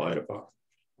municipal fire department.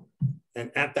 And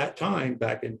at that time,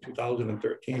 back in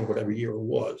 2013, whatever year it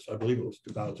was, I believe it was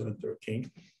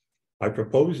 2013, I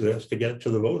proposed this to get it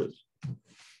to the voters.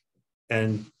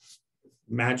 And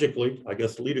magically, I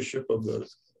guess the leadership of the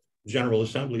General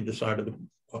Assembly decided to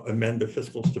amend the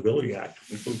Fiscal Stability Act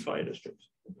to include fire districts.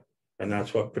 And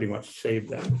that's what pretty much saved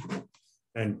that.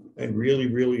 And really,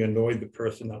 really annoyed the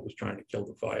person that was trying to kill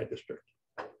the fire district.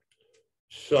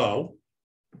 So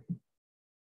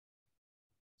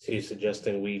you're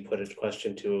suggesting we put a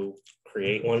question to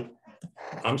create one?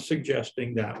 I'm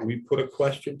suggesting that we put a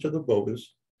question to the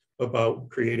voters about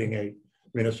creating a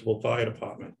municipal fire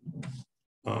department.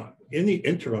 In the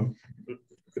interim,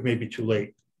 it may be too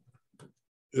late.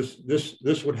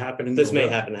 This would happen in this may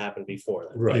happen before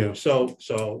that. Right. Yeah. So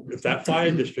if that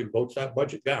fire district votes that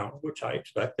budget down, which I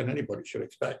expect, and anybody should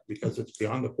expect, because it's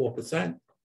beyond the 4%.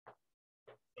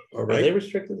 All right. Are they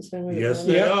restricted the same way? Yes,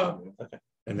 they are. Okay.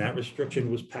 And that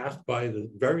restriction was passed by the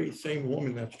very same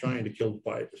woman that's trying to kill the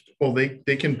fire district. Well,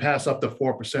 they can pass up to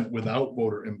 4% without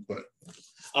voter input.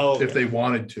 Oh, okay. If they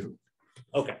wanted to.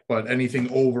 Okay. But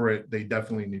anything over it, they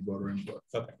definitely need voter input.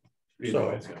 Okay.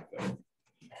 So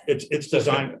it's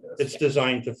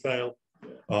designed to fail.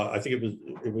 I think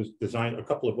it was designed, a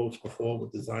couple of votes before was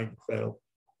designed to fail.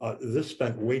 This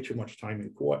spent way too much time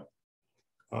in court.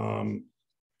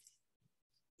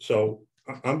 So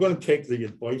I'm going to take the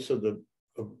advice of the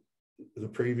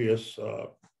previous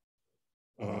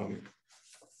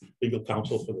legal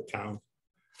counsel for the town,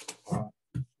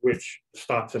 which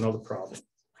starts another problem.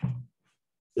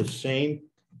 The same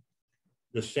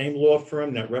law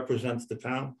firm that represents the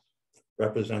town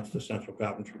represents the Central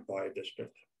Coventry Fire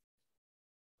District.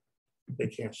 They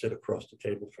can't sit across the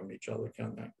table from each other,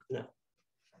 can they? No.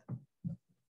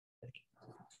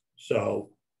 So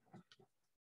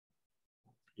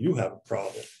you have a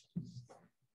problem.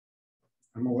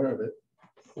 I'm aware of it.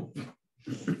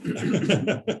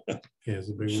 Yeah, it's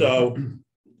a big one. So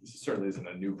This certainly isn't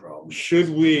a new problem. should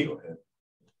we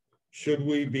should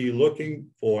we be looking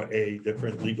for a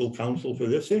different legal counsel for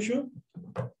this issue?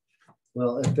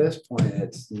 Well, at this point,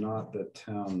 it's not the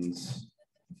town's.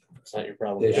 It's not your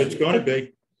problem. It's going to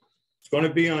be. It's going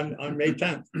to be on May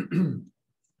 10th.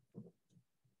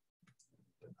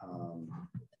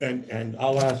 And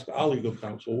I'll ask our legal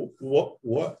counsel,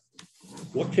 what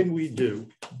can we do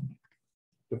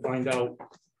to find out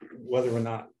whether or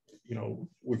not, you know,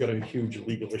 we got a huge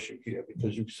legal issue here,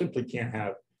 because you simply can't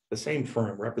have the same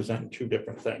firm representing two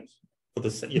different things for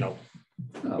the, you know,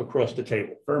 across the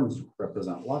table. Firms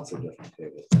represent lots of different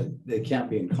tables. They can't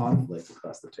be in conflict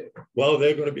across the table. Well,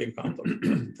 they're going to be in conflict.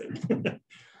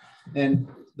 And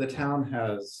the town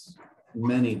has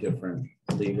many different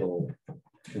legal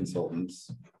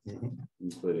consultants,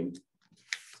 including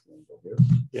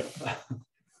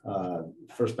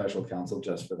for special counsel,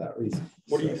 just for that reason.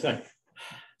 What do you think?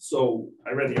 So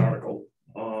I read the article,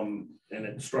 and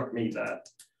it struck me that,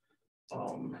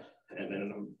 and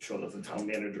then I'm sure that the town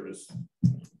manager is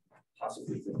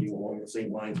possibly thinking along the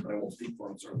same lines, but I won't speak for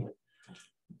him certainly.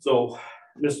 So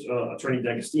Mr. Attorney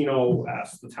D'Agostino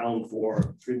asked the town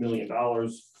for $3 million.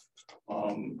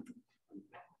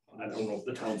 I don't know if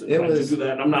the town's inclined to do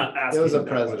that. I'm not asking. It was a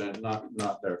president,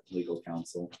 not their legal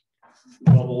counsel.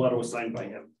 Well, the letter was signed by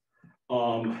him.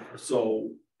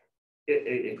 So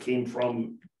it came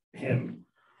from him,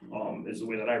 is the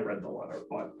way that I read the letter.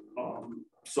 But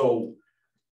so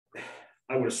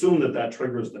I would assume that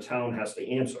triggers the town has to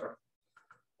answer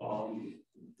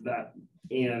that.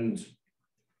 And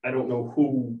I don't know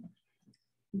who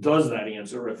does that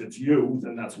answer. If it's you,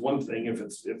 then that's one thing. If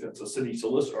it's a city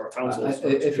solicitor or a town solicitor.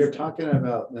 If you're talking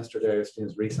about Mr.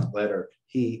 D'Agostino's recent letter,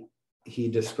 he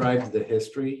described the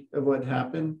history of what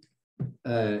happened.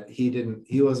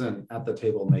 He wasn't at the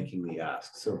table making the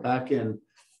ask. So back in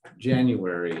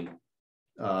January,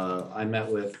 I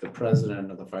met with the president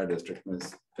of the fire district,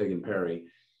 Ms. Figan Perry,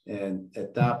 and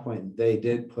at that point they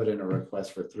did put in a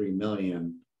request for $3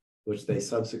 million, which they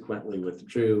subsequently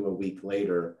withdrew a week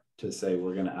later to say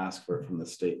we're going to ask for it from the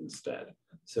state instead.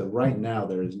 So right now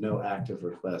there is no active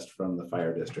request from the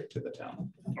fire district to the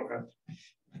town. Okay.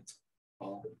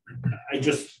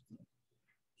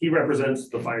 He represents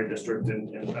the fire district,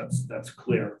 and that's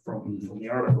clear from the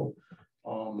article.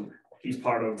 He's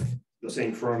part of the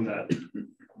same firm that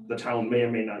the town may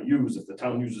or may not use. If the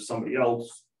town uses somebody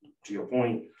else, to your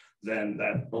point, then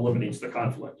that eliminates the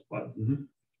conflict. But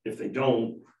if they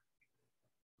don't,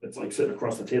 it's like sitting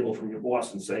across the table from your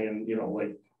boss and saying, you know,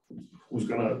 like, who's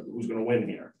gonna win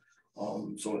here?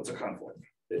 So it's a conflict.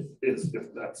 It is,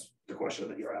 if that's the question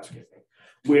that you're asking me.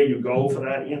 Where you go for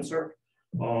that answer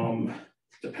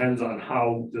depends on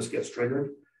how this gets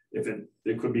triggered. If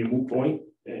it could be a moot point,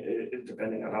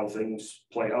 depending on how things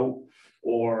play out,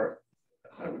 or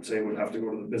I would say we'd have to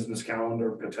go to the business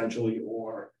calendar potentially,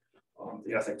 or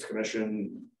the ethics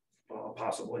commission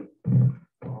possibly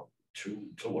to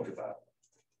look at that.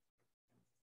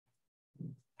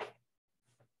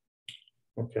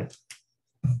 Okay.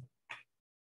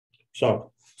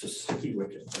 So It's a sticky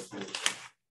wicket.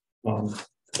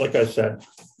 like I said,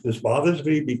 this bothers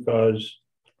me because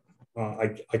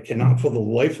I cannot for the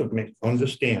life of me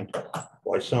understand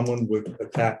why someone would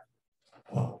attack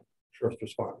first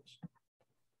responders.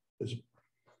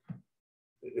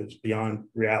 It's beyond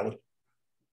reality.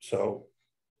 So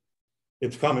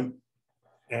it's coming.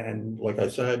 And like I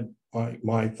said,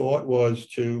 my thought was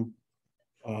to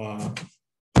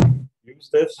use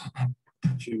this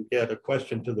to get a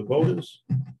question to the voters,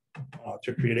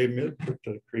 to create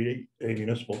a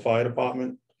municipal fire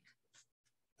department,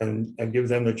 and give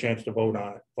them the chance to vote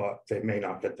on it, but they may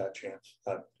not get that chance.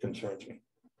 That concerns me.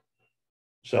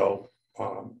 So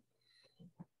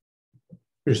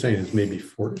you're saying it's maybe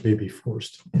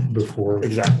forced before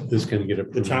exactly this can get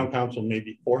approved. The town council may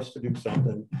be forced to do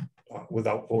something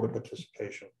without voter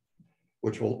participation,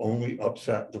 which will only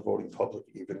upset the voting public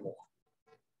even more.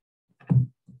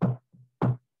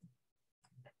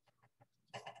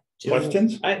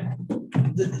 Questions?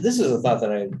 This is a thought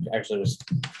that I actually was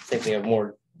thinking of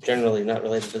more generally, not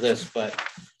related to this, but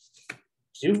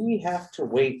do we have to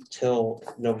wait till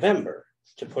November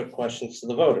to put questions to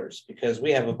the voters? Because we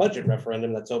have a budget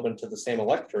referendum that's open to the same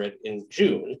electorate in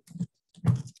June.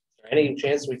 Any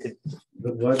chance we could?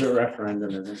 The budget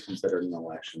referendum isn't considered an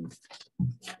election.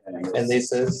 And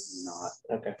this is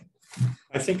not. Okay.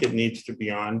 I think it needs to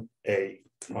be on a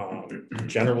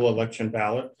general election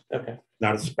ballot. Okay.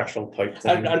 Not a special type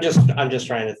thing. I'm just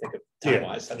trying to think of time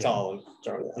wise. That's all I'm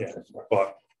throwing out there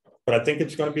for. But I think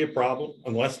it's going to be a problem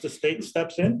unless the state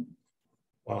steps in.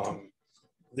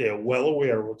 They're well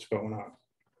aware of what's going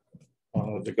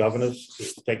on. The governor's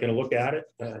taking a look at it,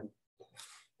 and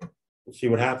we'll see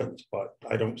what happens, but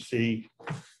I don't see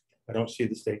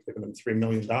the state giving them $3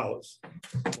 million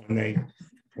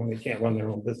when they can't run their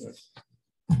own business.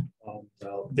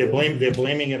 They're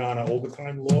blaming it on an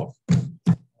overtime law,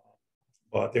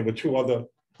 but there were 2 other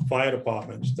fire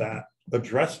departments that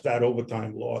addressed that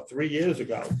overtime law 3 years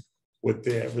ago with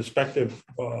their respective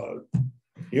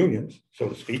unions, so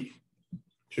to speak,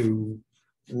 to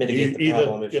Mitigate the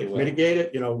problem, if you will. mitigate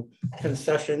it,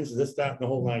 concessions, this, that, and the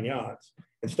whole 9 yards.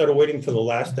 Instead of waiting till the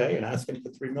last day and asking for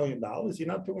 $3 million, you're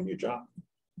not doing your job.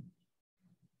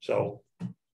 So,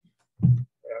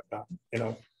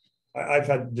 I've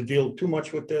had to deal too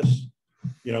much with this,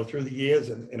 through the years,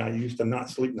 and I used to not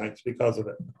sleep nights because of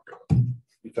it.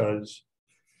 Because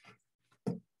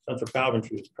Central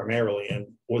Coventry was primarily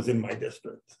was in my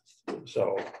district.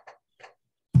 So,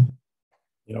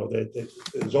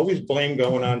 there's always blame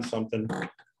going on something.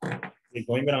 They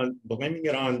blaming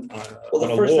it on Well,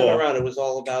 the a first time law. around, it was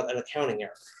all about an accounting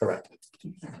error. Correct.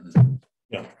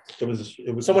 Yeah, it was.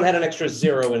 Someone had an extra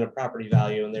 0 in a property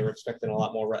value and they were expecting a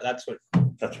lot more. That's what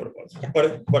it was.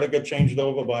 But it got changed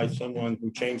over by someone who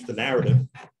changed the narrative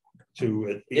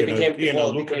to it being a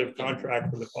lucrative contract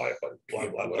for the firefighters, blah,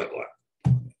 blah, blah, blah.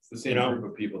 It's the same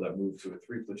group of people that moved to a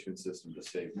 3-platoon system to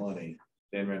save money,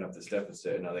 then ran up this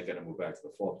deficit, and now they got to move back to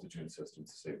the 4-platoon system to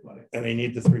save money. And they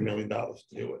need the $3 million to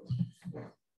do it.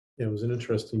 Yeah, it was an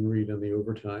interesting read on the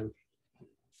overtime.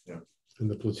 Yeah.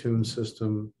 And the platoon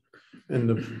system.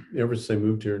 And ever since I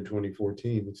moved here in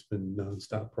 2014, it's been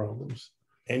nonstop problems.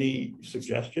 Any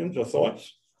suggestions or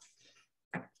thoughts?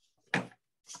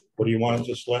 What do you want to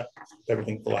just let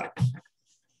everything collapse?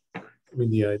 I mean,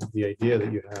 the idea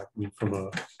that you have from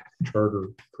a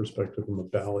charter perspective, from a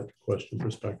ballot question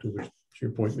perspective, which to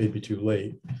your point may be too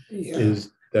late,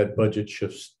 is that budget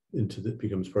shifts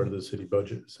becomes part of the city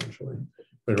budget essentially.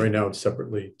 But right now it's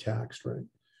separately taxed, right?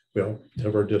 We all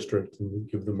have our district and we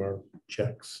give them our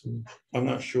checks. I'm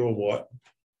not sure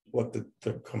what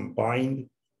the combined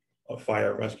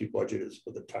fire rescue budget is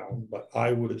for the town, but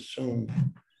I would assume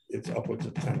it's upwards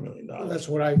of $10 million. That's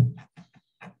what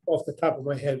off the top of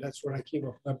my head, that's what I came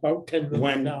up with, about $10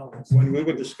 million. When we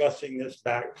were discussing this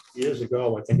back years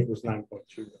ago, I think it was 9.2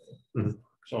 million. Mm-hmm.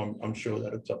 So I'm sure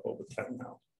that it's up over 10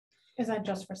 now. Is that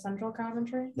just for Central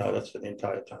Coventry? No, that's for the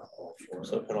entire town.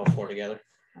 So put all 4 together.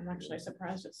 I'm actually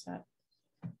surprised it's that.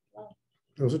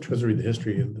 I was interested to read the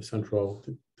history of the Central.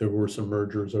 There were some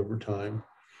mergers over time.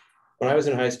 When I was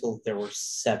in high school, there were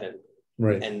 7.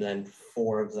 Right. And then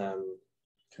 4 of them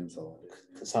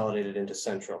Consolidated into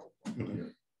Central. Mm-hmm.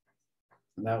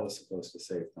 And that was supposed to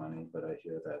save money, but I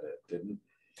hear that it didn't.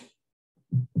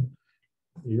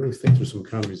 You always think there's some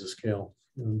economies of scale,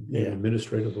 Yeah.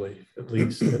 administratively, at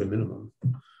least at a minimum.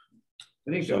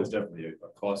 I think there was definitely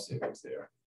a cost savings there,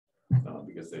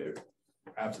 because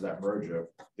after that merger,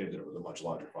 they did it with a much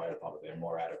larger fire department. They had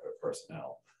more adequate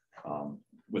personnel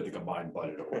with the combined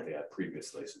budget of what they had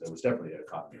previously. So there was definitely an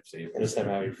economy of savings. Instead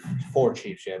of having 4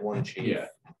 chiefs, you had 1 chief. Yeah,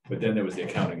 but then there was the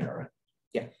accounting error.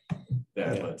 Yeah.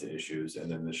 That led to issues,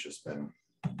 and then there's just been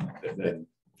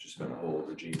a whole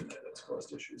regime in there that's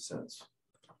caused issues since.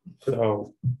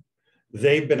 So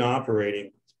they've been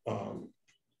operating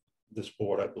this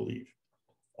board, I believe,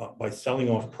 by selling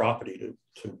off property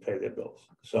to pay their bills.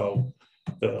 So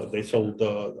they sold,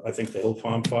 I think the Hill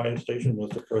Farm Fire Station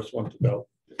was the first one to go.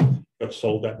 Got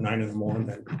sold at 9 in the morning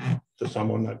and to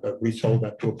someone that got resold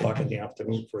at 2 o'clock in the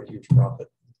afternoon for a huge profit.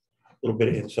 A little bit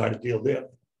of insider deal there.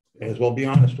 May as well be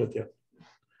honest with you.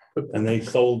 And they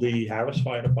sold the Harris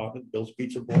Fire Department. Bill's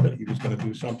Pizza bought it. He was going to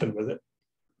do something with it.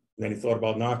 And then he thought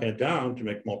about knocking it down to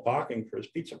make more parking for his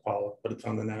pizza parlor, but it's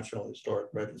on the National Historic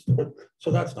Register.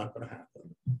 So that's not going to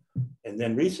happen. And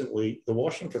then recently, the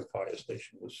Washington Fire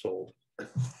Station was sold.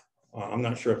 I'm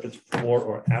not sure if it's before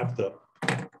or after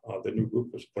the new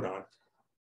roof was put on,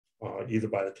 either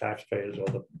by the taxpayers or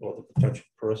the potential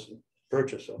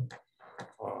purchaser.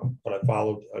 But I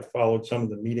followed some of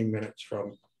the meeting minutes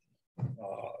from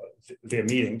their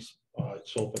meetings. It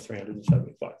sold for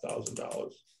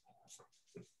 $375,000,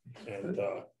 and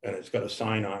it's got a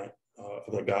sign on it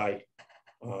of the guy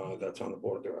that's on the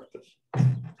board of directors.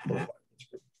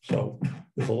 So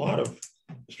there's a lot of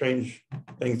strange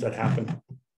things that happen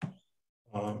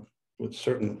with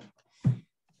certain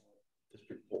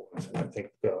district boards, and I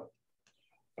think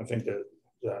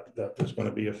that there's going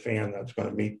to be a fan that's going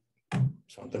to meet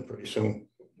something pretty soon.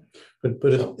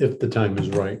 But if the time is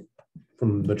right,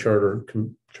 from the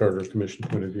Charters Commission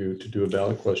point of view, to do a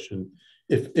ballot question,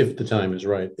 if the time is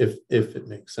right, if it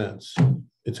makes sense,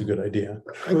 it's a good idea.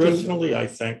 Personally, I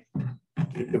think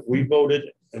if we voted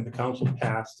and the council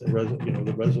passed the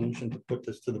resolution to put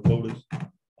this to the voters,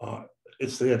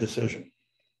 it's their decision.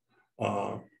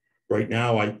 Right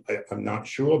now, I'm not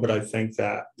sure, but I think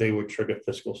that they would trigger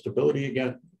fiscal stability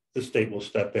again. The state will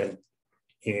step in,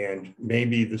 and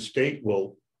maybe the state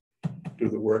will do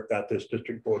the work that this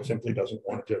district board simply doesn't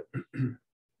want to do.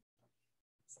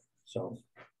 So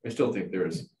I still think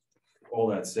there's, all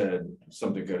that said,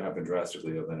 something could happen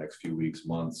drastically over the next few weeks,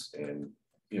 months, and,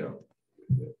 you know,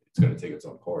 it's going to take its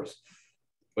own course.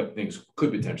 But things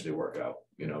could potentially work out,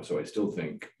 you know, so I still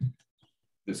think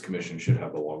this commission should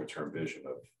have a longer term vision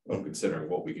of considering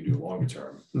what we can do longer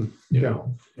term, you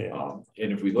know. yeah.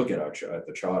 And if we look at at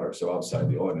the charter, so outside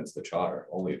the ordinance, the charter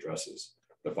only addresses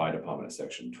the fire department in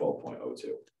section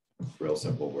 12.02. Real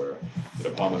simple, where the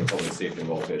Department of Public Safety and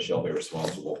Welfare shall be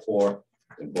responsible for,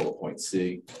 in bullet point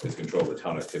C, is control the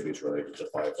town activities related to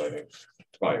firefighting,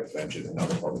 fire prevention, and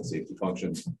other public safety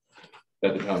functions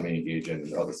that the town may engage in,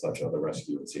 and other such other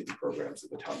rescue and safety programs that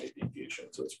the town may be engaged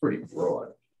in. So it's pretty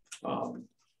broad.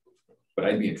 But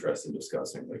I'd be interested in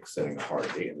discussing, like, setting a hard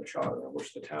date in the charter in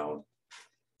which the town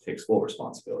takes full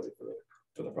responsibility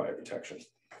for the fire protection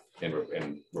and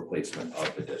replacement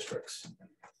of the districts.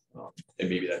 And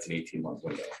maybe that's an 18-month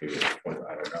window. Maybe it's 20,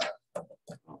 I don't know.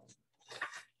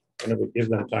 And it would give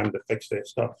them time to fix their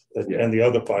stuff, Yeah. and the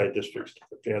other fire districts to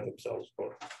prepare themselves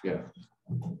for it. Yeah.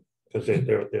 Because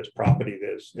there's property,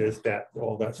 there's that,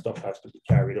 all that stuff has to be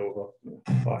carried over.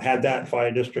 Had that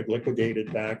fire district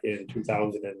liquidated back in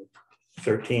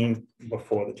 2013,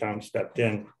 before the town stepped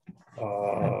in,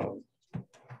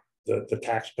 the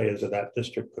taxpayers of that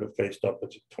district could have faced up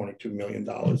to $22 million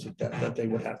of debt that they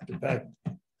would have to pay.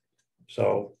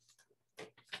 So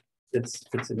it's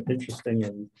an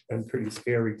interesting and pretty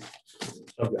scary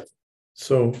subject.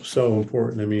 So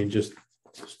important. I mean, just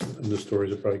the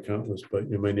stories are probably countless, but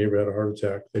you know, my neighbor had a heart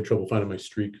attack. They had trouble finding my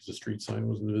street because the street sign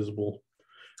wasn't visible.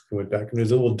 I went back and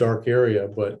there's a little dark area,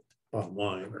 but bottom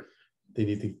line, they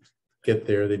need to get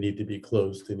there. They need to be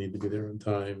close. They need to be there on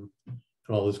time. And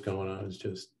all this going on is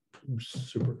just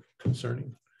super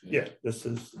concerning. Yeah, this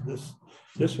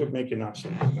would make you not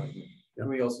sleep at night. And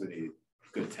we also need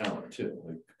good talent too.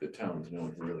 Like, the town is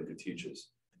known for really good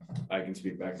teachers. I can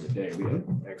speak back in the day, we had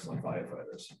excellent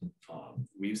firefighters.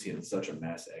 We've seen such a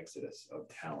mass exodus of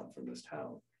talent from this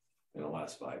town in the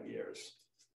last 5 years.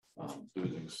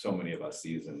 Losing so many of us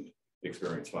seasoned,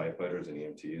 experienced firefighters and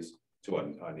EMTs to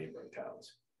our neighboring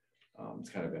towns. It's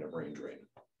kind of been a brain drain.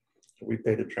 So we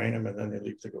pay to train them and then they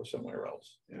leave to go somewhere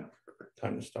else. Yeah.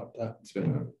 Time to stop that. It's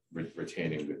been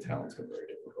retaining good talent's been very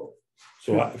difficult.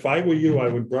 So if I were you, I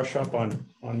would brush up on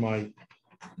my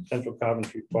Central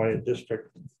Coventry Fire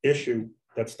District issue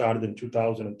that started in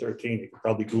 2013. You could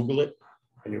probably Google it,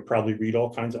 and you'll probably read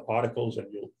all kinds of articles, and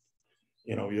you'll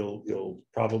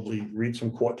probably read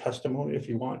some court testimony if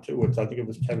you want to. I think it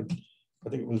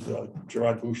was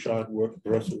Gerard Bouchard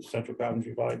versus Central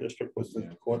Coventry Fire District was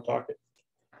the court docket.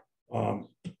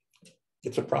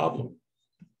 It's a problem.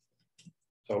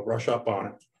 So brush up on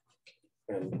it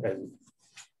and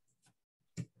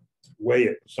weigh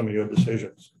it, some of your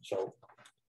decisions. So,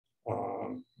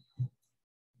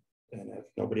 and if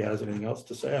nobody has anything else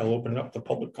to say, I'll open it up to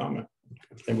public comment.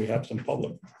 And we have some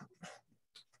public.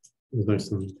 It was nice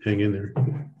to hang in there.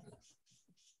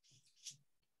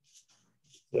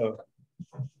 So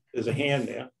there's a hand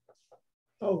there.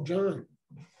 Oh, John.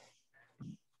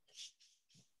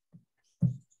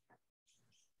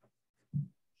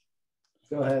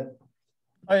 Go ahead.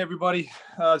 Hi, everybody.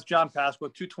 It's John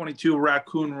Pasqua, 222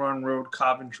 Raccoon Run Road,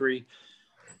 Coventry.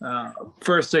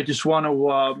 First, I just want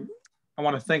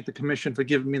to thank the commission for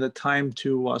giving me the time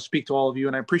to speak to all of you,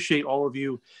 and I appreciate all of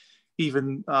you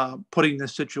even putting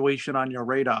this situation on your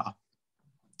radar.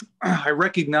 I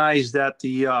recognize that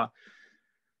the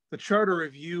Charter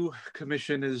Review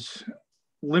Commission is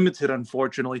limited,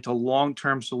 unfortunately, to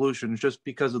long-term solutions just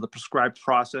because of the prescribed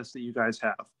process that you guys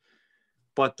have.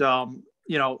 But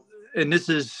you know, and this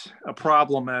is a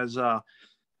problem as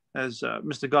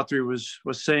Mr. Guthrie was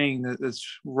saying, that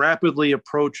it's rapidly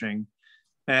approaching.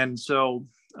 And so,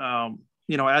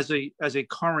 you know, as a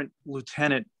current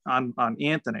lieutenant on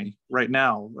Anthony right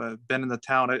now, been in the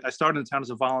town. I started in the town as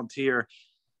a volunteer,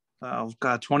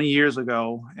 20 years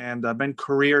ago, and I've been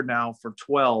careered now for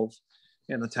 12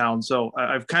 in the town. So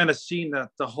I've kind of seen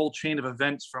the whole chain of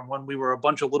events from when we were a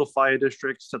bunch of little fire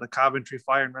districts to the Coventry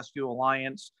Fire and Rescue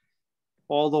Alliance,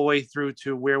 all the way through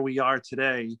to where we are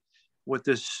today with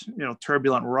this, you know,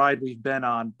 turbulent ride we've been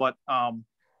on. But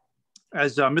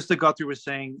as Mr. Guthrie was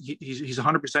saying, he's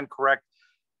 100% correct.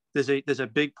 There's a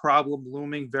big problem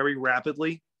looming very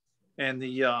rapidly, and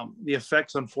the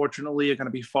effects, unfortunately, are going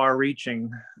to be far-reaching.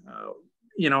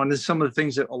 You know, and there's some of the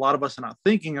things that a lot of us are not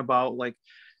thinking about, like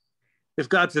if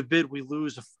God forbid we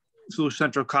lose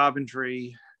Central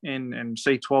Coventry, in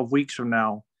say 12 weeks from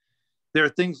now, there are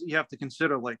things that you have to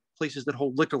consider, like places that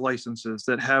hold liquor licenses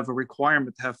that have a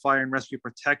requirement to have fire and rescue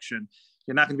protection.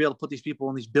 You're not going to be able to put these people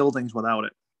in these buildings without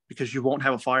it, because you won't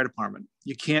have a fire department.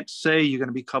 You can't say you're going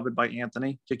to be covered by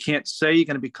Anthony. You can't say you're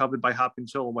going to be covered by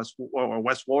Hopkins Hill or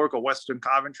West Warwick or Western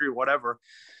Coventry or whatever,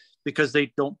 because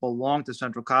they don't belong to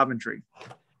Central Coventry.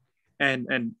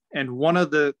 And one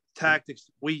of the tactics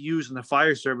we use in the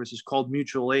fire service is called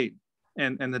mutual aid.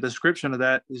 And the description of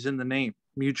that is in the name,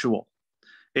 mutual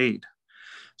aid.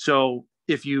 So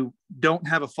if you don't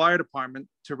have a fire department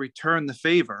to return the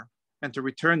favor and to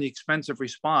return the expensive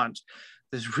response,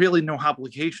 there's really no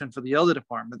obligation for the other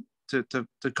department to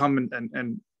come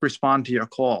and respond to your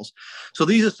calls. So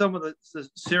these are some of the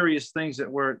serious things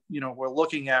that we're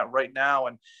looking at right now.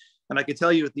 And I can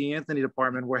tell you at the Anthony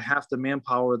department, we're half the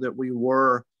manpower that we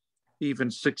were even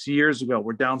 6 years ago.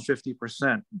 We're down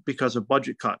 50% because of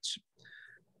budget cuts.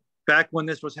 Back when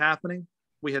this was happening,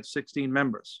 we had 16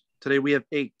 members. Today we have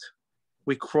 8.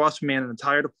 We cross-man an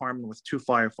entire department with 2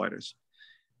 firefighters.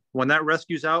 When that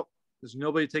rescue's out, there's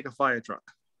nobody to take a fire truck.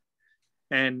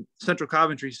 And Central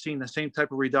Coventry's seen the same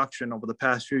type of reduction over the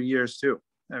past few years too.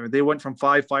 I mean, they went from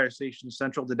 5 fire stations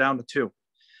central to down to 2.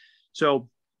 So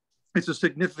it's a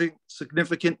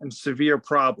significant and severe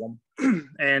problem.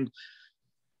 And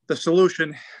the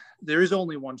solution, there is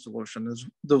only one solution.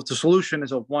 The solution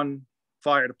is a one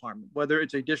fire department, whether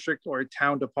it's a district or a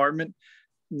town department,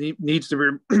 needs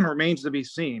to remains to be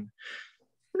seen.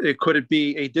 Could it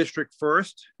be a district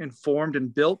first, informed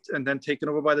and built, and then taken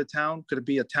over by the town? Could it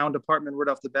be a town department right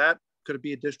off the bat? Could it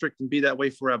be a district and be that way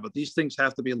forever? These things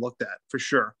have to be looked at for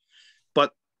sure.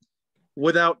 But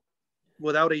without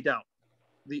a doubt,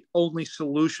 the only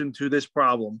solution to this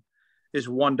problem is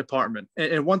one department.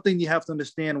 And one thing you have to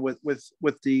understand with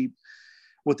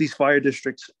these fire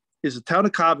districts is the town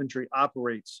of Coventry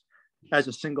operates as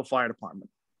a single fire department.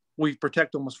 We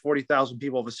protect almost 40,000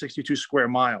 people over 62 square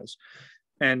miles.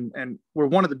 And we're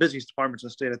one of the busiest departments in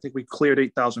the state. I think we cleared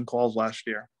 8,000 calls last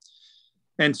year.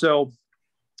 And so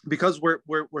because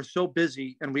we're so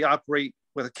busy and we operate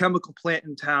with a chemical plant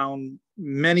in town,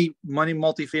 many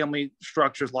multifamily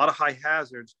structures, a lot of high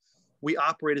hazards, we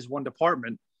operate as one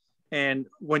department. And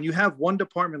when you have one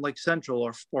department like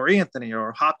Central or Anthony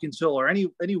or Hopkins Hill or any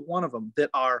one of them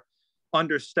that are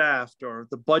understaffed or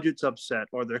the budget's upset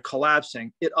or they're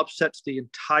collapsing, it upsets the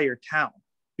entire town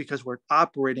because we're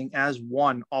operating as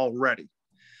one already.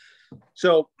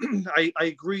 So I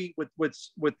agree with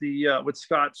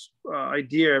Scott's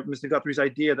idea, Mr. Guthrie's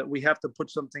idea, that we have to put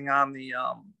something on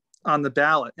the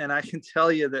ballot. And I can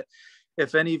tell you that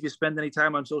if any of you spend any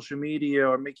time on social media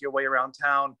or make your way around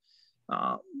town,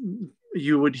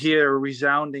 you would hear a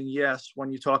resounding yes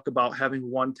when you talk about having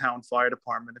one town fire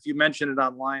department. If you mention it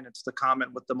online, it's the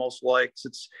comment with the most likes.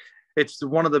 It's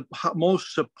one of the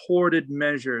most supported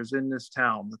measures in this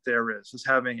town that there is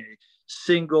having a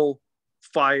single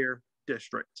fire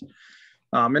district.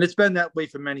 And it's been that way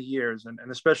for many years, and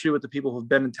especially with the people who've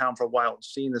been in town for a while and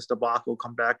seen this debacle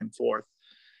come back and forth.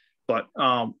 But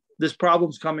this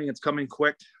problem's coming, it's coming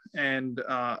quick, and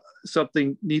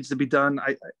something needs to be done.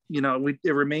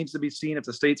 It remains to be seen if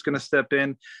the state's going to step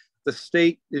in. The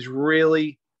state and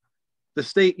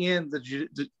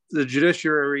the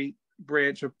judiciary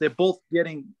branch, they're both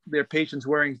getting their patience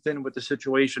wearing thin with the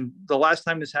situation. The last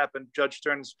time this happened, Judge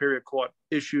Stern in Superior Court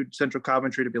issued Central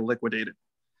Coventry to be liquidated,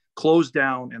 closed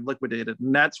down and liquidated.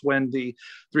 And that's when the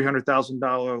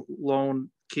 $300,000 loan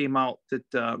came out that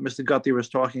Mr. Guthrie was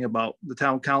talking about. The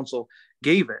town council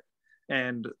gave it,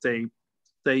 and they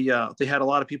had a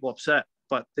lot of people upset,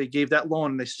 but they gave that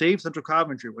loan and they saved Central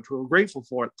Coventry, which we were grateful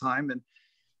for at the time. And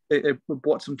it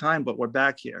bought some time, but we're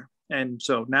back here. And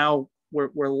so now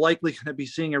we're likely going to be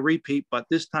seeing a repeat, but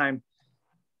this time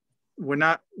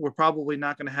we're probably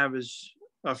not going to have as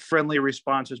a friendly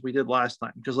response as we did last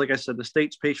time. Because like I said, the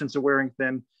state's patience are wearing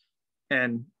thin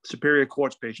and Superior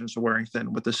Court's patience are wearing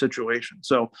thin with the situation.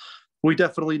 So we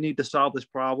definitely need to solve this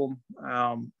problem.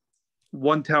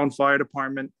 One town fire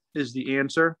department is the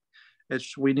answer.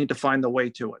 We need to find the way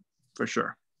to it for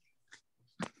sure.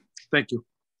 Thank you.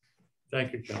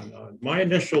 Thank you, John. My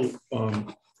initial,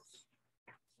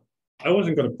 I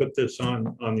wasn't going to put this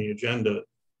on the agenda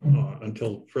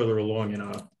until further along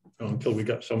until we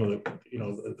got some of the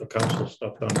council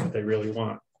stuff done that they really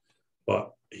want.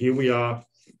 But here we are.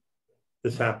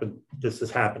 This happened. This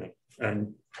is happening,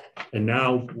 and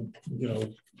now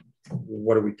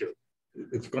what do we do?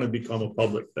 It's going to become a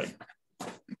public thing.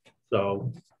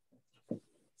 So,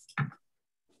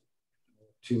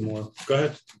 2 more. Go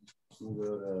ahead. We'll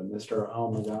go to Mr.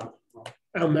 Al Magno.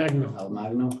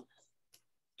 Magno.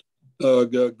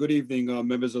 Good evening,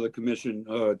 members of the commission,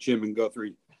 Chairman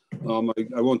Guthrie.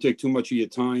 I won't take too much of your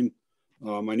time.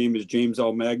 My name is James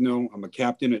Almagno. I'm a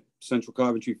captain at Central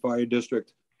Coventry Fire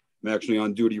District. I'm actually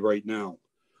on duty right now.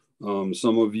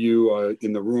 Some of you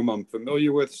in the room I'm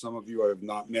familiar with, some of you I have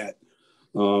not met.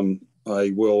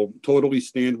 I will totally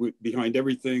stand behind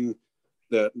everything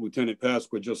that Lieutenant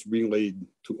Pasqua just relayed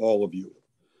to all of you.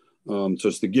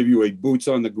 Just to give you a boots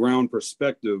on the ground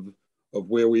perspective of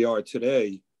where we are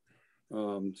today,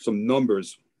 some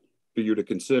numbers for you to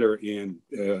consider and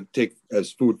take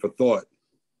as food for thought.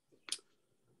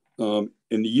 In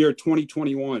the year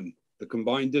 2021, the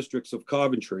combined districts of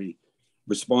Coventry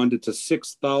responded to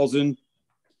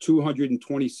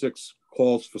 6,226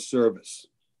 calls for service.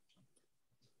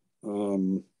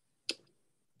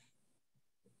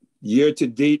 Year to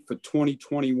date for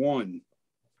 2021,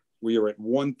 we are at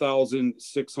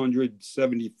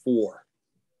 1,674.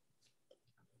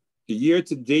 The year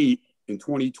to date in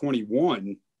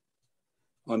 2021,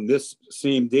 on this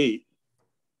same date,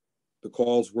 the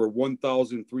calls were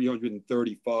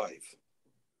 1,335.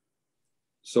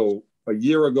 So a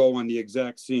year ago on the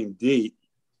exact same date,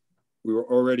 we're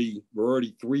already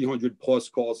 300 plus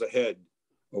calls ahead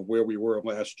of where we were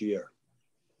last year.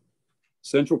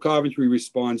 Central Coventry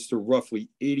responds to roughly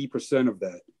 80% of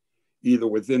that, either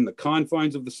within the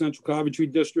confines of the Central Coventry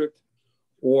district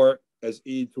or as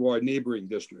aid to our neighboring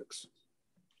districts.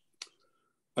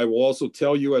 I will also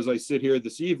tell you, as I sit here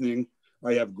this evening,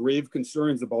 I have grave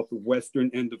concerns about the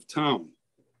western end of town.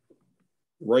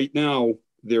 Right now,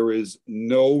 there is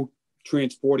no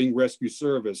transporting rescue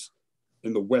service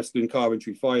in the Western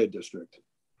Coventry Fire District.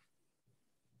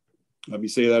 Let me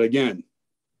say that again.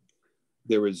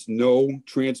 There is no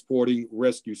transporting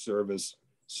rescue service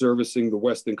servicing the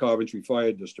Western Coventry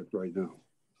Fire District right now.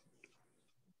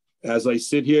 As I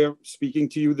sit here speaking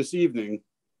to you this evening,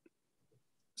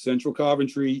 Central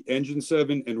Coventry Engine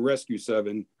 7 and Rescue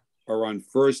 7 are on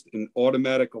first and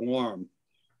automatic alarm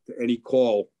to any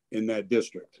call in that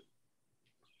district.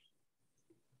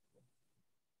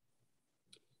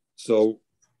 So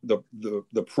the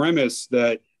premise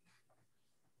that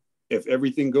if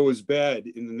everything goes bad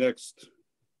in the next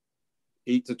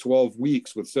 8 to 12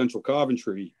 weeks with Central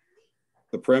Coventry,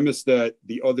 the premise that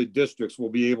the other districts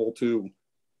will be able to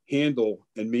handle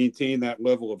and maintain that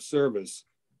level of service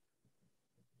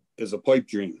is a pipe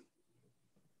dream.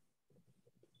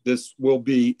 This will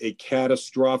be a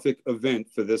catastrophic event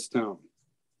for this town.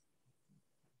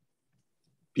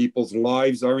 People's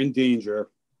lives are in danger,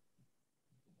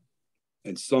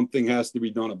 and something has to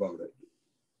be done about it.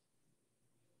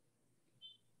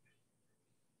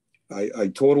 I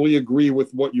totally agree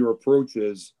with what your approach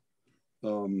is.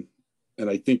 And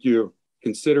I think you're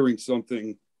considering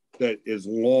something that is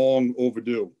long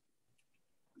overdue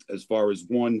as far as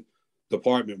one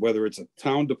department, whether it's a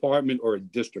town department or a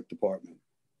district department.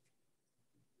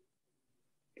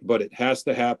 But it has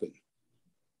to happen.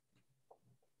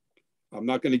 I'm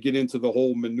not going to get into the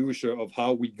whole minutia of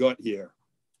how we got here.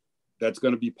 That's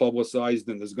going to be publicized,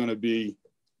 and there's going to be,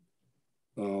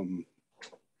 you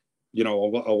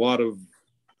know, a lot of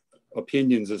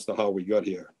opinions as to how we got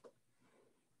here.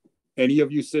 Any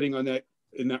of you sitting on that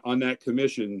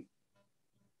commission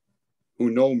who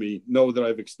know me know that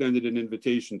I've extended an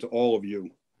invitation to all of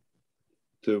you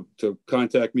to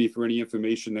contact me for any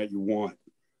information that you want.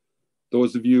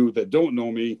 Those of you that don't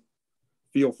know me,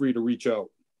 feel free to reach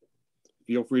out.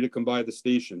 Feel free to come by the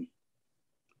station,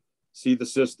 see the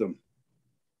system,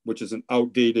 which is an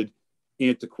outdated,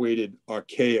 antiquated,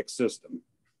 archaic system.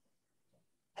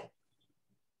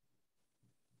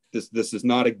 This is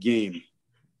not a game.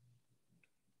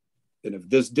 And if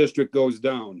this district goes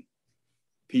down,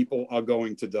 people are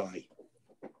going to die.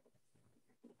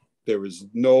 There is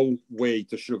no way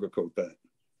to sugarcoat that.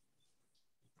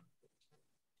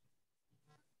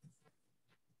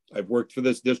 I've worked for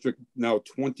this district now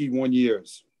 21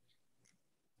 years.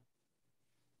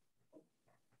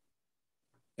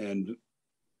 And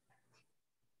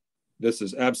this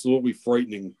is absolutely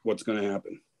frightening what's going to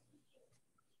happen.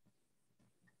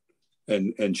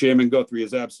 And Chairman Guthrie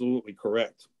is absolutely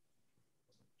correct.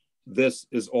 This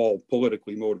is all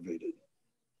politically motivated.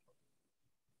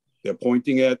 They're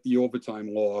pointing at the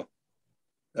overtime law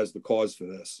as the cause for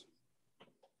this.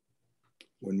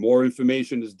 When more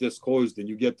information is disclosed and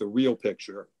you get the real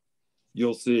picture,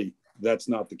 you'll see that's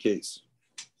not the case.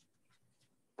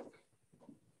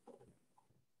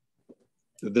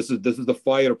 This is the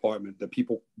fire department that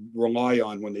people rely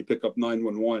on when they pick up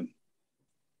 911.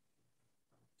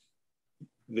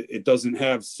 It doesn't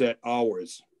have set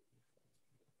hours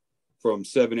from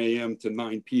 7 a.m. to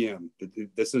 9 p.m.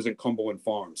 This isn't Cumberland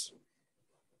Farms.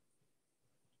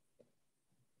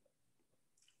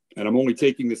 And I'm only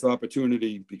taking this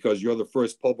opportunity because you're the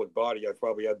first public body I've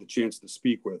probably had the chance to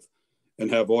speak with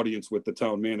and have audience with the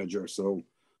town manager. So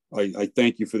I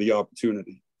thank you for the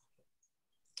opportunity.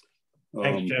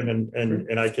 Thanks, Jim,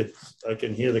 and I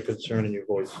can hear the concern in your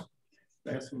voice.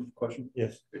 Can I ask him a question?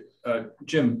 Yes.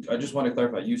 Jim, I just want to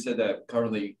clarify. You said that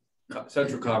currently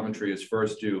Central Coventry is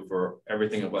first due for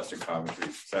everything in Western Coventry.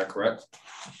 Is that correct?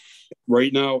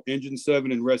 Right now, Engine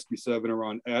 7 and Rescue 7 are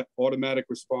on automatic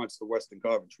response to Western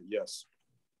Coventry. Yes.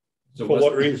 So for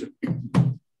what reason?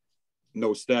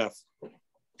 No staff.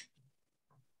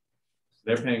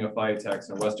 They're paying a fire tax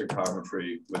in Western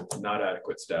Coventry with not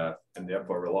adequate staff, and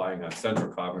therefore relying on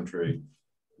Central Coventry,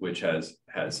 which has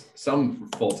some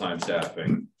full-time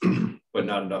staffing, but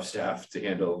not enough staff to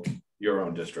handle your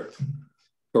own district.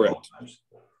 Correct.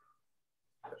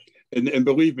 And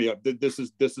believe me, this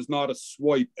is not a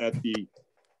swipe at the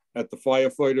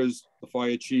firefighters, the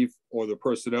fire chief, or the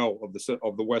personnel of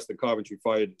the Western Coventry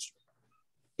Fire District.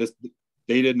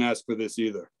 They didn't ask for this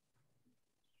either.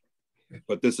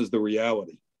 But this is the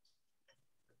reality.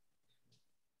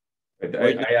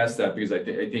 I asked that because I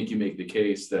think you make the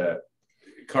case that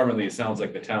currently it sounds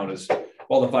like the town is,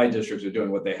 all the fire districts are doing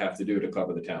what they have to do to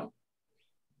cover the town.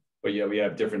 But yeah, we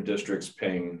have different districts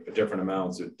paying different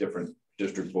amounts at different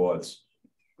district boards.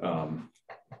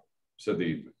 So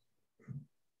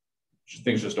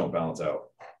things just don't balance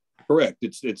out. Correct.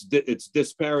 It's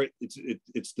disparate.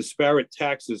 It's disparate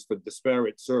taxes for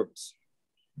disparate service.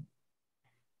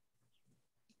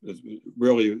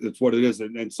 It's what it is.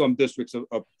 And some districts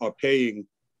are paying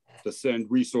to send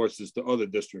resources to other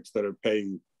districts that are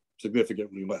paying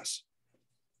significantly less.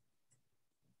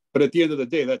 But at the end of the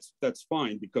day, that's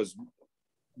fine, because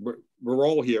we're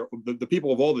all here. The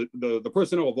people of all the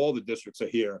personnel of all the districts are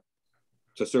here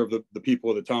to serve the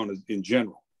people of the town in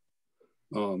general.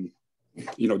 You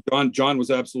know, John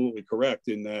was absolutely correct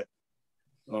in that,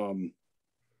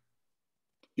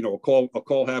 you know, a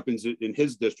call happens in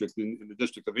his district, in the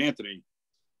district of Anthony,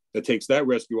 that takes that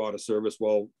rescue out of service.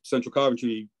 Well, Central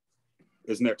Coventry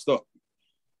is next up,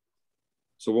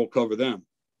 so we'll cover them.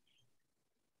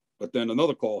 But then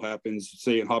another call happens,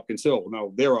 say in Hopkins Hill,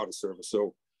 now they're out of service.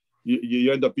 So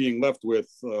you end up being left with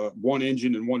one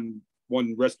engine and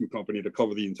one rescue company to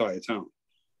cover the entire town.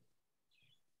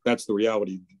 That's the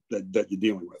reality that you're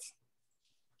dealing with.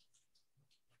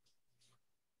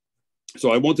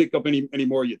 So I won't take up any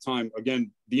more of your time.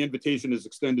 Again, the invitation is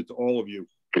extended to all of you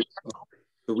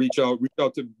to reach out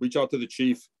to the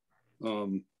chief.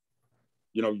 You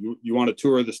know, you want to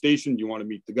tour the station, you want to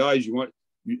meet the guys,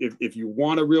 if you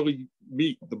want to really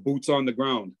meet the boots on the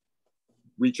ground,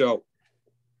 reach out.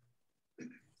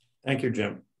 Thank you,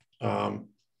 Jim. I'm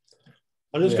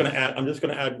just going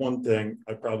to add one thing.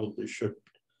 I probably should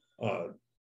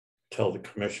tell the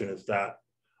commission is that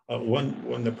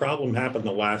when the problem happened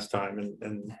the last time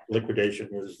and liquidation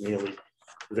was nearly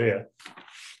there,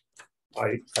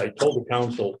 I told the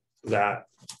council that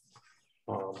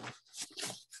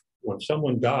when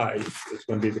someone dies, it's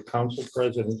going to be the council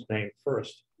president's name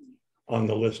first on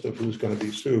the list of who's going to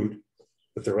be sued,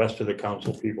 with the rest of the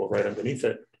council people right underneath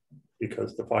it,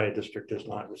 because the fire district is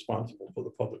not responsible for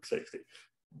the public safety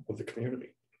of the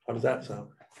community. How does that sound?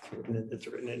 It's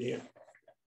written in here.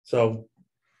 So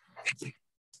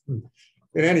in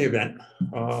any event,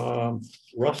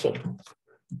 Russell.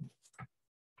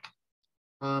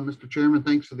 Mr. Chairman,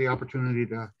 thanks for the opportunity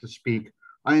to speak.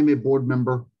 I am a board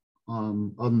member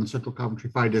on the Central Coventry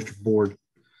Fire District Board.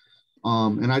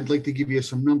 And I'd like to give you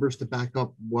some numbers to back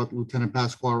up what Lieutenant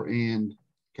Pasquale and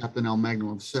Captain Al Magno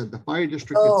have said. The fire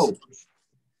district. Oh.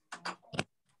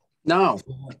 No.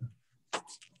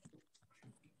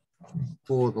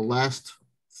 For the last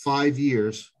 5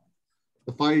 years,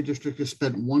 the fire district has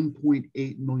spent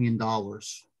 $1.8 million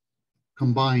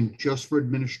combined just for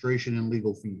administration and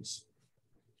legal fees.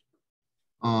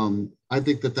 I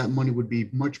think that money would be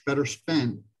much better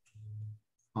spent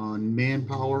on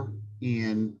manpower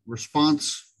and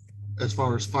response as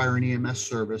far as fire and EMS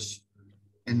service,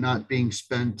 and not being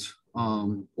spent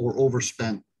or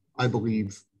overspent, I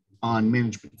believe, on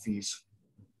management fees.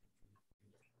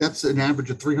 That's an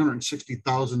average of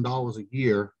 $360,000 a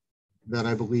year that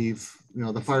I believe, you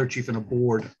know, the fire chief and a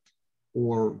board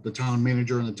or the town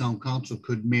manager and the town council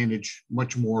could manage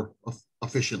much more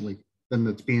efficiently than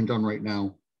it's being done right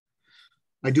now.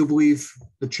 I do believe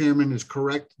the chairman is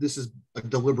correct. This is a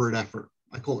deliberate effort.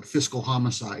 I call it fiscal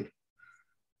homicide.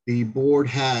 The board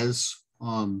has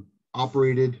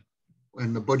operated,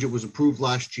 and the budget was approved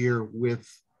last year with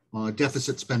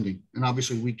deficit spending. And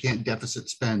obviously we can't deficit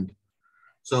spend.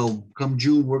 So come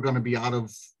June, we're going to be out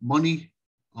of money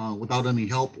without any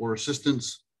help or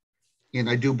assistance. And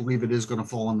I do believe it is going to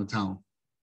fall on the town.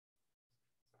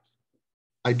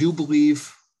 I do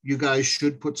believe you guys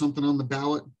should put something on the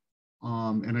ballot.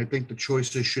 And I think the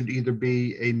choices should either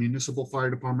be a municipal fire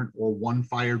department or one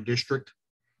fire district.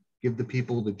 Give the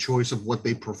people the choice of what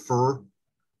they prefer.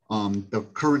 The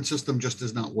current system just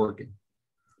is not working.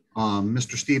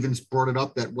 Mr. Stevens brought it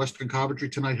up that Western Coventry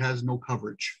tonight has no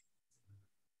coverage.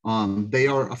 They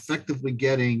are effectively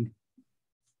getting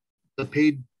the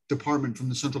paid department from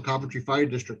the Central Coventry Fire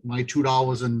District, my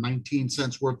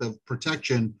 $2.19 worth of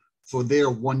protection for their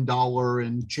 $1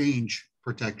 and change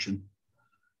protection.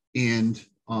 And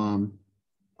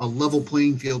a level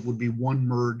playing field would be one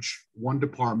merge, one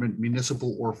department,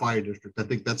 municipal or fire district. I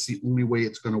think that's the only way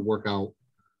it's going to work out.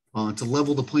 To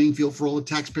level the playing field for all the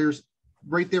taxpayers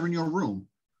right there in your room.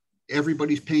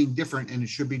 Everybody's paying different, and it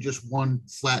should be just one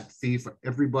flat fee for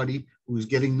everybody who's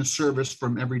getting the service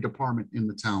from every department in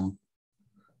the town.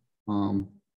 And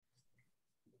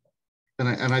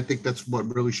I think that's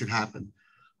what really should happen.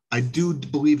 I do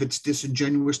believe it's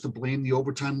disingenuous to blame the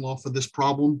overtime law for this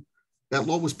problem. That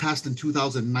law was passed in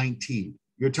 2019.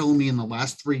 You're telling me in the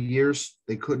last 3 years,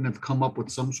 they couldn't have come up with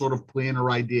some sort of plan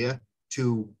or idea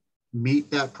to meet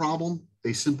that problem?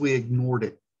 They simply ignored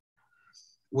it.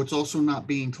 What's also not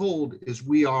being told is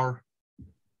we are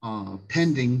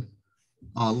pending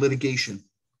litigation.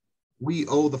 We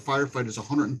owe the firefighters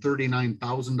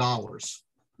 $139,000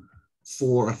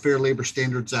 for a Fair Labor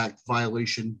Standards Act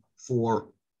violation for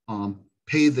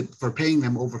paying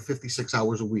them over 56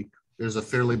 hours a week. There's a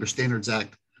Fair Labor Standards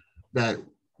Act that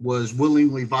was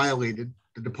willingly violated.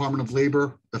 The Department of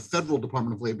Labor, the federal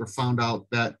Department of Labor, found out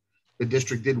that the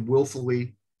district did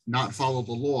willfully not follow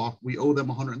the law. We owe them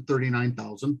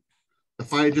 $139,000. The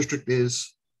fire district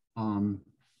is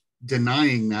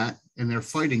denying that, and they're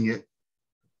fighting it.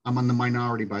 I'm on the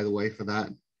minority, by the way, for that.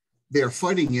 They're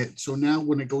fighting it. So now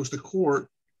when it goes to court,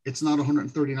 it's not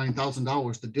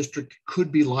 $139,000. The district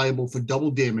could be liable for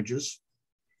double damages,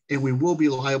 and we will be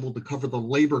liable to cover the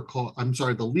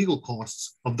the legal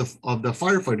costs of the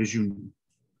firefighters union,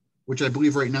 which I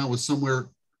believe right now is somewhere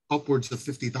upwards of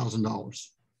 $50,000.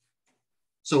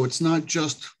 So it's not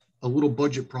just a little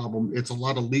budget problem. It's a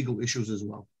lot of legal issues as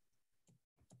well.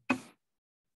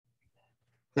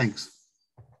 Thanks.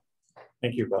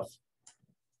 Thank you, Beth.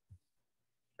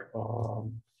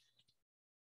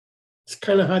 It's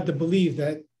kind of hard to believe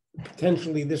that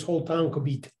potentially this whole town could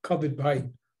be covered by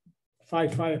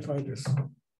 5 firefighters,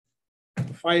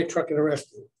 a fire truck and a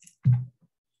rescue.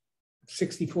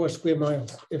 64 square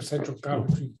miles if Central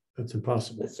Coventry. That's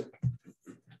impossible.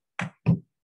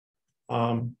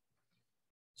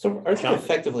 So are they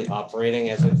effectively operating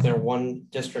as if they're one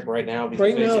district right now? Because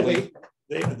right now,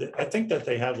 I think that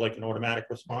they have like an automatic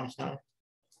response now,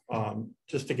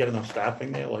 just to get enough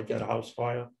staffing there, like at a house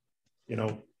fire, you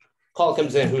know. Call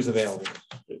comes in, who's available?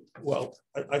 Well,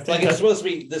 I think like it's supposed to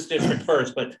be this district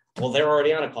first, but well, they're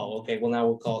already on a call. Okay, well now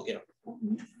we'll call, you know.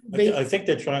 I think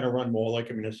they're trying to run more like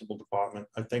a municipal department.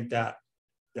 I think that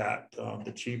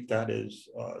the chief that is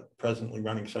presently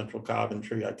running Central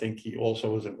Coventry, I think he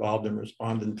also is involved in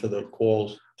responding to the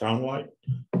calls townwide,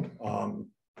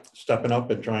 stepping up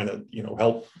and trying to,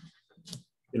 help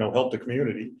the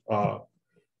community. But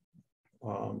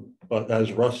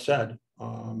as Russ said,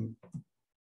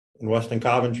 in Western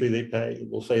Coventry, they pay,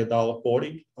 we'll say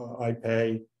 $1.40. I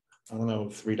pay, I don't know,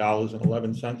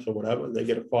 $3.11 or whatever. They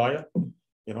get a fire,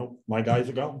 my guys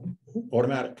are going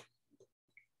automatic.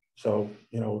 So,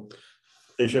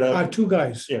 they should have 2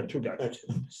 guys. Yeah, 2 guys.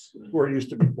 Where it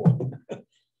used to be 4.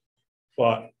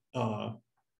 But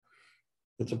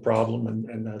it's a problem,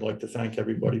 and I'd like to thank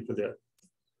everybody for their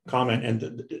comment. And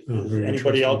is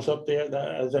anybody else up there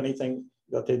that has anything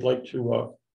that they'd like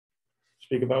to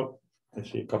speak about? I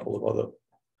see a couple of other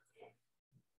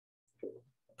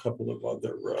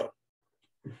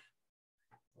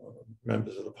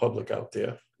members of the public out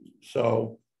there.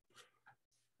 So,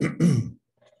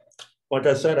 like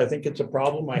I said, I think it's a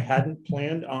problem. I hadn't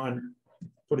planned on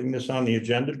putting this on the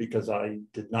agenda because I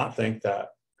did not think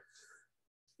that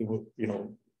they were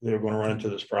going to run into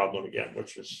this problem again,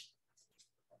 which is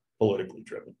politically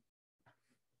driven.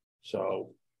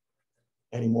 So,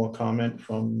 any more comment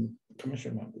from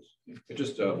commission members?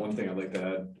 Just one thing I'd like to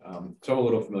add. So I'm a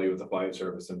little familiar with the fire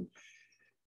service, and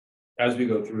as we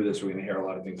go through this, we're going to hear a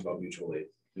lot of things about mutual aid.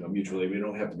 Mutual aid, we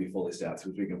don't have to be fully staffed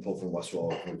because we can pull from West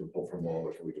Warwick, we can pull from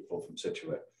Warwick, and we can pull from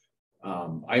Situate.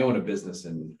 I own a business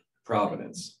in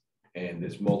Providence, and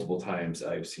there's multiple times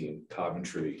I've seen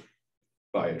Coventry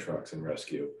fire trucks and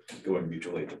rescue going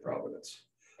mutual aid to Providence.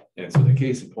 And so the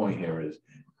case in point here is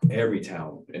every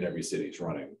town in every city is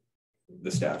running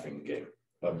the staffing game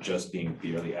of just being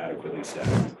barely adequately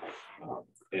staffed.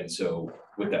 And so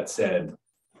with that said,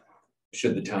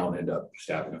 should the town end up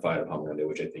staffing a fire department one day,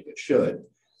 which I think it should,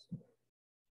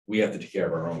 we have to take care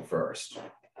of our own first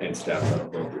and staff that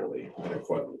appropriately and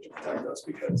accordingly to protect us,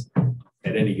 because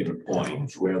at any given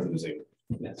point, we're losing.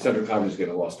 Central Coventry is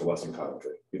getting lost to Western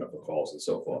Coventry, for calls and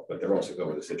so forth, but they're also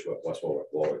going to Situate, West Warwick,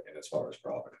 Warwick, and as far as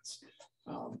Providence.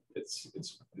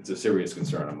 It's a serious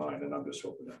concern of mine, and I'm just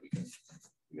hoping that we can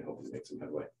hopefully make some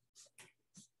headway.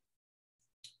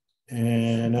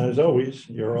 And as always,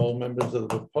 you're all members of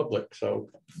the public, so.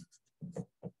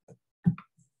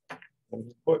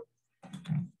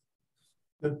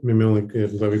 Maybe only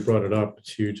good, glad we brought it up.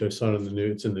 It's huge. I saw it in the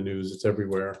news. It's in the news. It's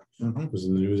everywhere. It was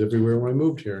in the news everywhere when I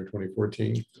moved here in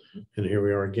 2014. And here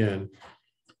we are again.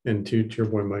 And to your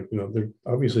point, Mike, there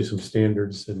are obviously some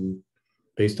standards and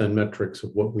based on metrics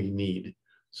of what we need.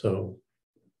 So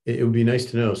it would be nice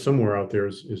to know somewhere out there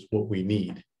is what we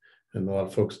need. And a lot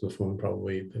of folks on the phone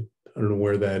probably, I don't know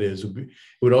where that is. It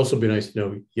would also be nice to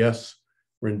know, yes,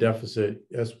 we're in deficit.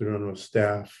 Yes, we don't have enough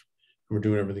staff. And we're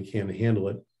doing everything we can to handle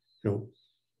it.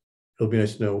 It'll be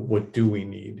nice to know what do we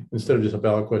need instead of just a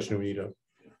ballot question. We need a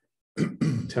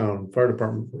town fire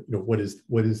department. What is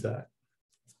that?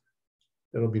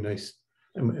 That'll be nice.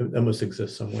 That must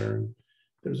exist somewhere. And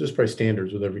there's just probably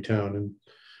standards with every town, and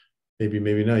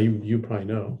maybe not. You probably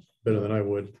know better than I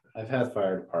would. I've had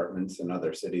fire departments in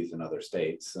other cities and other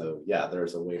states. So yeah,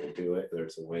 there's a way to do it.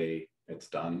 There's a way it's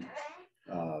done.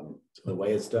 The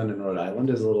way it's done in Rhode Island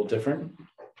is a little different.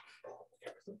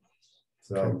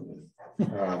 So,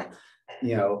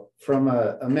 from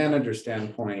a manager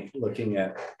standpoint, looking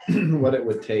at what it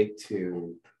would take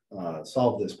to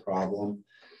solve this problem,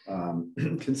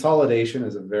 consolidation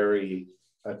is a very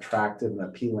attractive and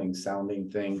appealing sounding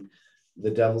thing.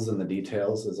 The devil's in the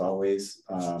details, as always.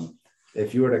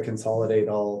 If you were to consolidate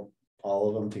all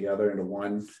of them together into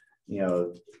one,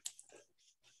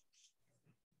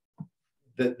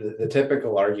 the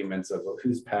typical arguments of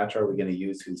whose patch are we going to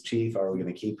use, who's chief, are we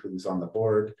going to keep who's on the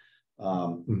board?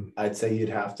 I'd say you'd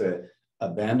have to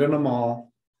abandon them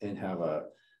all and have a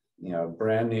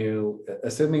brand new,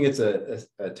 assuming it's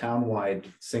a town-wide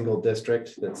single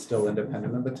district that's still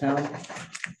independent of the town,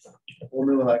 a whole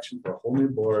new election for a whole new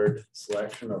board,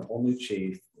 selection of a whole new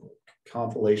chief,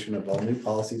 compilation of all new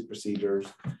policies, procedures,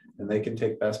 and they can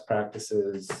take best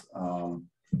practices.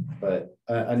 But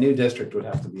a new district would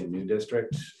have to be a new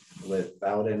district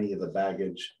without any of the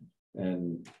baggage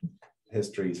and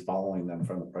histories following them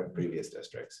from the previous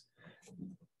districts.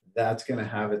 That's going to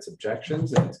have its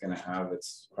objections and it's going to have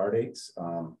its heartaches.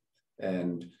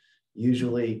 And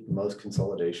usually most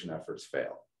consolidation efforts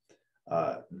fail.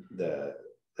 The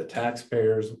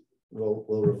taxpayers will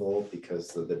revolt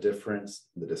because of the difference,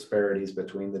 the disparities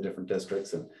between the different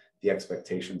districts and the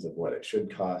expectations of what it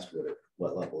should cost,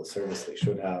 what level of service they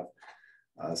should have.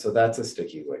 So that's a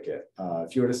sticky wicket.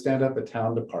 If you were to stand up a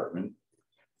town department,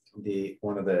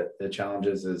 one of the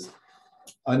challenges is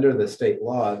under the state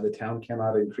law, the town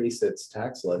cannot increase its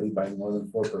tax levy by more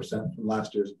than 4% from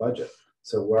last year's budget.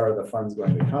 So where are the funds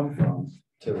going to come from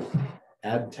to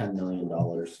add $10 million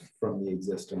from the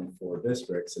existing 4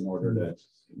 districts in order to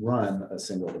run a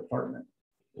single department?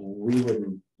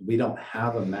 We don't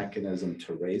have a mechanism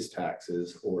to raise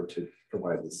taxes or to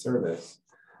provide the service,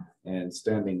 and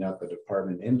standing up a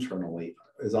department internally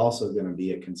is also going to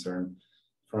be a concern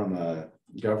from a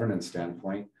governance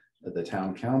standpoint. At the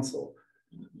town council,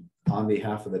 on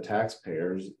behalf of the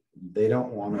taxpayers, they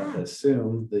don't want to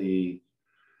assume the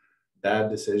bad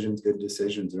decisions, good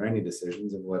decisions, or any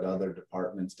decisions of what other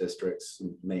departments, districts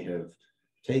may have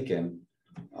taken.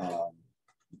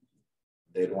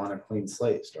 They'd want a clean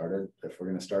slate started. If we're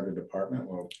going to start a department,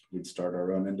 well, we'd start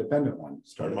our own independent one,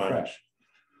 start it fresh.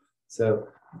 So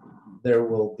there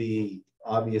will be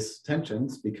obvious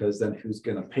tensions, because then who's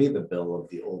going to pay the bill of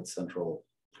the old Central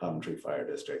Coventry Fire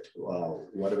District? Well,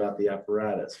 what about the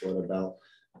apparatus? What about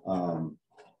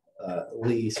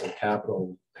lease or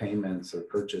capital payments or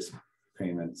purchase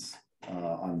payments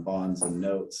on bonds and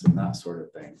notes and that sort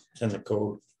of thing? It's in the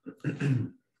code.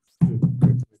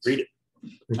 Read it.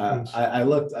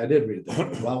 I did read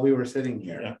that while we were sitting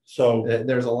here. Yeah. So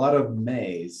there's a lot of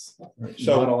mays,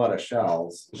 not a lot of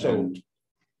shells. So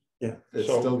yeah, it's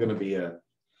still going to be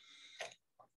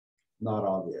not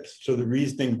obvious. So the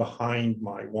reasoning behind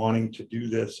my wanting to do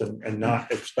this and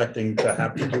not expecting to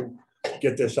have to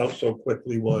get this out so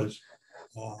quickly was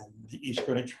the East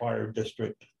Greenwich Fire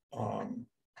District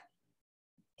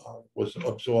was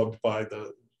absorbed by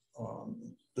the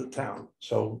town,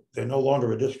 so they're no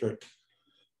longer a district.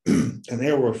 And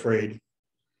they were afraid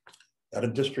that a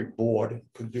district board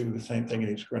could do the same thing in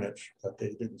East Greenwich that they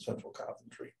did in Central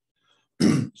Coventry.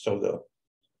 So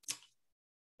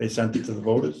They sent it to the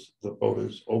voters. The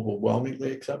voters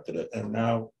overwhelmingly accepted it, and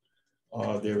now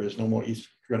there is no more East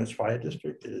Greenwich Fire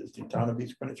District. It is the town of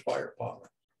East Greenwich Fire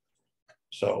Department.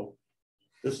 So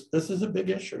this is a big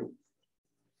issue.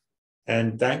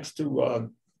 And thanks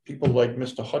to people like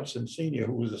Mr. Hudson Sr.,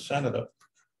 who was a senator,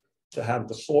 to have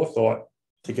the forethought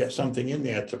to get something in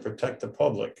there to protect the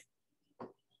public.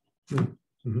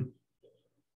 Mm-hmm.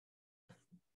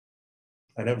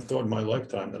 I never thought in my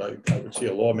lifetime that I would see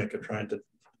a lawmaker trying to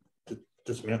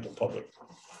dismantle public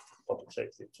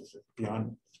safety. It's just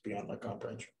beyond my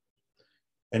comprehension.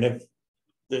 And if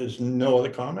there's no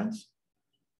other comments,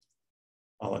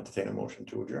 I'll entertain a motion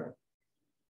to adjourn.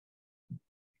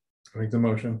 Make the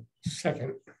motion.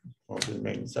 Second. Motion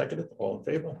made and seconded. All in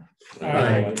favor?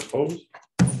 Aye. Opposed?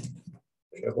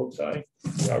 Chair votes aye.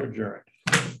 We are adjourned.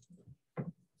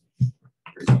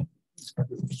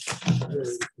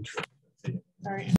 All right.